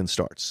game even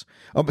starts.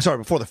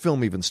 Before the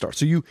film even starts.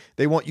 So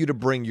they want you to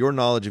bring your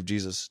knowledge of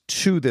Jesus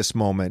to this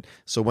moment.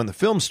 So when the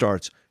film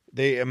starts,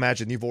 they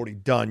imagine you've already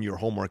done your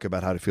homework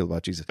about how to feel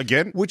about Jesus.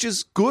 Again, which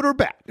is good or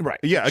bad, right?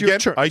 Yeah.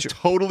 I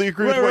totally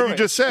agree with what you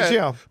just said.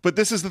 Yeah. But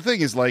this is the thing: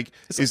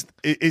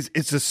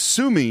 it's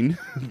assuming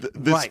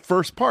this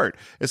first part.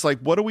 It's like,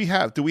 what do we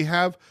have? Do we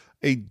have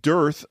a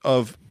dearth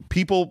of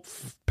people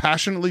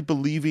passionately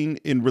believing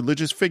in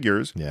religious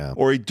figures,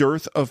 or a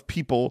dearth of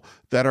people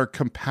that are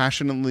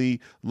compassionately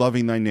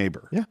loving thy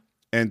neighbor? Yeah.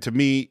 And to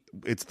me,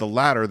 it's the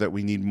latter that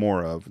we need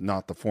more of,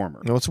 not the former.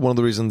 No, it's one of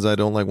the reasons I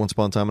don't like Once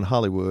Upon a Time in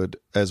Hollywood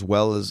as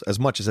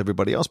much as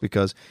everybody else,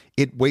 because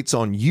it waits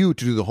on you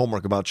to do the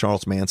homework about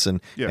Charles Manson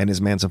and his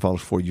Manson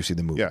followers before you see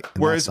the movie. Yeah.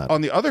 Whereas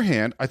on the other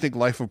hand, I think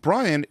Life of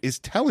Brian is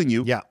telling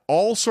you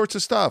all sorts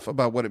of stuff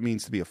about what it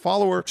means to be a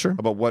follower,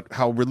 about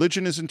how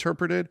religion is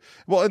interpreted.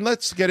 Well, and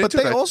let's get into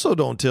that. But they also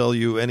don't tell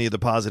you any of the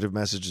positive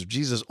messages of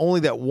Jesus. Only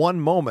that one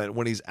moment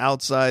when he's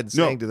outside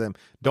saying to them,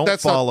 "Don't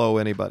follow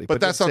anybody." But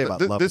that's not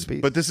love and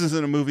peace. But this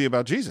isn't a movie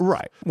about Jesus,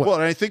 right? Well,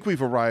 and I think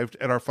we've arrived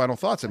at our final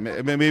thoughts, and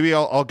maybe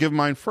I'll give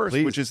mine first,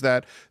 which is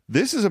that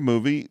this is a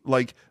movie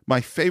like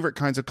my favorite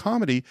kinds of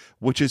comedy,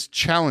 which is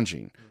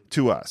challenging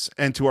to us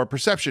and to our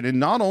perception. And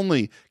not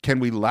only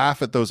can we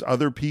laugh at those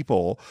other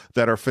people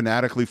that are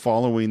fanatically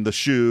following the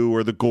shoe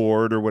or the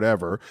gourd or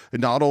whatever,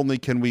 and not only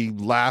can we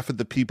laugh at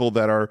the people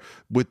that are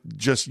with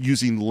just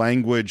using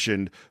language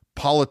and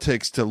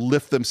politics to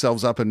lift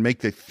themselves up and make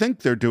they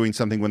think they're doing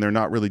something when they're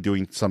not really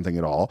doing something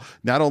at all.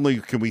 Not only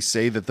can we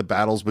say that the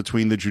battles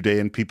between the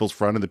Judean People's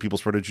Front and the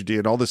People's Front of Judea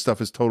and all this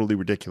stuff is totally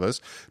ridiculous.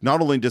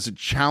 Not only does it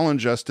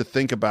challenge us to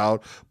think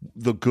about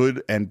the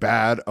good and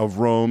bad of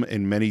Rome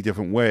in many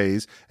different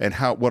ways and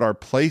what our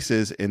place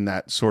is in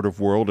that sort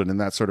of world and in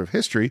that sort of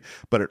history,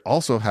 but it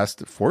also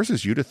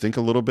forces you to think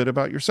a little bit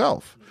about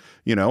yourself.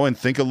 And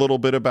think a little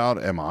bit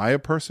about, am I a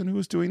person who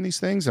is doing these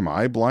things? Am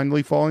I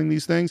blindly following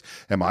these things?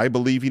 Am I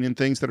believing in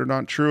things that are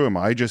not true? Am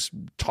I just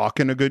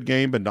talking a good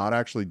game but not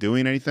actually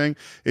doing anything?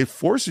 It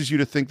forces you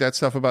to think that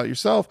stuff about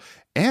yourself,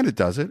 and it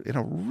does it in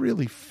a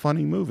really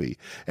funny movie.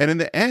 And in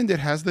the end, it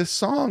has this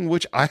song,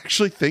 which I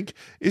actually think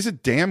is a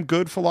damn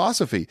good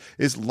philosophy,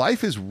 is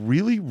life is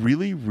really,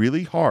 really,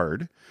 really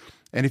hard.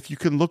 And if you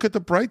can look at the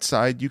bright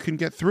side, you can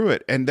get through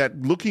it. And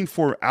that looking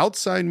for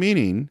outside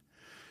meaning,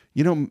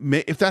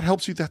 if that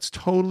helps you, that's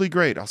totally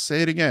great. I'll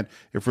say it again.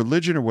 If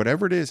religion or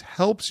whatever it is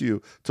helps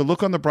you to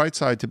look on the bright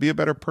side, to be a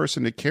better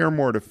person, to care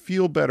more, to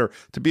feel better,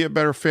 to be a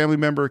better family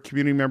member,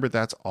 community member,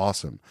 that's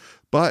awesome.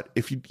 But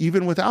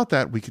even without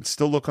that, we can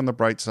still look on the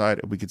bright side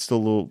and we can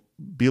still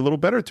be a little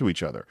better to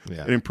each other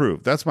and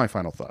improve. That's my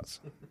final thoughts.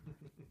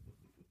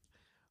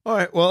 All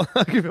right. Well,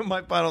 I'll give you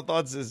my final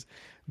thoughts is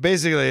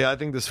basically, I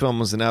think this film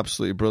was an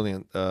absolutely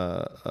brilliant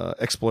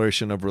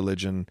exploration of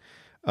religion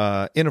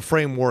in a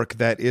framework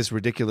that is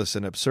ridiculous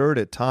and absurd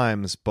at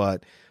times,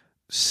 but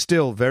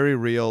still very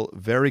real,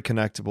 very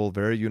connectable,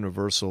 very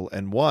universal,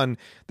 and one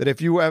that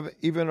if you have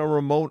even a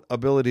remote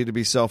ability to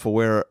be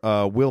self-aware,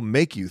 will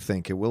make you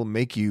think. It will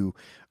make you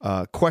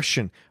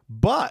question.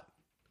 But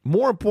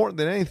more important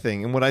than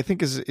anything, and what I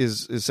think is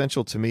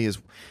essential to me, is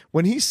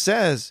when he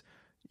says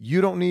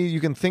you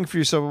can think for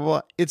yourself, blah,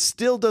 blah, it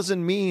still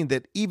doesn't mean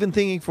that even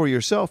thinking for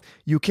yourself,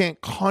 you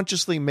can't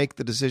consciously make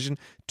the decision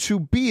to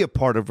be a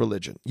part of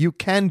religion. You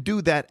can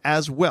do that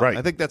as well. Right.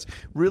 I think that's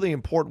really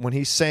important when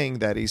he's saying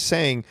that. He's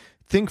saying,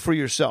 think for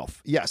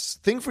yourself. Yes,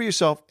 think for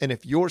yourself. And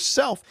if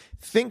yourself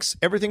thinks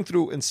everything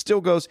through and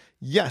still goes,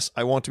 yes,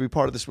 I want to be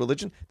part of this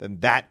religion,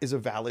 then that is a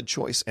valid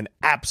choice. And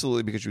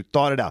absolutely, because you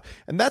thought it out.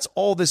 And that's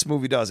all this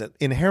movie does.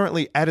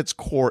 Inherently, at its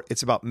core,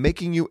 it's about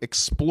making you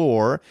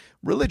explore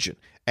religion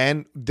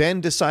and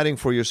then deciding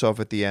for yourself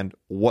at the end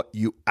what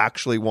you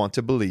actually want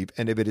to believe.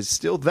 And if it is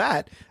still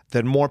that,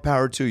 then more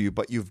power to you.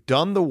 But you've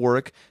done the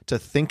work to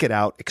think it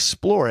out,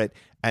 explore it,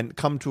 and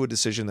come to a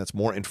decision that's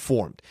more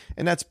informed.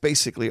 And that's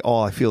basically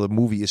all I feel the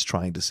movie is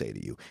trying to say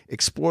to you.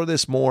 Explore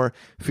this more,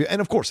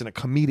 and of course in a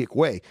comedic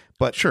way,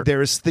 but sure,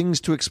 there is things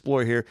to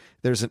explore here.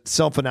 There's a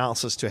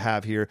self-analysis to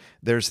have here.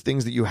 There's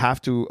things that you have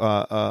to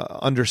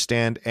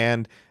understand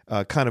and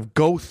kind of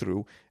go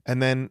through.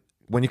 And then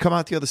when you come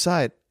out the other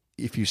side,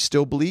 if you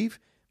still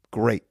believe,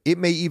 great. It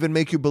may even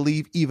make you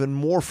believe even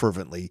more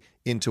fervently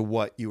into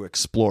what you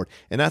explored.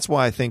 And that's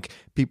why I think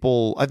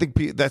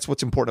that's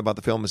what's important about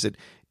the film, is that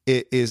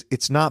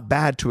it's not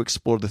bad to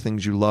explore the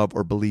things you love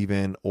or believe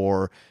in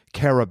or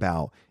care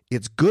about.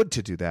 It's good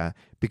to do that,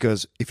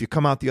 because if you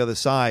come out the other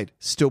side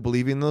still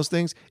believing in those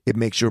things, it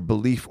makes your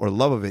belief or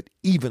love of it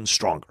even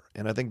stronger.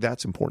 And I think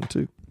that's important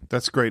too.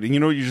 That's great. And you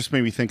know what you just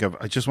made me think of?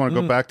 I just want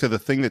to go back to the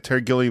thing that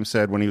Terry Gilliam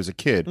said when he was a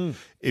kid.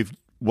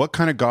 What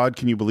kind of God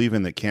can you believe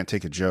in that can't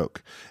take a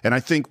joke? And I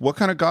think, what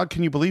kind of God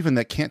can you believe in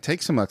that can't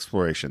take some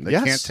exploration,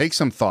 that can't take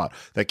some thought,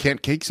 that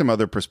can't take some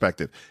other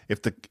perspective?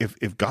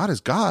 If God is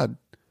God,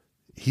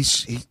 he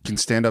can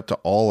stand up to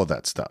all of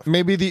that stuff.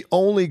 Maybe the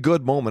only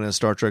good moment in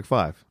Star Trek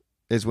V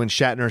is when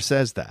Shatner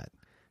says that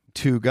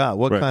to God.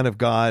 What kind of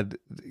God?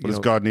 What does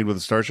God need with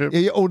a starship?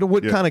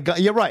 What kind of God?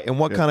 Yeah, right. And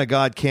what kind of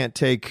God can't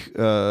take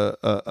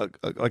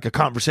like a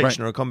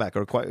conversation or a comeback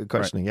or a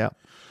questioning? Yeah.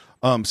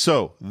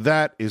 So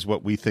that is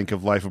what we think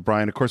of Life of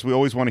Brian. Of course, we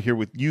always want to hear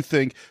what you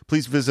think.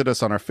 Please visit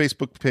us on our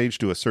Facebook page.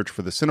 Do a search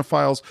for The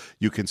Cinephiles.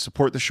 You can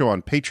support the show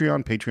on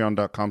Patreon,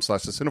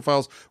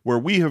 patreon.com/TheCinephiles, where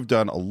we have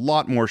done a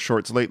lot more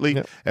shorts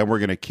lately, and we're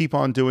going to keep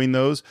on doing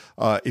those.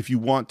 If you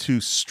want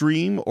to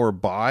stream or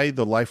buy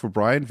The Life of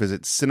Brian,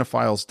 visit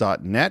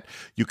cinephiles.net.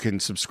 You can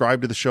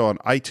subscribe to the show on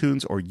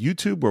iTunes or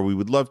YouTube, where we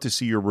would love to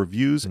see your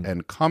reviews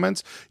and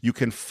comments. You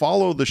can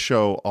follow the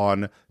show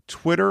on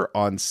Twitter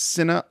on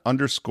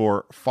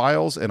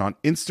Cine_Files, and on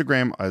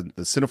Instagram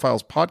the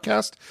Cinephiles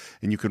Podcast.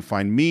 And you can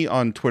find me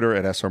on Twitter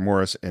at SR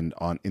Morris and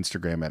on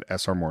Instagram at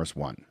SR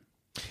Morris1.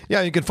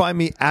 Yeah, you can find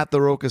me at The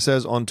Roca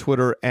Says on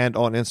Twitter and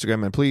on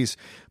Instagram. And please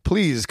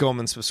go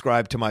and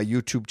subscribe to my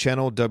YouTube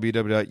channel,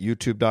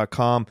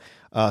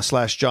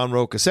 www.youtube.com/John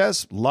Roca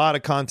Says. A lot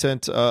of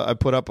content I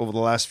put up over the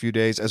last few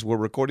days as we're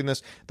recording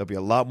this. There'll be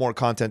a lot more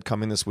content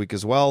coming this week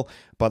as well.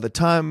 By the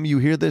time you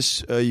hear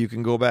this, you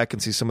can go back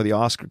and see some of the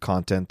Oscar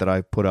content that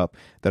I put up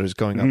that is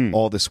going up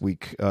all this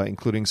week,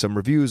 including some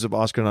reviews of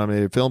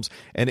Oscar-nominated films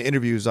and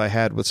interviews I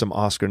had with some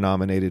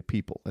Oscar-nominated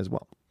people as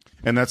well.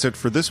 And that's it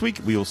for this week.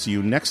 We will see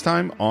you next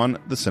time on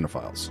The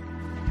Cinephiles.